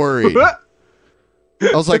I got worried.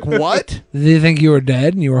 I was like, what? Did you think you were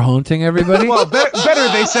dead and you were haunting everybody? Well, better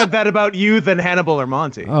they said that about you than Hannibal or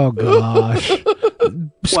Monty. Oh, gosh.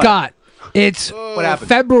 Scott, it's What happened?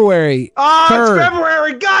 February 3rd. It's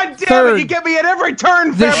February. God damn it. You get me at every turn,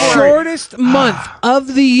 The February. shortest month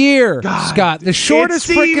of the year, Scott. The shortest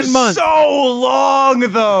freaking month. So long,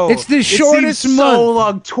 though. It's the shortest month. So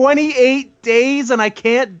long. 28 days, and I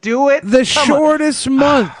can't do it. The shortest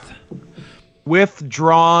month.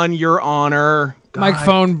 Withdrawn, Your Honor. My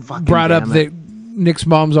phone brought up that Nick's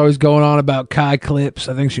mom's always going on about Kai clips.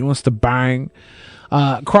 I think she wants to bang.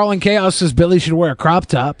 Crawling Chaos says Billy should wear a crop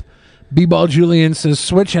top. B-Ball Julian says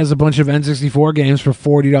Switch has a bunch of N64 games for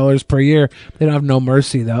 $40 per year. They don't have No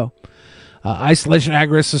Mercy, though. Isolation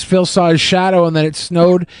Agris says Phil saw his shadow and that it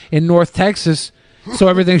snowed in North Texas, so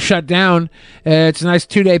everything shut down. It's a nice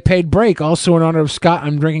 2-day paid break. Also in honor of Scott,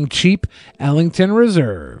 I'm drinking cheap Ellington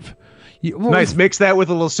Reserve. Nice. Mix that with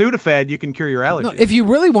a little Sudafed. You can cure your allergies. No, if you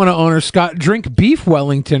really want to honor Scott, drink beef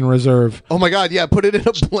Wellington Reserve. Oh my God, yeah, put it in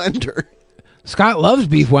a blender. Scott loves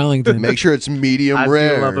beef Wellington. Make sure it's medium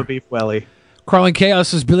rare. I do love a beef welly. Crawling Chaos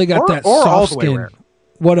says Billy got that or all soft the way skin. rare.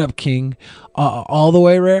 What up, King? All the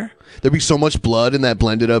way rare? There'd be so much blood in that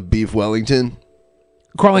blended up beef Wellington.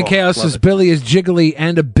 Crawling Chaos says Billy is jiggly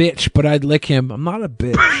and a bitch, but I'd lick him. I'm not a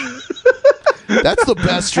bitch. That's the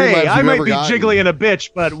best stream Hey, I might ever be gotten. jiggly and a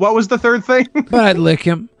bitch, but what was the third thing? But I'd lick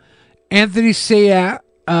him. Anthony Sayat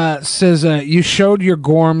says, you showed your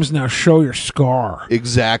gorms, now show your scar.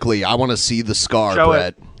 Exactly. I want to see the scar, Show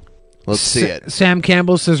Brett. Let's see it. Sam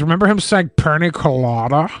Campbell says, remember him saying pina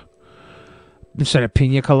colada? Instead of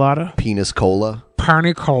pina colada? Penis cola.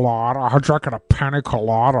 Pina colada. I'm drinking a pina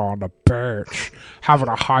colada on the beach, having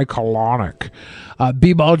a high colonic.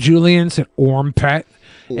 B-Ball Julian said Ormpet.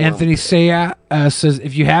 Anthony Sayat says,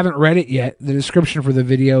 if you haven't read it yet, the description for the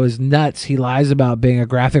video is nuts. He lies about being a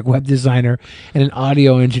graphic web designer and an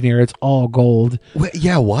audio engineer. It's all gold. Wait,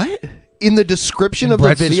 yeah, what? In the description of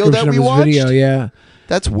Brett's the video that we watched? Video, yeah.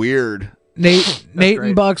 That's weird.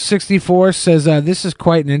 Nathan Buck 64 says, this is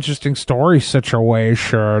quite an interesting story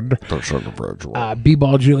situation.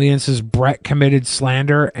 B-Ball Julian says Brett committed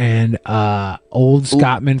slander and old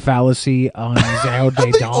Scotsman fallacy on Zao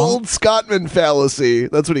de The Dong. old Scotsman fallacy.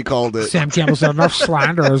 That's what he called it. Sam Campbell said enough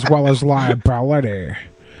slander as well as liability.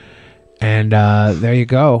 And there you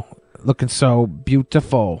go. Looking so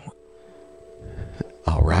beautiful.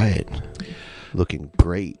 All right. Looking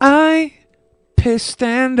great. I piss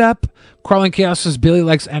stand up. Crawling Chaos says Billy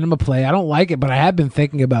likes enema play. I don't like it, but I have been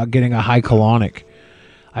thinking about getting a high colonic.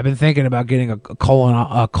 I've been thinking about getting a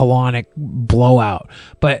colonic blowout.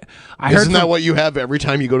 But Isn't that what you have every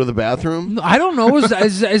time you go to the bathroom? I don't know. Is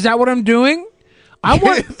that what I'm doing?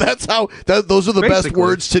 That's how. Those are the best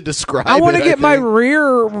words to describe. I want to it, get my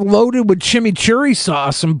rear loaded with chimichurri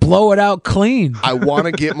sauce and blow it out clean. I want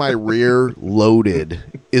to get my rear loaded.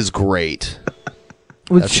 Is great.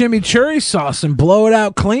 With chimichurri sauce and blow it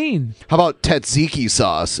out clean. How about tzatziki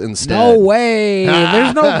sauce instead? No way.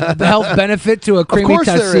 There's no health benefit to a creamy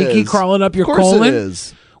tzatziki crawling up your colon. It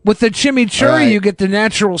is. With the chimichurri, you get the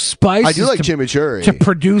natural spice. I do like chimichurri. To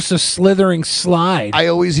produce a slithering slide. I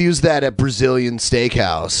always use that at Brazilian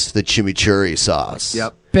Steakhouse, the chimichurri sauce.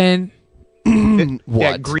 Yep. Ben. What?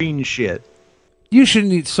 That green shit. You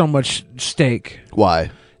shouldn't eat so much steak. Why?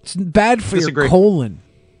 It's bad for Disagree. your colon.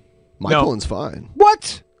 My colon's fine.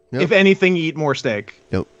 What? Yep. If anything, eat more steak.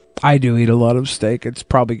 Nope. I do eat a lot of steak. It's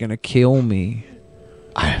probably going to kill me.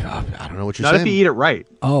 I don't know what you're Not saying. if you eat it right.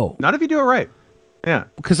 Oh. Not if you do it right. Yeah.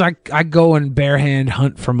 Because I go and bare hand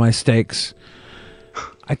hunt for my steaks.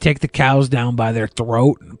 I take the cows down by their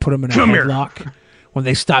throat and put them in a headlock. When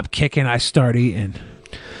they stop kicking, I start eating.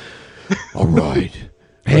 All right.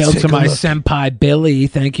 Hail to my senpai Billy.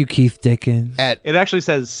 Thank you, Keith Dickens. It actually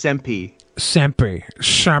says Sempi. Sempi,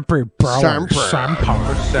 bro. Senpai.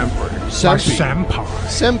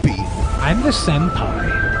 Sempi. I'm the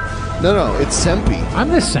senpai. No, it's Sempi. I'm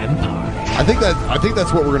the senpai. I think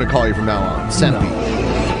that's what we're gonna call you from now on. Sempi. No.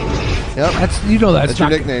 Yep. That's your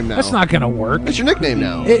nickname now. That's not gonna work. That's your nickname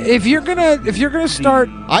now. If you're gonna start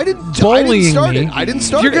I didn't start it.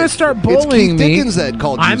 If you're gonna start bullying it's Keith me, Dickens that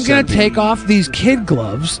called you I'm gonna Sempi. take off these kid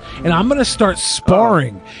gloves and I'm gonna start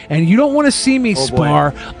sparring. And you don't want to see me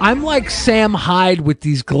spar. I'm like Sam Hyde with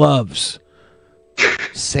these gloves.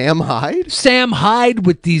 Sam Hyde? Sam Hyde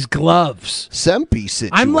with these gloves. Sempi situation.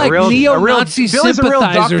 I'm like neo-Nazi Billy's a real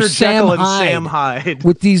sympathizer Dr. Sam Jekyll and Hyde, Sam Hyde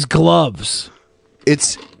with these gloves.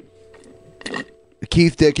 It's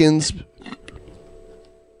Keith Dickens.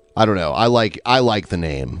 I don't know. I like the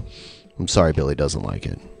name. I'm sorry Billy doesn't like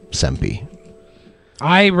it. Sempi.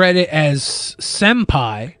 I read it as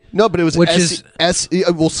senpai. No, but it was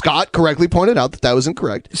well, Scott correctly pointed out that was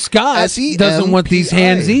incorrect. Scott doesn't want these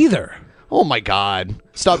hands either. Oh my God!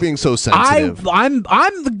 Stop being so sensitive. I'm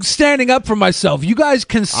standing up for myself. You guys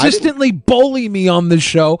consistently bully me on this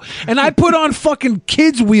show, and I put on fucking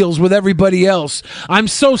kids' wheels with everybody else. I'm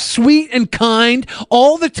so sweet and kind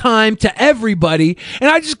all the time to everybody, and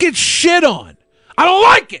I just get shit on. I don't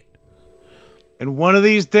like it. And one of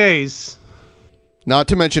these days, not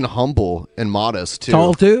to mention humble and modest too.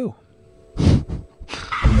 Tall too.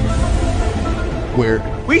 Weird.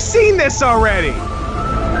 We've seen this already.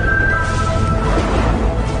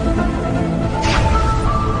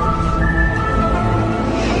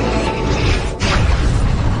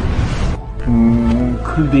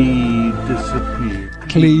 Clee disappear.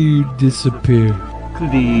 Clee disappear.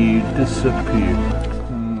 Clee disappear.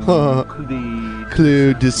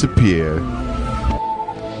 Clue disappear.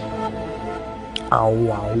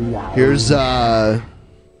 Here's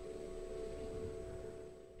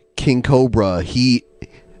King Cobra. He,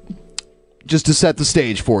 just to set the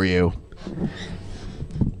stage for you,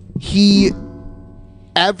 he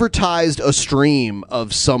advertised a stream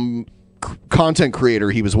of some content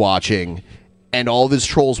creator he was watching, and all of his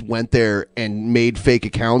trolls went there and made fake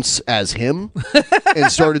accounts as him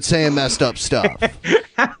and started saying messed up stuff.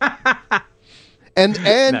 And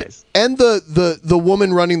Nice. and the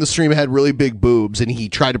woman running the stream had really big boobs, and he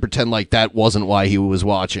tried to pretend like that wasn't why he was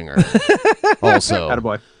watching her. Also,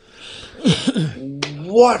 attaboy.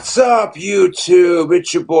 What's up, YouTube?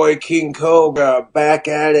 It's your boy King Cobra, back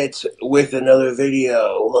at it with another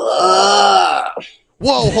video. Whoa,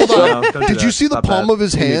 hold on. No, don't do Did you that. see the Stop palm that. of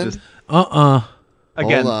his You hand? just-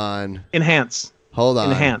 Again. Hold on. Enhance. Hold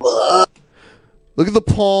on. Enhance. Look at the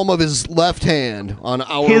palm of his left hand on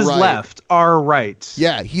our His right. left, our right.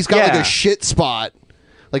 Yeah, he's got like a shit spot.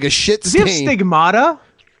 Like a shit Does he stain. have stigmata?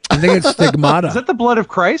 I think it's stigmata. Is that the blood of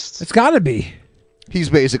Christ? It's got to be. He's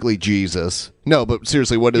basically Jesus. No, but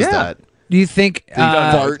seriously, what is that? Do you think Did he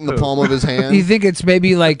fart in the palm of his hand? Do you think it's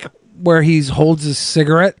maybe like where he holds his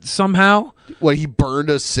cigarette somehow? What, he burned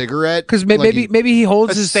a cigarette? Because maybe he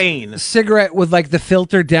holds A his stain. cigarette with like the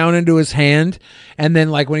filter down into his hand, and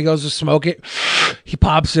then like when he goes to smoke it, he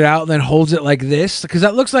pops it out and then holds it like this. Because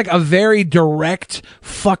that looks like a very direct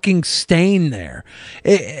fucking stain there.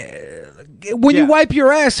 when you wipe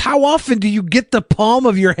your ass, how often do you get the palm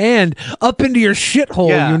of your hand up into your shithole?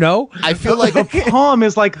 Yeah. You know, I feel like the palm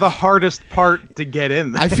is like the hardest part to get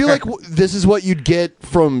in there. I feel like this is what you'd get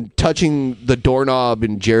from touching the doorknob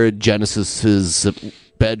in Jared Genesis's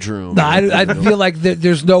bedroom. No, I feel like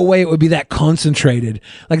there's no way it would be that concentrated.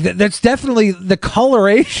 Like that's definitely the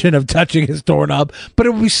coloration of touching his doorknob, but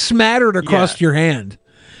it would be smattered across your hand.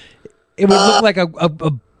 It would look like a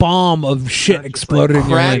bomb of shit exploded in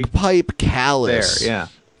your hand. Crack pipe callus. There,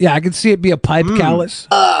 Yeah, I can see it be a pipe callus.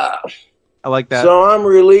 I like that. So I'm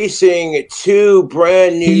releasing 2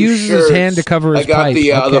 brand new. He uses shirts. his hand to cover his I got pipe.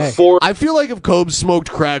 the 4. I feel like if Cobes smoked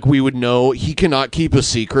crack, we would know. He cannot keep a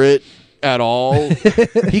secret at all.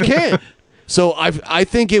 He can't. So I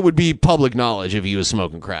think it would be public knowledge if he was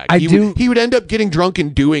smoking crack. He would end up getting drunk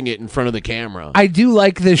and doing it in front of the camera. I do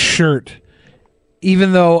like this shirt,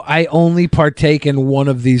 even though I only partake in one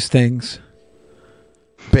of these things.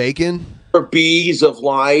 Bacon? Bees of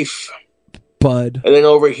life. Bud. And then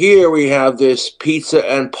over here we have this pizza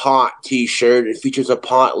and pot t-shirt. It features a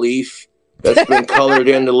pot leaf that's been colored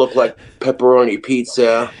in to look like pepperoni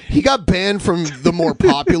pizza. He got banned from the more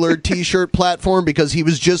popular t-shirt platform because he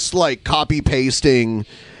was just like copy-pasting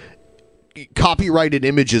copyrighted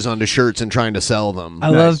images onto shirts and trying to sell them. I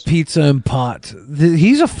love pizza and pot.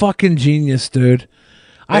 He's a fucking genius, dude.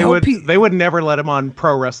 They would never let him on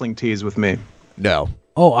Pro Wrestling Tees with me. No.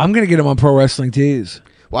 Oh, I'm going to get him on Pro Wrestling Tees.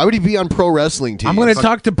 Why would he be on Pro Wrestling Tees? I'm going to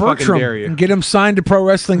talk to Bertram and get him signed to Pro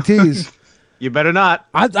Wrestling Tees. You better not.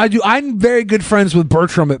 I do. I'm very good friends with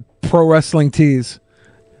Bertram at Pro Wrestling Tees.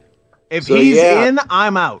 If he's in,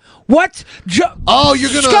 I'm out. What? You're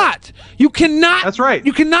gonna Scott. You cannot. That's right.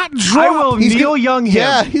 You cannot drop. I will Neil Young him.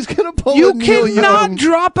 Yeah, he's gonna pull. You a Neil cannot Young.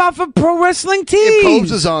 drop off of Pro Wrestling Tees. If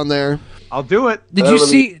Cobes is on there, I'll do it. Did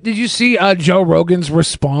you see Joe Rogan's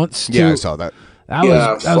response? To, yeah, I saw that. That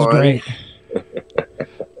was great.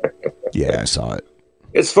 Yeah, I saw it.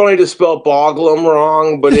 It's funny to spell Boglum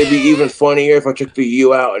wrong, but it'd be even funnier if I took the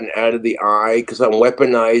U out and added the I, because I'm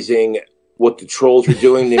weaponizing what the trolls are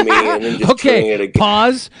doing to me and then just turning it again.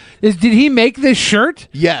 Pause. Did he make this shirt?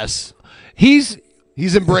 Yes. He's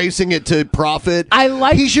embracing it to profit.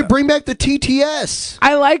 He should bring back the TTS.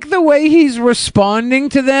 I like the way he's responding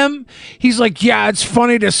to them. He's like, yeah, it's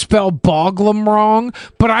funny to spell Boglum wrong,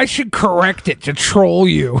 but I should correct it to troll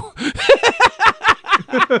you.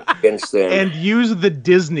 And use the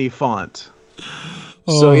Disney font.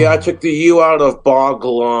 So yeah, I took the U out of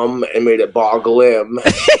Boglum and made it Boglim,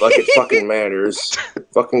 like it fucking matters.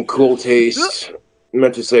 Fucking cool taste. I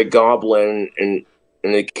meant to say Goblin, and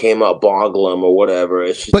it came out Boglum or whatever.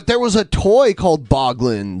 It's just But there was a toy called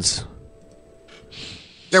Boglins.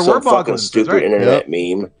 There some were fucking Boglins, stupid right. internet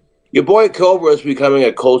meme. Your boy Cobra is becoming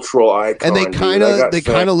a cultural icon. And they dude. kind I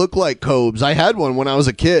got of look like Cobes. I had one when I was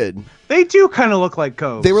a kid. They do kind of look like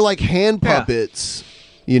Cobes. They were like hand puppets,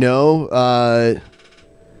 you know?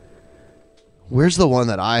 Where's the one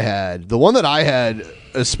that I had? The one that I had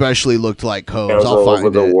especially looked like Cobes. I'll all find over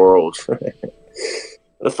it. the world.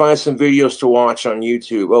 Let's find some videos to watch on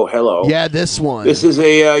YouTube. Oh, hello. Yeah, this one. This is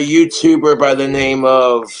a YouTuber by the name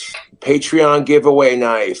of Patreon Giveaway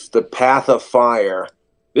Knife, The Path of Fire.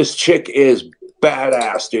 This chick is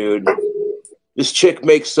badass, dude. This chick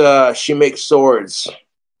makes swords.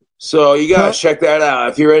 So you gotta check that out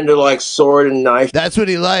if you're into like sword and knife. That's what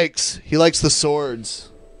he likes. He likes the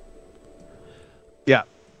swords. Yeah.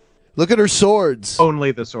 Look at her swords.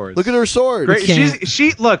 Only the swords. Look at her swords.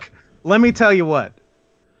 Great. Look, let me tell you what.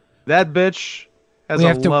 That bitch has We a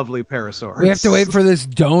have to- lovely pair of swords. We have to wait for this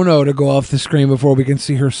dono to go off the screen before we can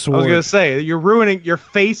see her I sword. was gonna say your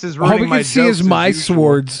face is All ruining we my can see jokes is my as usual.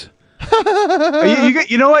 swords.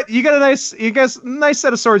 You know what? You got a nice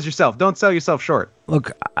set of swords yourself. Don't sell yourself short.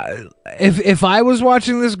 Look, if I was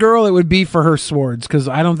watching this girl, it would be for her swords because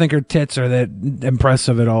I don't think her tits are that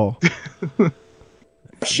impressive at all.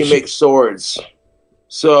 She makes swords.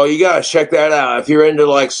 So you gotta check that out. If you're into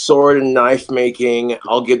like sword and knife making,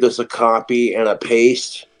 I'll give this a copy and a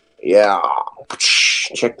paste. Yeah.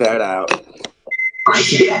 Check that out.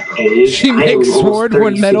 She makes sword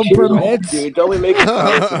when metal permits. Dude, don't be making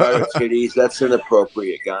comments about her titties. That's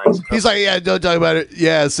inappropriate, guys. He's like, yeah, don't talk about it.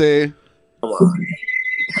 Yeah, see. Come on.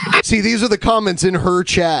 See, these are the comments in her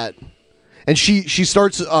chat. And she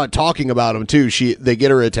starts talking about them too. They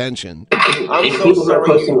get her attention. I'm People are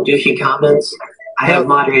posting douchey comments. I have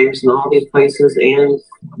moderators in all these places, and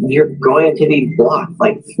you're going to be blocked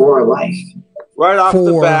like for life. Right off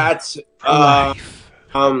the bat,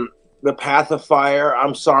 the Path of Fire.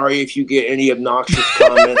 I'm sorry if you get any obnoxious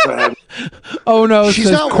comments. I have Oh no, it She's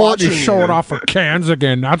says not Courtney's watching showing you. off her cans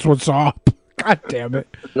again. That's what's up. God damn it.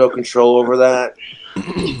 no control over that.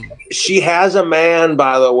 She has a man,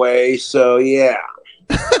 by the way, so yeah.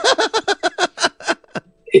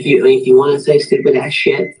 If you want to say stupid ass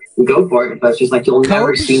shit, go for it. But it's just like you'll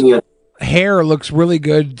never see me. Hair looks really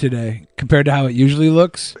good today compared to how it usually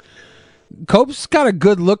looks. Cope's got a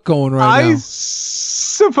good look going right now. I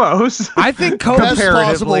suppose. I think Cope's Best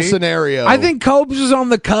possible scenario. I think Cope's is on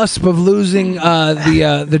the cusp of losing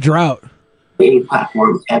the drought. Any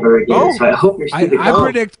platform ever again. So I hope you're stupid. I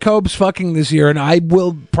predict Cope's fucking this year, and I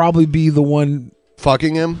will probably be the one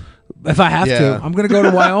fucking him if I have to. I'm going to go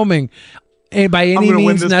to Wyoming. And by any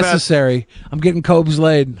means necessary, I'm getting Cobes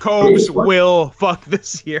laid. Cobes will fuck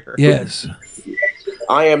this year. Yes.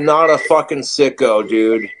 I am not a fucking sicko,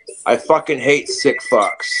 dude. I fucking hate sick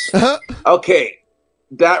fucks. Okay,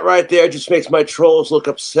 that right there just makes my trolls look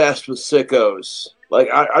obsessed with sickos. Like,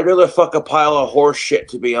 I'd rather fuck a pile of horse shit,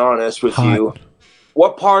 to be honest with you.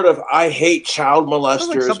 What part of I hate child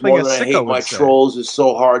molesters more than I hate my trolls is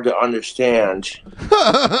so hard to understand?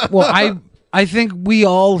 Well, I think we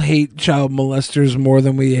all hate child molesters more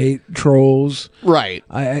than we hate trolls. Right.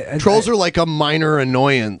 Trolls are like a minor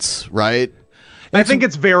annoyance, right? I think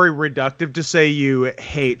it's very reductive to say you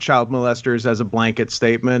hate child molesters as a blanket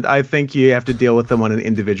statement. I think you have to deal with them on an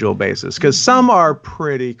individual basis because some are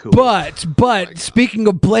pretty cool. But speaking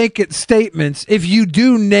of blanket statements, if you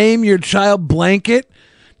do name your child Blanket,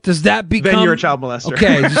 does that become... Then you're a child molester.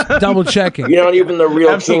 Okay, just double checking. You're not even the real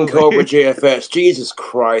KingCobraJFS. Jesus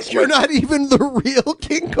Christ. You're not even the real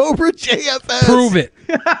KingCobraJFS. Prove it.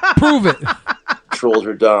 Prove it. Trolls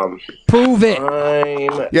are dumb. Prove it.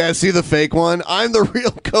 Yeah, see the fake one? I'm the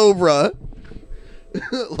real Cobra.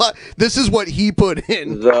 This is what he put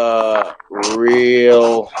in. The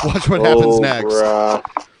real Watch what happens next.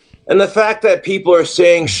 And the fact that people are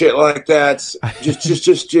saying shit like that,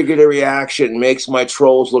 just to get a reaction, makes my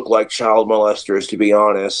trolls look like child molesters, to be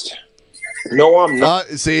honest. No, I'm not.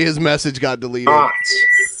 See, his message got deleted.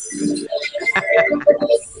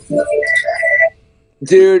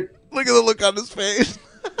 Dude. Look at the look on his face.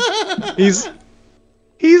 He's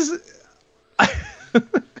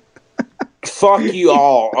fuck you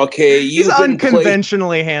all, okay? He's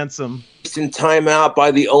unconventionally handsome. In timeout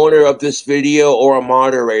by the owner of this video or a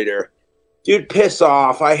moderator. Dude, piss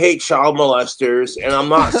off. I hate child molesters, and I'm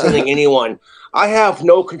not sending anyone. I have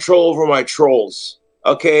no control over my trolls,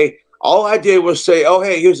 okay? All I did was say, oh,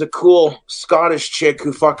 hey, here's a cool Scottish chick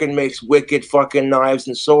who fucking makes wicked fucking knives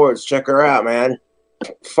and swords. Check her out, man.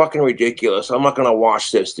 Fucking ridiculous. I'm not gonna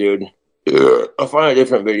watch this, dude. I'll find a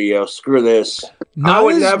different video. Screw this. I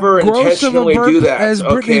would never intentionally do that.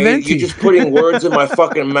 Okay, you're just putting words in my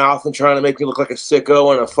fucking mouth and trying to make me look like a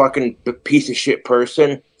sicko and a fucking piece of shit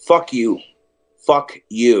person. Fuck you. Fuck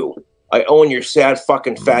you. I own your sad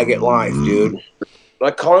fucking faggot life, dude.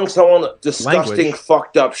 Like calling someone disgusting,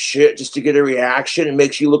 fucked up shit just to get a reaction, it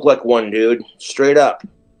makes you look like one, dude. Straight up.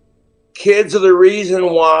 Kids are the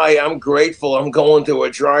reason why I'm grateful I'm going through a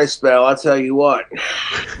dry spell. I'll tell you what.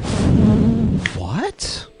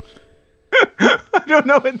 What? I don't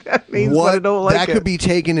know what that means, but I don't like that could be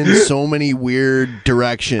taken in so many weird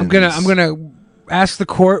directions. I'm gonna ask the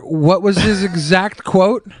court, what was his exact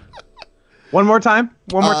quote? One more time?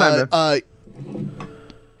 One more time, then.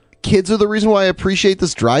 Kids are the reason why I appreciate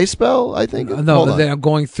this dry spell, I think. No, they're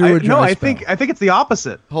going through a dry spell. I think it's the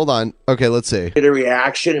opposite. Hold on. Okay, let's see. Get a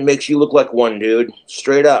reaction, it makes you look like one, dude.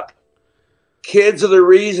 Straight up. Kids are the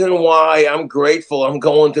reason why I'm grateful I'm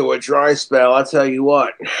going through a dry spell. I'll tell you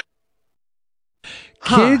what.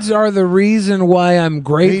 Kids are the reason why I'm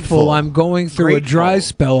grateful I'm going through a dry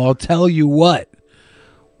spell. I'll tell you what.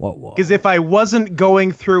 What? Because if I wasn't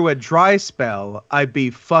going through a dry spell, I'd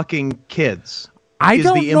be fucking kids. I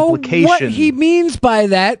don't know what he means by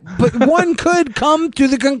that, but one could come to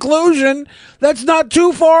the conclusion that's not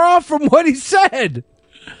too far off from what he said.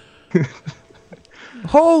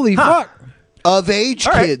 Holy fuck. Of age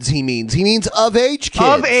kids, he means. He means of age kids.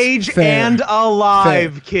 Of age and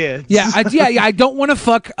alive kids. Yeah, I don't want to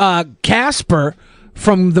fuck Casper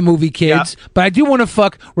from the movie Kids, but I do want to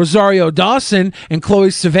fuck Rosario Dawson and Chloe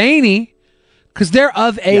Sevigny because they're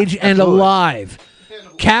of age and alive.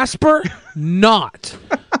 Casper, not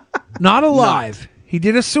alive. He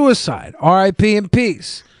did a suicide. R.I.P. in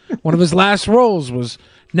peace. One of his last roles was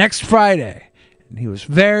Next Friday, and he was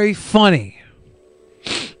very funny.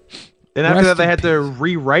 And after that, they had to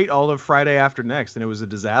rewrite all of Friday After Next, and it was a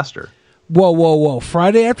disaster. Whoa.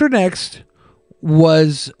 Friday After Next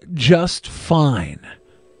was just fine.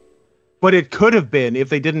 But it could have been if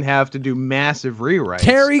they didn't have to do massive rewrites.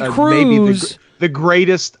 Terry Crews... Maybe the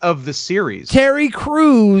greatest of the series. Terry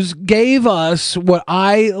Crews gave us what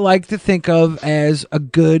I like to think of as a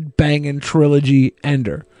good banging trilogy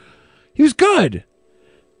ender. He was good.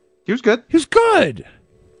 He was good. He was good.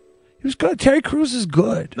 He was good. Terry Crews is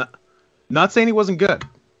good. Not saying he wasn't good.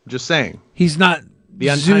 Just saying. He's not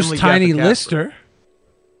Zeus Tiny Lister.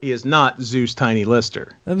 He is not Zeus Tiny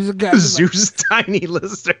Lister. That was a guy. Zeus Tiny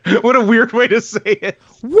Lister. What a weird way to say it.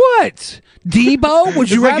 What? Debo? Would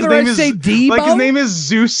you rather I say Debo? Like his name is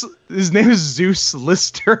Zeus. His name is Zeus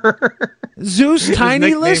Lister. Zeus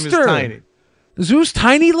Tiny Lister. Tiny. Zeus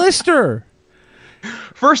Tiny Lister.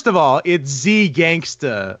 First of all, it's Z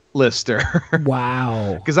Gangsta Lister.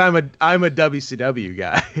 Wow. Because I'm a WCW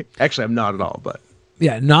guy. Actually, I'm not at all, but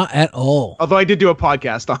yeah, not at all. Although I did do a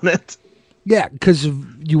podcast on it. Yeah, because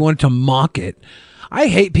you wanted to mock it. I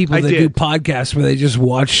hate people that do podcasts where they just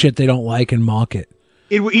watch shit they don't like and mock it.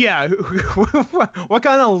 Yeah. What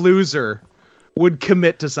kind of loser would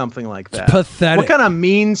commit to something like that? It's pathetic. What kind of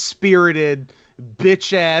mean-spirited,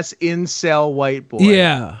 bitch-ass incel white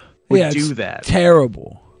boy would do that?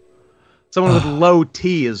 Terrible. Someone with low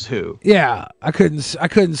T is who? Yeah, I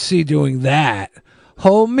couldn't see doing that.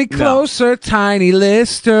 Hold me closer, Tiny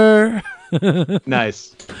Lister.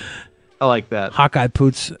 Nice. I like that. Hawkeye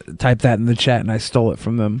Poots typed that in the chat, and I stole it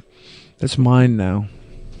from them. It's mine now.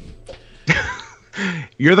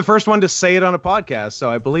 You're the first one to say it on a podcast, so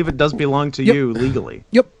I believe it does belong to you legally.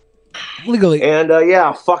 Yep. Legally. And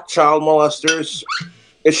fuck child molesters.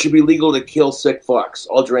 It should be legal to kill sick fucks.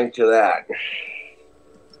 I'll drink to that.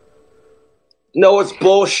 No, it's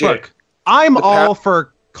bullshit. Look, I'm all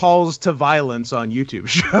for calls to violence on YouTube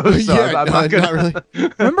shows. So I'm not gonna... not really.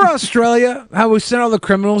 Remember Australia? How we sent all the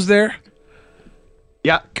criminals there?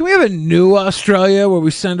 Yeah. Can we have a new Australia where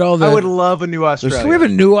we send all the... I would love a new Australia. Can we have a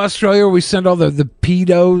new Australia where we send all the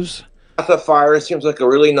pedos? The Fire seems like a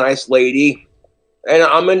really nice lady. And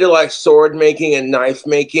I'm into like sword making and knife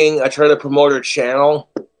making. I try to promote her channel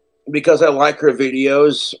because I like her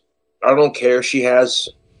videos. I don't care. She has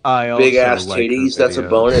big ass titties. That's a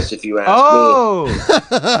bonus if you ask me.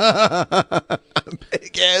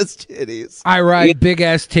 Big ass titties. I ride big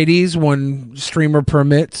ass titties when streamer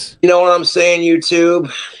permits. You know what I'm saying,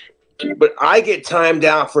 YouTube? But I get timed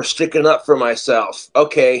out for sticking up for myself.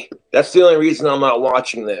 Okay, that's the only reason I'm not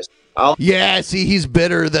watching this. See, he's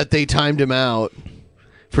bitter that they timed him out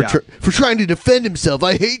for trying to defend himself.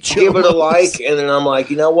 I hate you. Give it a like, and then I'm like,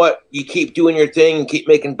 you know what? You keep doing your thing and keep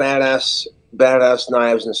making badass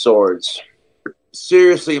knives and swords.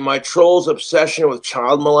 Seriously, my troll's obsession with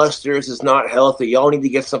child molesters is not healthy. Y'all need to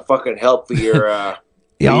get some fucking help for your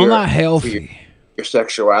y'all not healthy. For your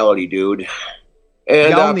sexuality, dude.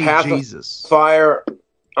 And y'all need Path Jesus. Of Fire,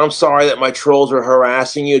 I'm sorry that my trolls are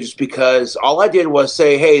harassing you just because all I did was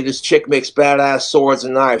say, hey, this chick makes badass swords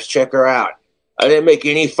and knives. Check her out. I didn't make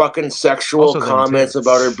any fucking sexual comments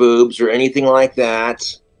about her boobs or anything like that.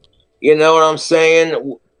 You know what I'm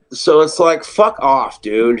saying? So it's like, fuck off,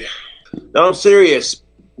 dude. No, I'm serious.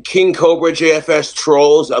 KingCobraJFS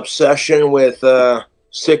trolls obsession with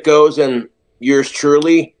sickos and yours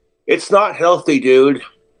truly. It's not healthy, dude.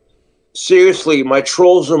 Seriously, my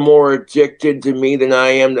trolls are more addicted to me than I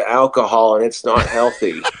am to alcohol, and it's not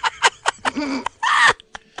healthy.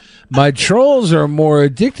 My trolls are more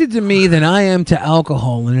addicted to me than I am to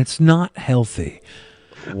alcohol, and it's not healthy.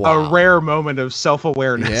 Wow. A rare moment of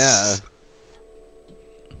self-awareness. Yeah.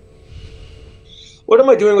 What am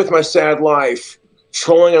I doing with my sad life?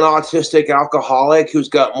 Trolling an autistic alcoholic who's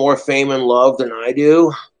got more fame and love than I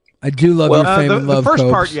do? I do love your fame and love, the first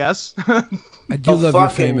Copes. part, yes. I do love your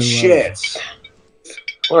fame and shit. love.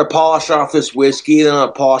 I'm going to polish off this whiskey, then I'm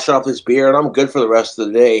going to polish off this beer, and I'm good for the rest of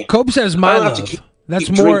the day. Copes has my love. That's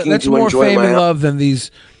more fame and love than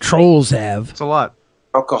these trolls have. It's a lot.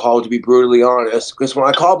 Alcohol, to be brutally honest, because when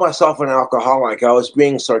I called myself an alcoholic, I was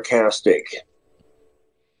being sarcastic.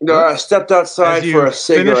 I stepped outside for a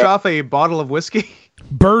cigarette. Finish off a bottle of whiskey?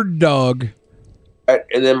 Bird Dog.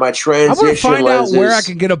 And then my transition I want to find lenses out where I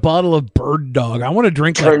can get a bottle of Bird Dog. I want to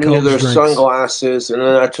drink turned like into their drinks. sunglasses, and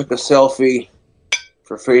then I took a selfie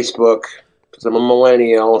for Facebook because I'm a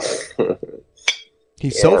millennial.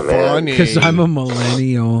 He's so funny. Because I'm a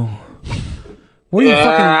millennial. What are you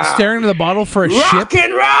fucking staring into the bottle for a ship? Rock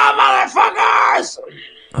and roll, motherfuckers!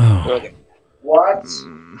 Oh. Okay.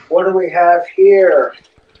 What do we have here?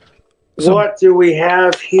 What do we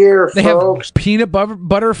have here, they folks? Have peanut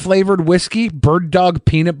butter flavored whiskey, Bird Dog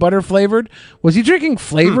peanut butter flavored. Was he drinking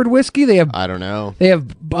flavored whiskey? They have. I don't know. They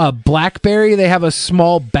have blackberry. They have a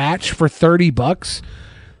small batch for $30.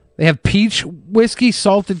 They have peach whiskey,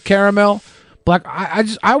 salted caramel, black.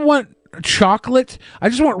 I want chocolate. I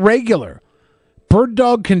just want regular Bird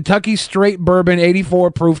Dog Kentucky Straight Bourbon,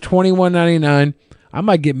 84 proof, $21.99. I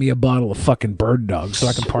might get me a bottle of fucking Bird Dog so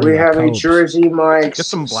I can party. We with have a Cobes. Jersey Mike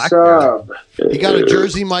sub. He got a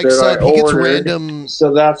Jersey Mike that sub. I He gets ordered. random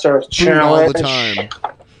So that's our food challenge. all the time.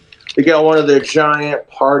 We got one of their giant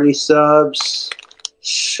party subs.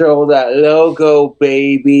 Show that logo,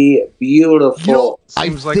 baby. Beautiful.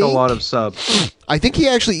 Seems like a lot of subs. I think he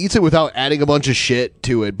actually eats it without adding a bunch of shit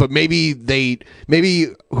to it, but maybe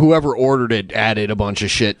whoever ordered it added a bunch of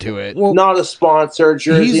shit to it. Well, not a sponsor.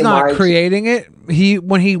 Jersey He's not Mike's. creating it.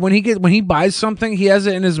 When he buys something, he has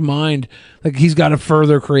it in his mind like he's got a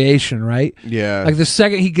further creation, right? Yeah. Like the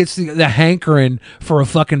second he gets the hankering for a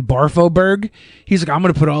fucking Barfoberg, he's like, I'm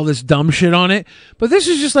gonna put all this dumb shit on it. But this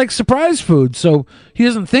is just like surprise food, so he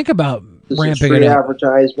doesn't think about ramping free it up.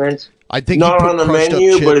 advertisement. I think not he put on the crushed up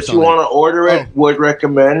menu, but chips if you on want to order it, would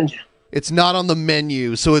recommend. It's not on the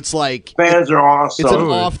menu, so it's like Fans are awesome. It's an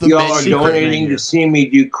off the Y'all menu. are donating to see me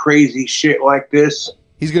do crazy shit like this.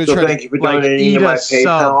 He's gonna so try thank to you for donating to my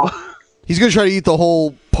PayPal. He's gonna try to eat the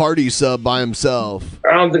whole party sub by himself.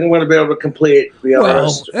 I don't think I'm going to be able to complete it. To be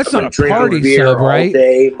honest, That's I've been not a drinking party beer sub, all right?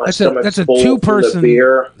 day. My That's stomach's a full from the two-person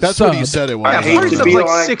beer. That's sub. what he said it was. I hate Party to sub's be like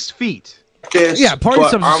like 6 feet. this, Yeah, party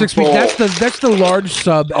but subs I'm are 6 feet. full. That's the large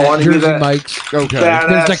sub I at wanna do Jersey that Mike's. Okay.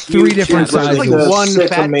 There's like 3 different YouTubers sizes. It's that like one sick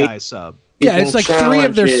fat of me. guy sub. Yeah, it's like 3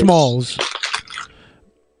 of their Challenges. smalls.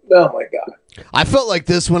 Oh my god! I felt like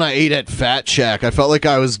this when I ate at Fat Shack. I felt like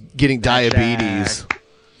I was getting diabetes.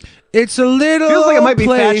 It's a little Feels like it might be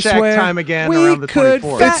Fat place Shack where time again we around the could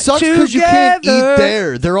 24th. fat It sucks because you can't eat together.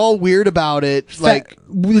 there. They're all weird about it. Like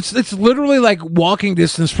it's literally like walking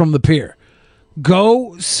distance from the pier.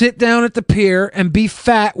 Go sit down at the pier and be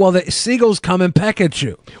fat while the seagulls come and peck at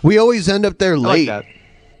you. we always end up there late, that.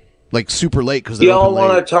 like super late because they're Y'all open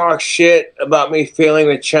want late. to talk shit about me failing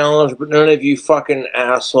the challenge, but none of you fucking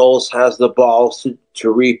assholes has the balls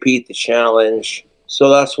to repeat the challenge. So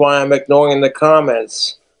that's why I'm ignoring the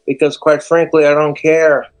comments. Because quite frankly, I don't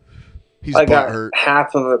care. I got butthurt.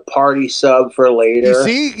 half of a party sub for later. You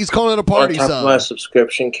see, he's calling it a party on top sub. of my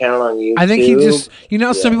subscription count on YouTube. I think he just,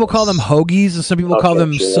 some people call them hoagies and some people call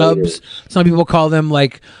them catch you subs. later. Some people call them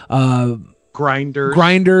like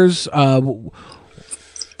Grinders.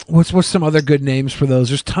 What's some other good names for those?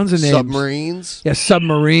 There's tons of names. Submarines. Yeah,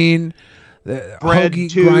 submarine, Bread hoagie,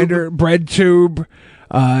 tube. grinder, bread tube.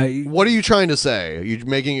 What are you trying to say? Are you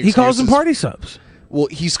making He calls them excuses? party subs. Well,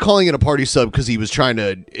 he's calling it a party sub because he was trying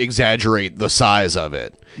to exaggerate the size of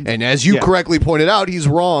it. And as you correctly pointed out, he's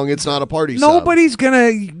wrong. It's not a party sub. Nobody's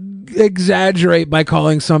gonna exaggerate by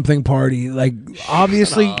calling something party. Like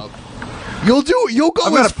obviously, You'll go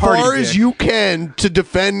I'm not as a party far as dick. you can to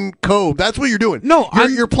defend Cobe. That's what you're doing. No,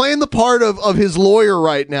 you're playing the part of his lawyer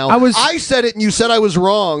right now. I said it and you said I was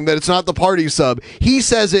wrong, that it's not the party sub. He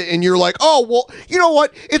says it and you're like, oh, well, you know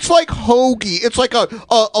what? It's like hoagie. It's like a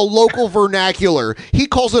local vernacular. He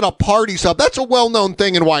calls it a party sub. That's a well-known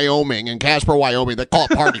thing in Wyoming, in Casper, Wyoming. They call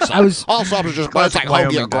it party sub. All subs are just it's like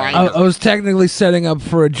hoagie or grinder. I was technically setting up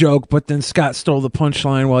for a joke, but then Scott stole the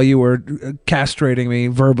punchline while you were castrating me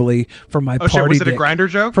verbally for my Oh party shit, was dick. it a grinder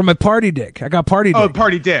joke? For my party dick. I got party dick. Oh,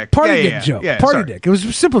 party dick. Party Yeah, dick yeah, joke. yeah, Party sorry. dick. It was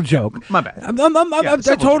a simple joke. My bad. I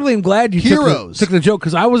totally am glad you Heroes. took the joke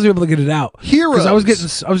because I wasn't able to get it out. Heroes.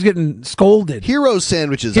 Because I was getting scolded. Heroes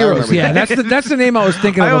sandwiches. I Heroes. remember Yeah, that. that's the name I was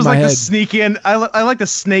thinking I of in always my like head. to sneak in. I like to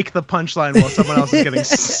snake the punchline while someone else is getting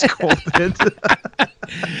scolded.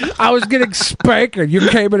 I was getting spanked. You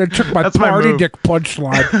came in and took my That's my party move. dick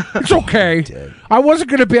punchline. It's okay. I wasn't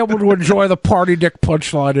going to be able to enjoy the party dick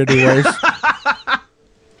punchline anyways.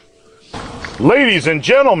 Ladies and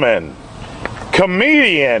gentlemen,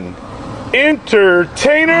 comedian,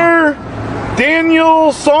 entertainer,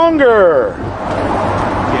 Daniel Songer.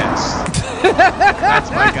 Yes.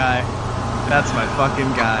 That's my guy. That's my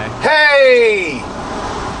fucking guy. Hey!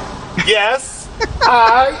 Yes,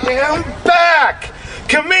 I am back!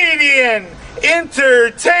 Comedian,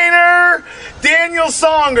 entertainer, Daniel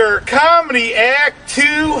Songer, Comedy Act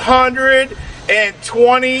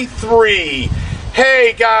 223.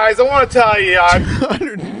 Hey guys, I want to tell you, I've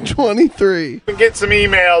 223. been getting some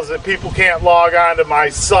emails that people can't log on to my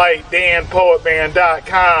site,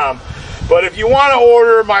 danpoetman.com. But if you want to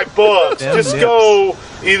order my books, just go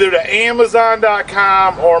either to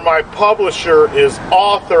Amazon.com or my publisher is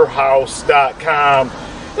authorhouse.com.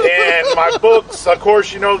 And my books, of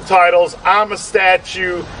course, you know the titles, I'm a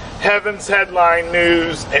Statue, Heaven's Headline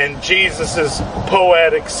News, and Jesus'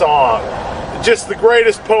 Poetic Song. Just the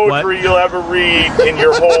greatest poetry you'll ever read in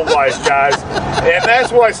your whole life, guys. And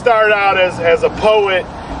that's what I started out as a poet.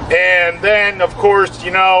 And then, of course,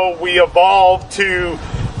 you know, we evolved to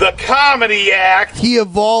the comedy act. He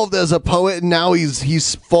evolved as a poet, and now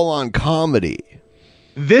he's full on comedy.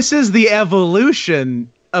 This is the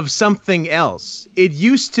evolution of something else. It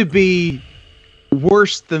used to be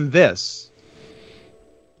worse than this.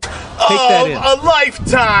 A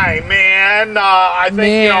lifetime, man. I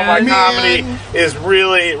think my comedy is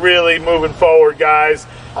really moving forward, guys.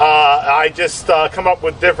 I just come up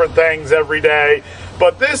with different things every day.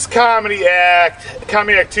 But this Comedy Act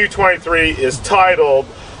 223, is titled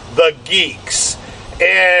The Geeks.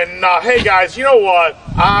 And hey, guys, you know what?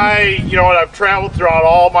 I've traveled throughout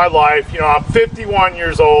all my life. I'm 51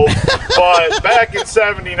 years old. But back in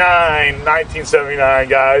 1979,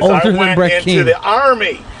 guys, I went into Keane. the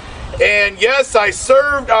Army. And yes, I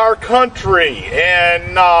served our country.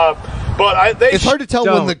 And it's hard to tell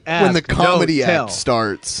when the Comedy Act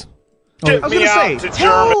starts. I was going to say,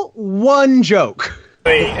 tell one joke.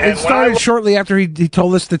 It started shortly after he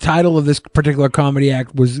told us the title of this particular comedy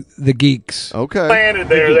act was The Geeks. Okay. Landed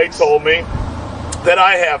there, they told me that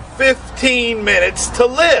I have 15 minutes to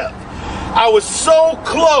live. I was so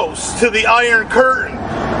close to the Iron Curtain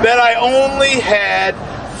that I only had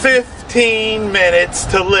 15 minutes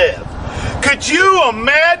to live. Could you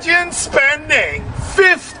imagine spending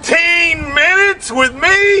 15 minutes with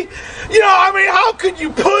me? How could you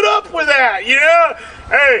put up with that,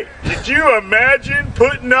 Hey, did you imagine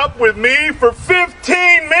putting up with me for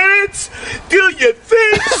 15 minutes? Do you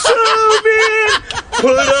think so, man?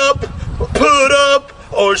 Put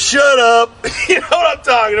up, or shut up. You know what I'm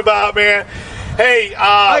talking about, man. Hey,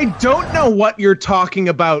 I don't know what you're talking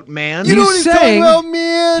about, man. You know what he's talking about,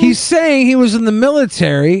 man? He's saying he was in the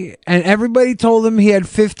military, and everybody told him he had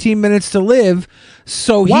 15 minutes to live.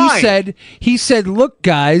 So he said, look,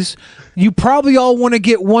 guys, you probably all want to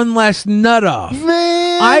get one last nut off.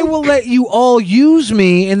 Man. I will let you all use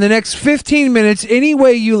me in the next 15 minutes any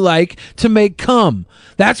way you like to make cum.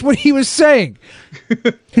 That's what he was saying.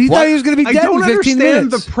 He thought he was going to be dead in 15 minutes. I don't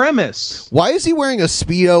understand the premise. Why is he wearing a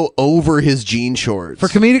Speedo over his jean shorts? For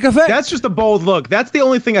comedic effect. That's just a bold look. That's the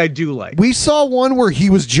only thing I do like. We saw one where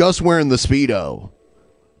he was just wearing the Speedo.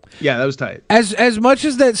 Yeah, that was tight. As much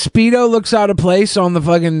as that Speedo looks out of place on the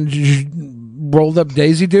fucking rolled up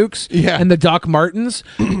Daisy Dukes and the Doc Martens,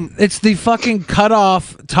 it's the fucking cut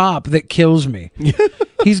off top that kills me.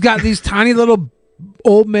 He's got these tiny little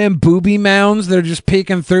old man booby mounds that are just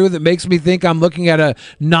peeking through that makes me think I'm looking at a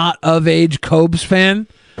not of age Cobes fan.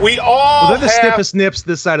 We all they're the stiffest nips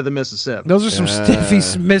this side of the Mississippi. Those are some stiffy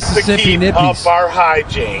Mississippi to keep nippies. up our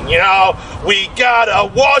hygiene. We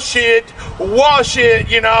gotta wash it,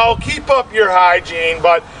 keep up your hygiene.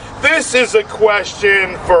 But this is a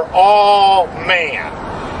question for all man.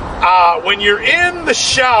 When you're in the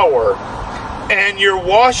shower and you're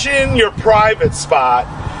washing your private spot,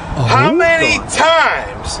 how many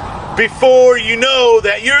times before you know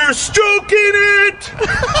that you're stroking it?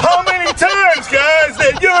 How many times, guys,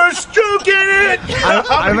 that you're stroking it?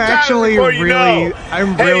 I'm actually really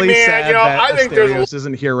sad that Asterios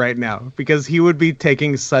isn't here right now, because he would be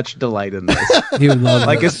taking such delight in this. He would love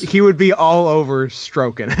it. He would be all over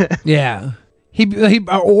stroking it. Yeah. He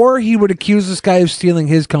would accuse this guy of stealing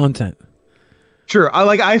his content. Sure.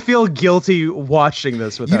 I feel guilty watching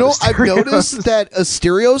this with Asterios. I've noticed that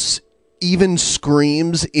Asterios even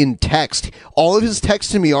screams in text. All of his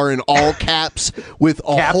texts to me are in all caps with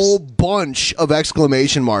a whole bunch of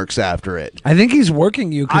exclamation marks after it. I think he's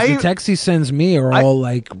working you because the texts he sends me are all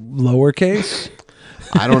like lowercase.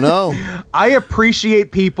 I don't know. I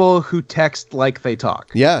appreciate people who text like they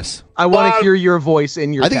talk. Yes. I want to hear your voice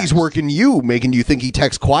in your I think he's working you, making you think he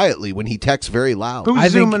texts quietly when he texts very loud.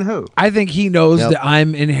 Who's zooming who? I think he knows that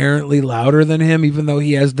I'm inherently louder than him, even though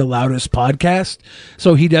he has the loudest podcast.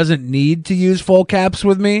 So he doesn't need to use full caps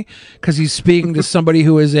with me because he's speaking to somebody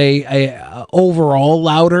who is a overall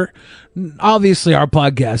louder. Obviously, our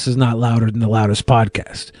podcast is not louder than the loudest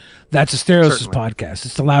podcast. That's Asterios' podcast.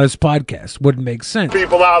 It's the loudest podcast. Wouldn't make sense.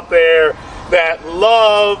 People out there that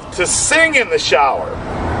love to sing in the shower.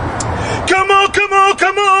 Come on, come on,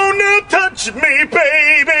 come on, now touch me,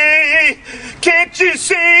 baby. Can't you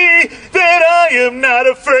see that I am not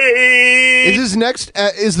afraid?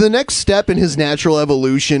 Is the next step in his natural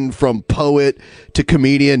evolution from poet to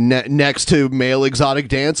comedian next to male exotic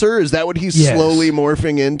dancer? Is that what he's slowly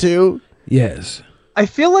morphing into? Yes. I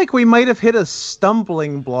feel like we might have hit a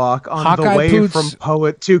stumbling block on the way from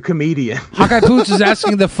poet to comedian. Hawkeye Poots is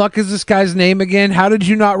asking, the fuck is this guy's name again? How did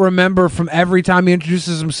you not remember from every time he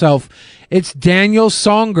introduces himself? It's Daniel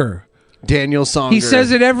Songer. Daniel Songer. He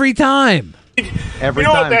says it every time. Every you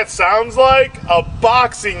know time. What that sounds like? A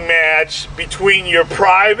boxing match between your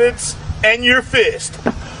privates and your fist.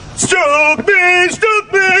 Stroke me,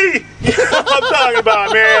 stroke me. You know what I'm talking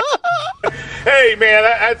about, man. Hey, man,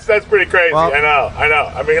 that's pretty crazy. Well, I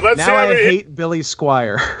know. I mean, let's now I hate Billy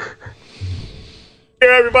Squire.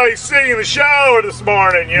 hear everybody singing the shower this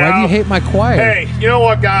morning. You know? Why do you hate my choir? Hey, you know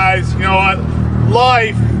what, guys? You know what?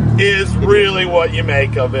 Life is really what you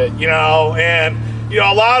make of it, you know? And, you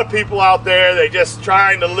know, a lot of people out there, they just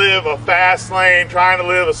trying to live a fast lane, trying to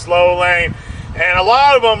live a slow lane. And a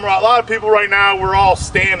lot of people right now, we're all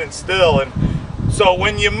standing still. And so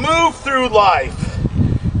when you move through life,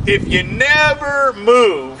 if you never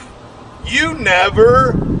move, you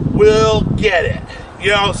never will get it. You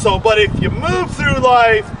know, so, but if you move through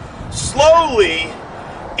life slowly,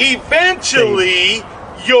 eventually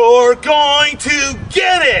you're going to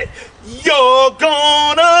get it. You're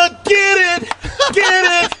gonna get it.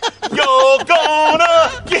 Get it. You're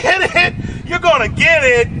gonna get it. You're gonna get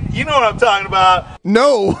it. You know what I'm talking about.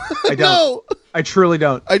 No. I don't. No. I truly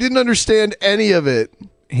don't. I didn't understand any of it.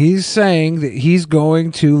 He's saying that he's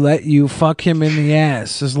going to let you fuck him in the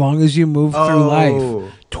ass as long as you move through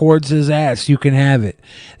life towards his ass. You can have it.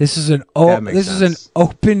 This is a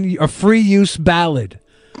free use ballad.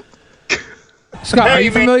 Scott, are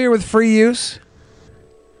you familiar with free use?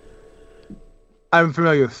 I'm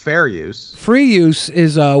familiar with fair use. Free use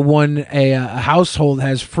is when a household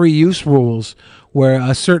has free use rules where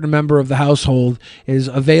a certain member of the household is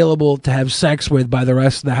available to have sex with by the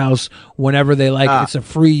rest of the house whenever they like. It's a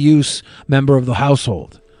free use member of the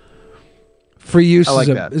household. Free use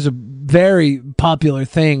is a very popular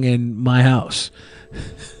thing in my house.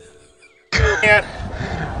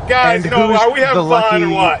 Guys, you know, are we having fun or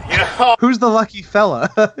what? You know? Who's the lucky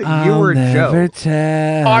fella? You or Joe?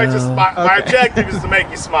 Tell. My objective is to make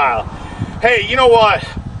you smile. Hey, you know what?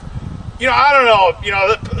 You know, I don't know. You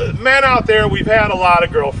know, the men out there, we've had a lot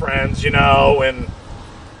of girlfriends, you know, and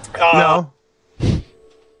no.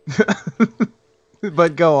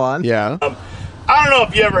 But go on. Yeah. I don't know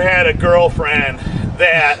if you ever had a girlfriend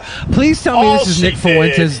that. Please tell me this is Nick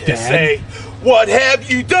Fuentes' dad. Say, what have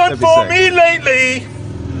you done for me lately?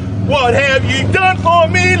 What have you done for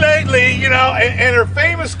me lately? You know, and her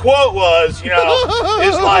famous quote was, you know,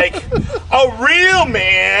 is like, a real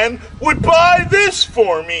man would buy this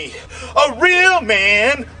for me. A real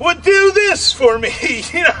man would do this for me.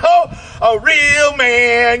 You know, a real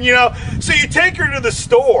man, you know. So you take her to the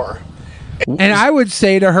store. And I would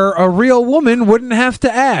say to her, a real woman wouldn't have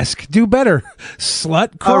to ask. Do better,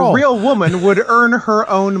 slut, crawl. A real woman would earn her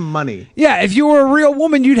own money. Yeah, if you were a real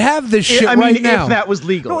woman, you'd have this shit right now. If that was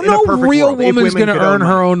legal. No real woman's going to earn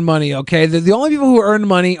her own money, okay? The only people who earn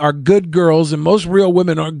money are good girls, and most real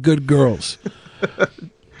women aren't good girls.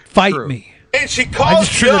 Fight me. And she calls I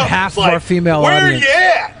just triggered up, half of like, our female where audience. Where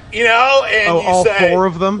you at? You know, and you all say, 4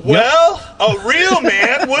 of them? Well, a real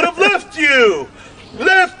man would have left you.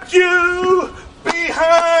 Left you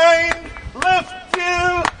behind. Left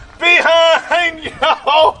you behind. You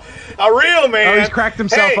know, a real man. Oh, he's cracked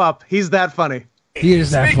himself up. He's that funny. He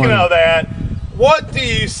is that Speaking funny. of that, what do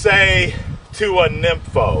you say to a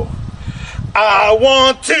nympho? I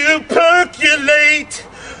want to percolate.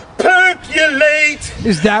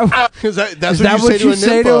 Is that what you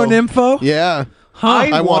say to a nympho? Yeah. Huh?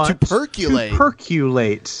 I want to percolate.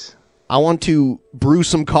 Percolate. I want to brew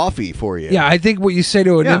some coffee for you. Yeah, I think what you say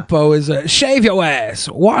to a nympho is shave your ass,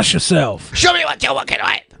 wash yourself. Show me what you're working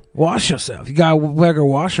at. Wash yourself. You gotta let her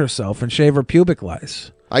wash herself and shave her pubic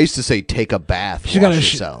lice. I used to say take a bath,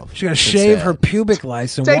 wash yourself. She gotta shave her pubic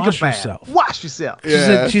lice and wash herself. Wash yourself.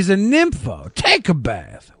 Yeah. She's a nympho. Take a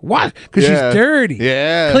bath. Wash, because she's dirty.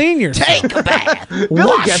 Yeah. Clean yourself. Take a bath.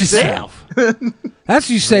 Wash yourself. That's what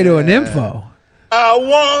you say to a nympho. I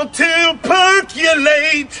want to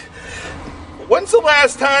percolate. When's the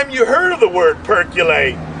last time you heard of the word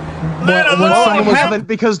percolate? I haven't,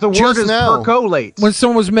 because the word is percolate. When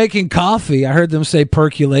someone was making coffee, I heard them say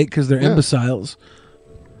percolate because they're imbeciles.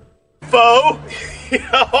 Oh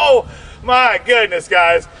my goodness,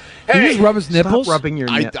 guys! Hey, Did he just rub his nipples? Stop rubbing your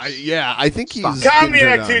nips. I think he's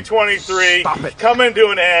Cognac 223 coming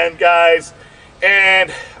to an end, guys, and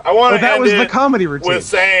I want to end the comedy routine with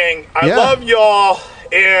saying I love y'all,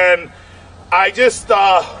 and I just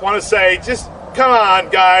want to say, just come on,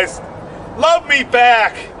 guys, love me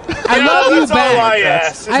back. I love you back. That's all I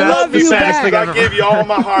ask. I love you back. I give you all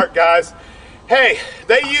my heart, guys. Hey,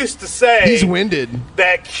 they used to say he's winded.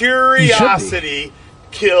 That curiosity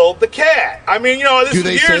killed the cat. I mean, you know, this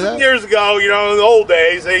was years and years ago, you know, in the old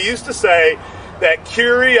days, they used to say that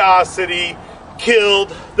curiosity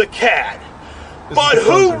killed the cat. But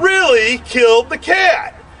who really killed the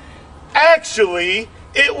cat? Actually,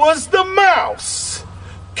 it was the mouse.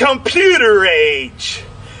 Computer age.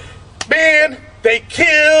 Man, they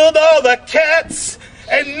killed all the cats,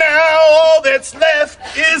 and now all that's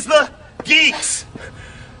left is the Geeks!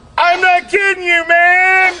 I'm not kidding you,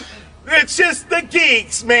 man! It's just the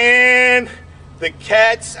geeks, man! The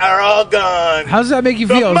cats are all gone. How does that make you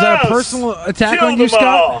feel? Is that a personal attack on you, Scott?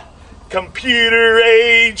 All. Computer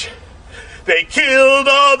age. They killed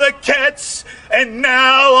all the cats, and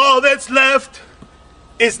now all that's left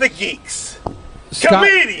is the geeks. Scott,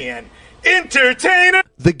 comedian, entertainer.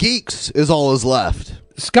 The geeks is all is left.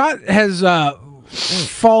 Scott has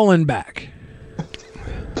fallen back.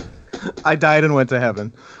 I died and went to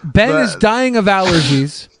heaven. Ben is dying of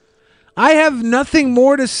allergies. I have nothing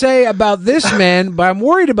more to say about this man, but I'm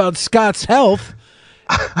worried about Scott's health.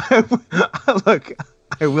 Look,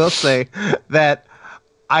 I will say that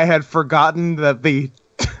I had forgotten that the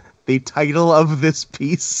title of this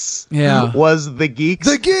piece was The Geeks.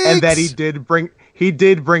 The Geeks! And that he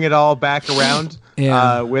did bring it all back around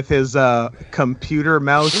with his computer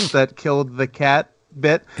mouse that killed the cat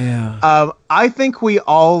bit. Yeah. I think we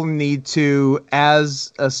all need to,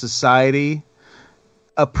 as a society,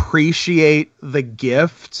 appreciate the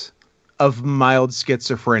gift of mild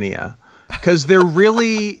schizophrenia, because there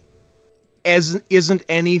really isn't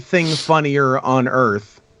anything funnier on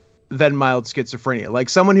earth than mild schizophrenia. Like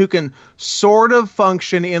someone who can sort of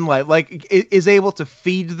function in life, like is able to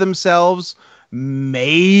feed themselves,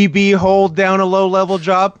 maybe hold down a low-level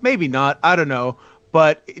job, maybe not, I don't know,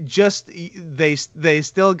 but just they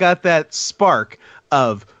still got that spark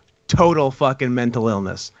of total fucking mental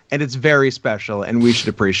illness, and it's very special, and we should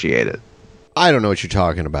appreciate it. I don't know what you're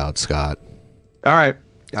talking about, Scott. All right.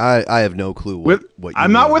 I have no clue what you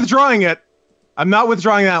I'm not withdrawing it. I'm not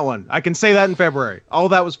withdrawing that one. I can say that in February. All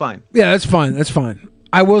that was fine. Yeah, that's fine. That's fine.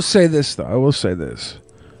 I will say this, though. I will say this.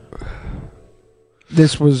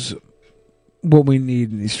 This was what we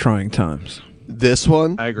need in these trying times. This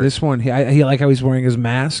one? I agree. This one. He like how he's wearing his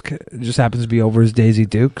mask. It just happens to be over his Daisy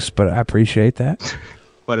Dukes, but I appreciate that.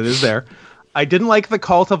 But it is there. I didn't like the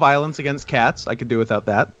call to violence against cats. I could do without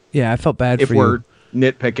that. Yeah, I felt bad for if you. we're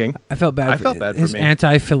nitpicking. I felt bad for his me.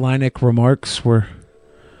 anti-felinic remarks were...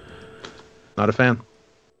 Not a fan.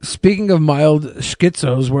 Speaking of mild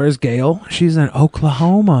schizos, where's Gail? She's in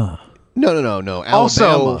Oklahoma. No.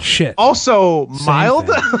 Also, Alabama. Also, mild?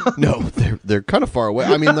 No, they're kind of far away.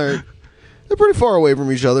 I mean, they're pretty far away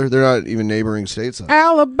from each other. They're not even neighboring states.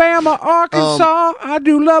 Alabama, Arkansas. I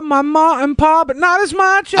do love my ma and pa, but not as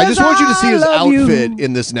much as I just want you to see his love outfit you.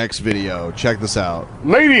 in this next video. Check this out.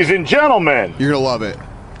 Ladies and gentlemen, you're gonna love it.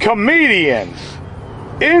 Comedian,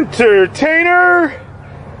 entertainer,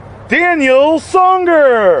 Daniel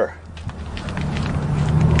Songer.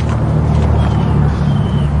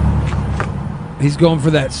 He's going for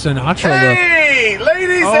that Sinatra look. Hey,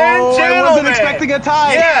 ladies and I gentlemen. wasn't expecting a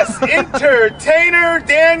tie. Yes, entertainer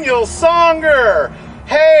Daniel Songer.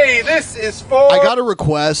 Hey, this is for... I got a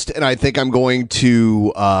request, and I think I'm going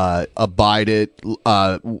to abide it.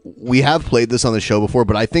 We have played this on the show before,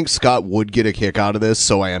 but I think Scott would get a kick out of this,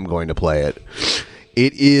 so I am going to play it.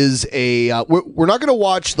 It is a... we're not going to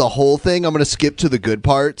watch the whole thing. I'm going to skip to the good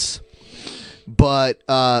parts. But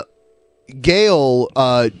Gail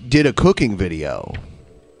did a cooking video.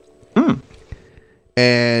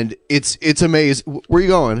 And it's amazing. Where are you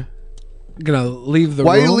going? I'm gonna leave the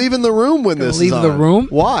Why room. are you leaving the room when this is leave on? the room?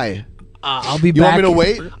 Why? I'll be You back. want me to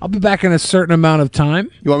wait? I'll be back in a certain amount of time.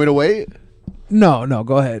 You want me to wait? No,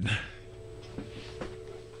 go ahead.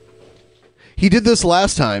 He did this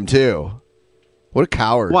last time, too. What a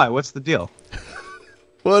coward. Why? What's the deal?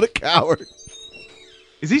 What a coward.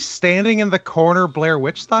 Is he standing in the corner Blair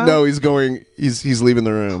Witch style? No, he's going... He's leaving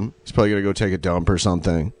the room. He's probably going to go take a dump or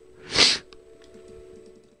something.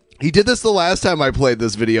 He did this the last time I played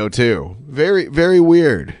this video, too. Very, very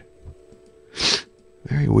weird.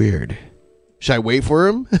 Very weird. Should I wait for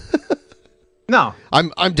him? No.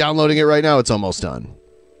 I'm downloading it right now. It's almost done.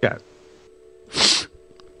 Yeah.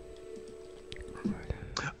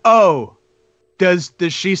 Oh. Does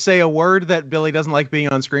she say a word that Billy doesn't like being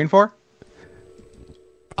on screen for?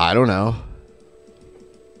 I don't know.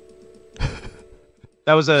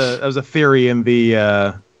 That was a theory in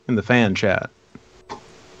the fan chat.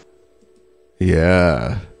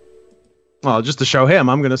 Yeah. Well, just to show him,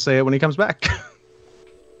 I'm going to say it when he comes back.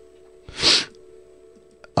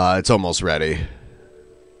 It's almost ready.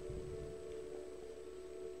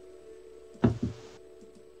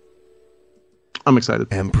 I'm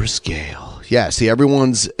excited. Empress Gale. Yeah, see,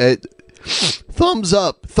 everyone's... thumbs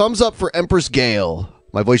up. Thumbs up for Empress Gale.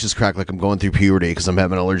 My voice just cracked like I'm going through puberty because I'm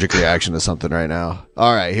having an allergic reaction to something right now.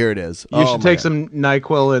 All right, here it is. You should take some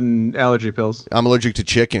NyQuil and allergy pills. I'm allergic to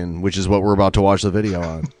chicken, which is what we're about to watch the video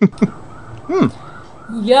on.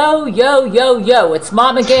 Yo, yo, yo, yo, it's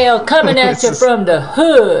Mama Gail coming at you from the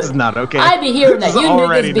hood. This is not okay. I be hearing that you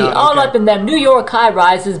niggas be all up in them New York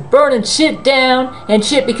high-rises, burning shit down and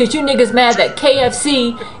shit because you niggas mad that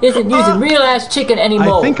KFC isn't using real-ass chicken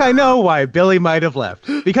anymore. I think I know why Billy might have left.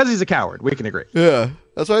 Because he's a coward. We can agree. Yeah,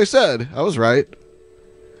 that's what I said. I was right.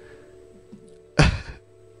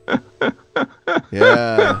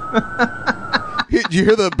 Yeah. Did you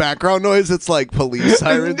hear the background noise? It's like police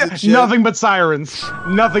sirens and shit. Nothing but sirens.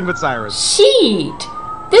 Nothing but sirens. Shit!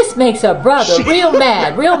 This makes a brother real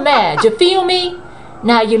mad. You feel me?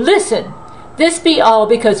 Now you listen. This be all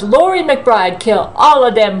because Lori McBride killed all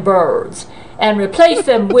of them birds and replaced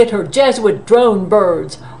them with her Jesuit drone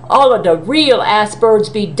birds. All of the real ass birds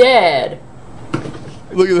be dead.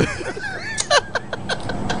 Look at that.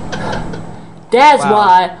 That's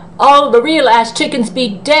why all of the real ass chickens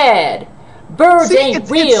be dead. Birds ain't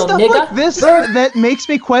real, it's stuff nigga. Like this that makes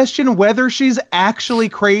me question whether she's actually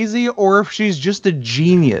crazy or if she's just a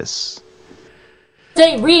genius. It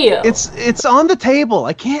ain't real. It's on the table.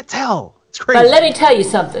 I can't tell. It's crazy. But let me tell you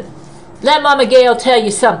something. Let Mama Gail tell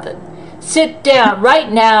you something. Sit down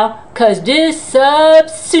right now, cause this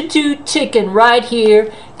substitute chicken right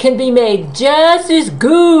here can be made just as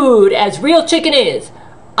good as real chicken is.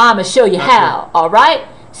 I'ma show you how, alright?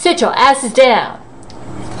 Sit your asses down.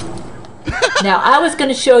 Now, I was going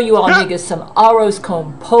to show you all niggas some arroz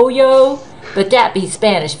con pollo, but that be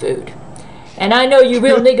Spanish food. And I know you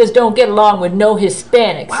real niggas don't get along with no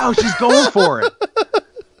Hispanics. Wow, she's going for it.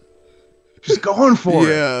 She's going for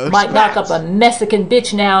it. Might knock up a Mexican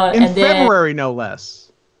bitch now in and then. February, no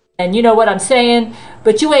less. And you know what I'm saying?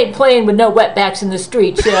 But you ain't playing with no wetbacks in the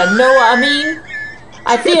streets. You know what I mean?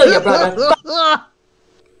 I feel you, brother.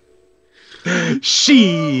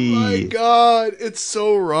 Oh my God, it's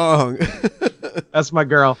so wrong. That's my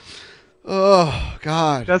girl. Oh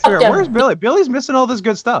God, that's her. Where's Billy? Billy's missing all this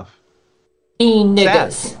good stuff.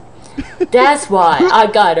 Niggas. That's why I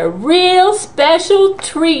got a real special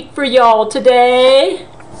treat for y'all today.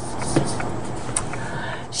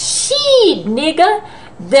 Shit, nigga.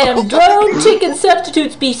 Them drone chicken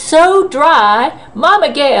substitutes be so dry,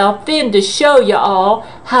 Mama Gail finna show y'all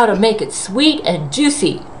how to make it sweet and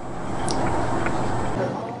juicy.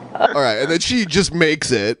 All right, and then she just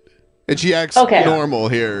makes it, and she acts normal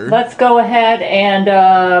here. Let's go ahead and.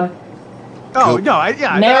 Oh no! I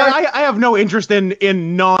have no interest in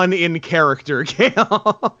character,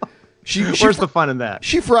 Gail. Where's the fun in that?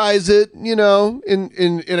 She fries it, you know,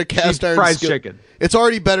 in a cast iron. Fries chicken. It's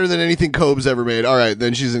already better than anything Cobb's ever made. All right,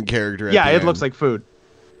 then she's in character. It looks like food.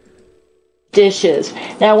 Dishes.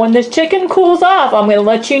 Now, when this chicken cools off, I'm gonna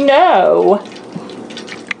let you know.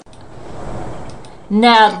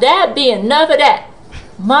 Now that be enough of that.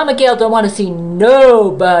 Mama Gail don't want to see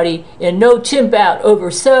nobody in no chimp out over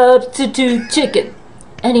substitute chicken.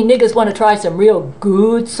 Any niggas want to try some real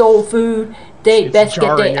good soul food? They best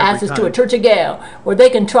get their asses to a Church of Gail where they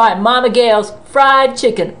can try Mama Gail's fried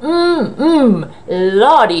chicken.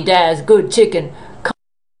 Lordy, that's good chicken.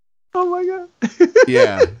 Oh my God.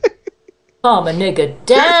 Yeah. Calm a nigga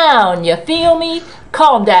down, you feel me?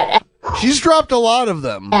 Calm that ass. She's dropped a lot of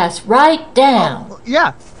them. Ass right down.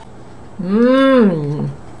 Yeah.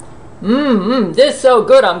 This is so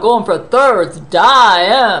good, I'm going for thirds.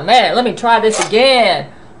 Man, let me try this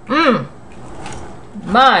again.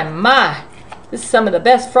 My. This is some of the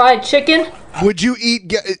best fried chicken. Would you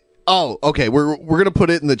eat... Oh, okay, we're going to put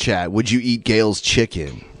it in the chat. Would you eat Gail's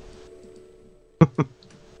chicken?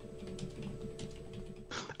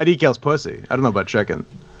 I'd eat Gail's pussy. I don't know about chicken.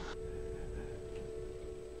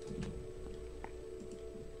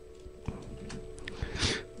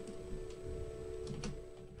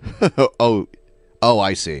 oh,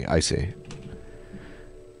 I see.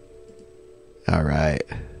 All right.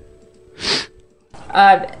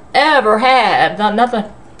 I've ever had. Nothing.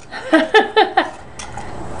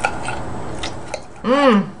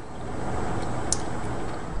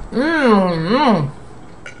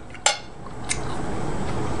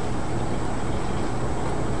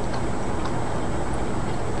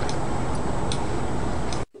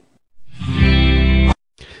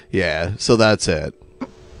 Yeah, so that's it.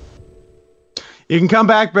 You can come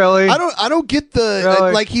back, Billy. I don't get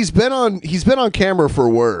the like he's been on camera for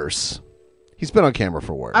worse. He's been on camera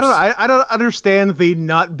for worse. I don't understand the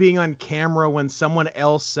not being on camera when someone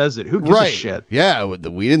else says it. Who gives a shit? Yeah,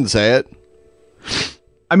 we didn't say it.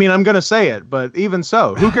 I mean, I'm gonna say it, but even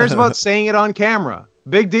so, who cares about saying it on camera?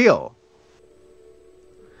 Big deal.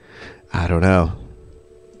 I don't know.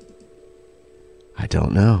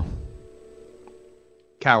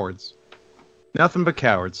 Cowards. Nothing but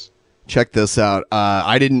cowards. Check this out.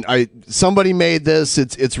 Somebody made this.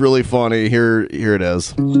 It's really funny. Here it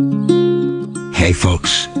is. Hey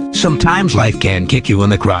folks, sometimes life can kick you in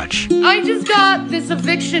the crotch. I just got this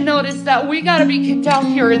eviction notice that we gotta be kicked out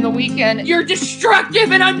here in the weekend. You're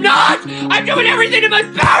destructive and I'm not! I'm doing everything in my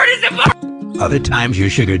power to support. Other times your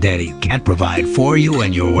sugar daddy can't provide for you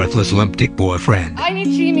and your worthless limp dick boyfriend. I need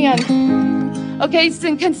G-Man. Okay,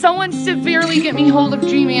 so can someone severely get me hold of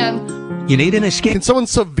G-Man? You need an escape. Can someone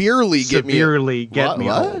severely get me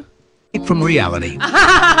what? From reality.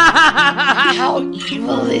 How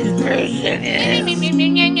evil this person is.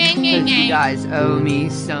 You guys owe me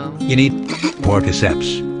some. You need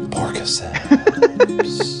Porcaceps.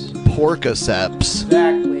 Porcaceps.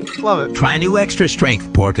 Exactly. Love it. Try new extra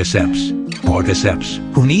strength Porcaceps. Porcaceps.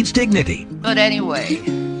 Who needs dignity? But anyway.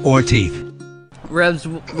 Or teeth. Revs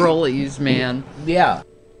rollies, man. Yeah.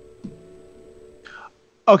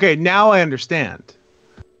 Okay, now I understand.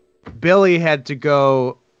 Billy had to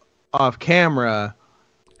go off camera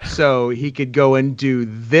so he could go and do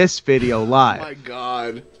this video live. Oh my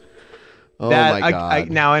god.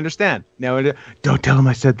 Now I understand. Don't tell him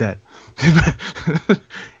I said that.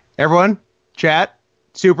 Everyone, chat,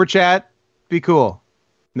 super chat, be cool.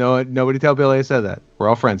 No, nobody tell Billy I said that. We're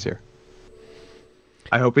all friends here.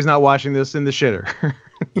 I hope he's not watching this in the shitter.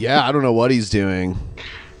 Yeah, I don't know what he's doing.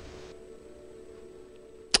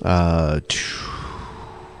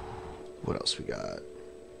 What else we got?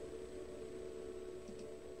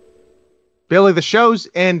 Billy, the show's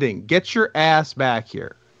ending. Get your ass back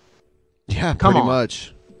here. Yeah, Come pretty on.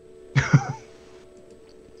 much.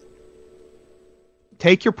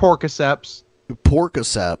 Take your Porcaceps.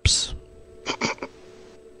 Porcaceps.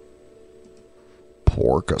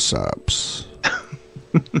 Porcaceps.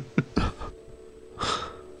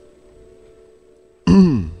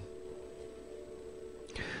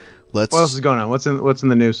 What else is going on? What's in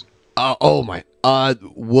the news?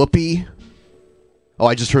 Whoopi. Oh,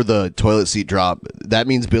 I just heard the toilet seat drop. That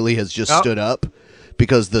means Billy has just stood up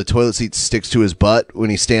because the toilet seat sticks to his butt when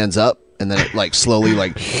he stands up, and then it like slowly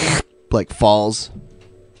like falls.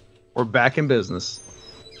 We're back in business.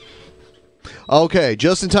 Okay,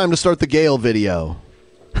 just in time to start the Gale video.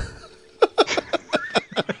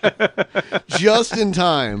 Just in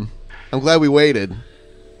time. I'm glad we waited.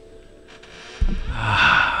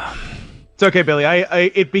 It's okay, Billy.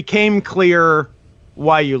 It became clear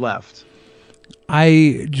why you left.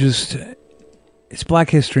 It's Black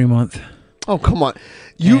History Month. Oh, come on.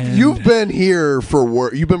 You've been here for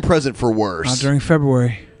worse. You've been present for worse. Not during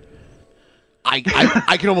February. I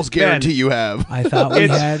can almost guarantee you have. I thought we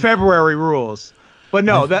it's had February rules. But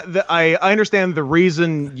no, I understand the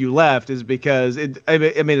reason you left is because it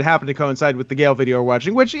happened to coincide with the Gale video we're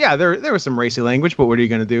watching, which, yeah, there was some racy language, but what are you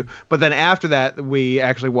going to do? But then after that, we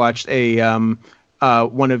actually watched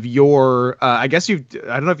one of your, I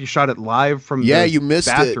don't know if you shot it live from the you missed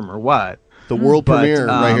bathroom or what. The world premiere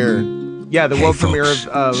right here. Yeah, the world premiere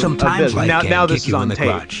of sometimes this. Now this is on tape.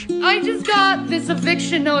 Crotch. I just got this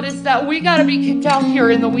eviction notice that we gotta be kicked out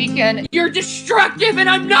here in the weekend. You're destructive and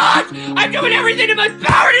I'm not! I'm doing everything in my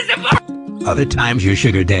power to support. Other times your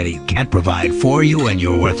sugar daddy can't provide for you and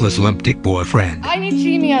your worthless limp dick boyfriend. I need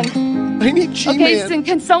G-Man. Okay, so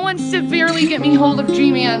can someone severely get me hold of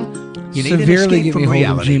G-Man? You need severely an escape get from me hold of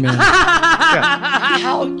reality. G-Man.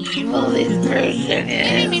 How evil this person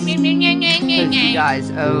is. You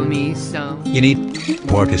guys owe me some. You need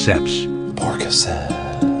Porcaceps.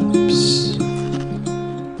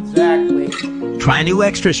 Exactly. Try new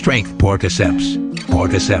extra strength Porcaceps.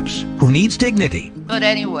 Porcaceps. Who needs dignity? But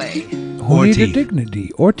anyway. Who needed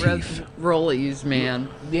dignity or teeth? Rollies, man.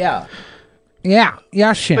 Yeah. Yeah,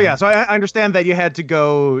 Shin. So I understand that you had to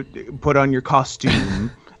go put on your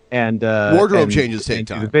costume and wardrobe changes take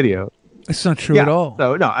time. The video. It's not true at all.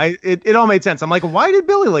 So no, it all made sense. I'm like, why did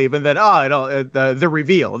Billy leave? And then the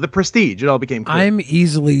reveal, the prestige, it all became clear. I'm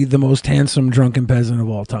easily the most handsome drunken peasant of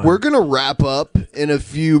all time. We're gonna wrap up in a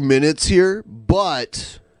few minutes here,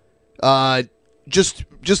 but just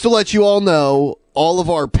to let you all know, all of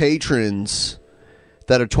our patrons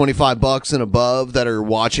that are $25 and above that are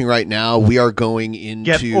watching right now, we are going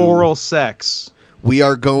into get oral sex. We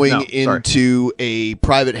are going into a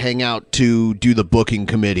private hangout to do the booking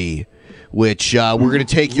committee, which we're going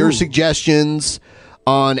to take your suggestions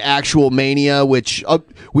on Actual Mania, which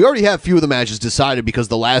we already have a few of the matches decided because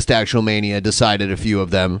the last Actual Mania decided a few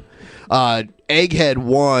of them. Egghead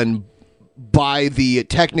won by the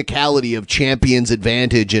technicality of champion's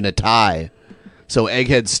advantage in a tie. So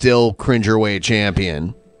Egghead's still Cringerweight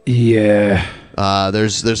champion. Yeah.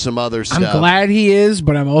 There's some other stuff. I'm glad he is,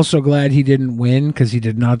 but I'm also glad he didn't win because he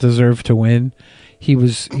did not deserve to win.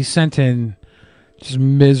 He sent in Just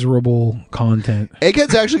miserable content.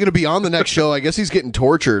 Egghead's actually going to be on the next show. I guess he's getting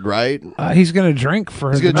tortured, right? He's going to drink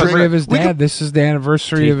for the memory of his dad. This is the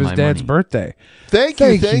anniversary of his dad's birthday. Thank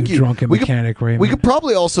you, drunken mechanic Raymond. We could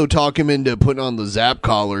probably also talk him into putting on the Zap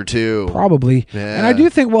collar too. Probably. Yeah. And I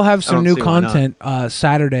do think we'll have some new content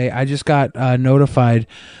Saturday. I just got notified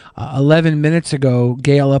 11 minutes ago.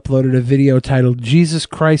 Gail uploaded a video titled "Jesus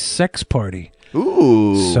Christ Sex Party."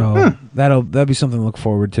 Ooh. So that'll be something to look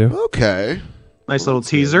forward to. Okay. Nice little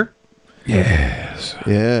teaser. Yes.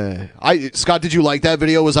 Yeah. Scott, did you like that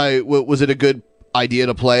video? Was it a good idea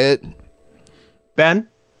to play it? Ben,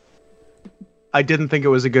 I didn't think it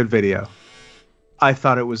was a good video. I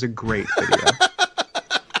thought it was a great video.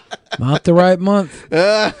 Not the right month.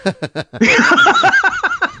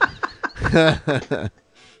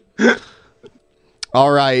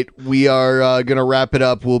 All right, we are going to wrap it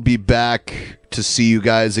up. We'll be back to see you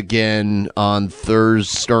guys again on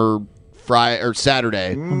Thursday or Friday or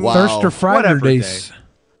Saturday. Wow. Thursday Friday days.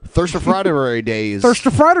 Thursday Friday days. Thursday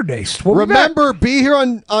Friday days. Remember, be here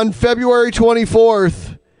on February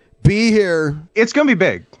 24th. Be here. It's going to be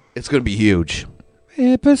big. It's going to be huge.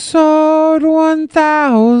 Episode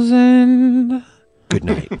 1000. Good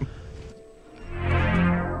night.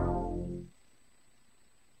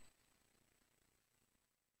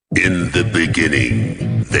 In the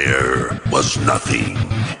beginning, there was nothing.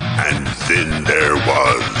 And then there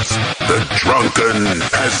was the Drunken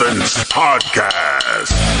Peasants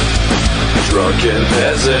Podcast. Drunken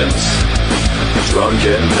Peasants.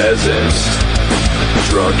 Drunken Peasants.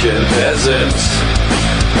 Drunken Peasants.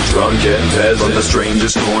 Drunken Peasants. From the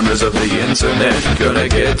strangest corners of the internet, gonna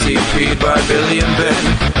get TP'd by Billy and Ben.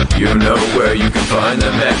 You know where you can find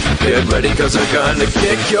them at. Get ready, cause they're gonna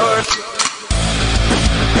kick your...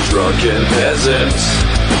 Drunken Peasants.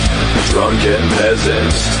 Drunken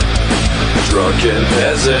Peasants. Drunken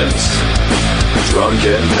Peasants.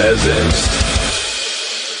 Drunken Peasants.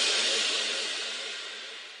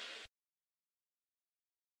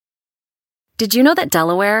 Did you know that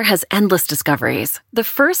Delaware has endless discoveries? The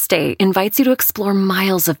first state invites you to explore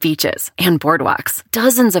miles of beaches and boardwalks,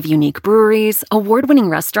 dozens of unique breweries, award-winning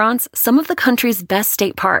restaurants, some of the country's best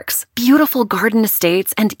state parks, beautiful garden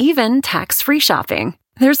estates, and even tax-free shopping.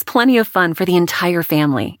 There's plenty of fun for the entire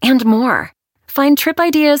family and more. Find trip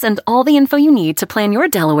ideas and all the info you need to plan your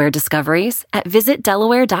Delaware discoveries at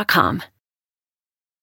visitdelaware.com.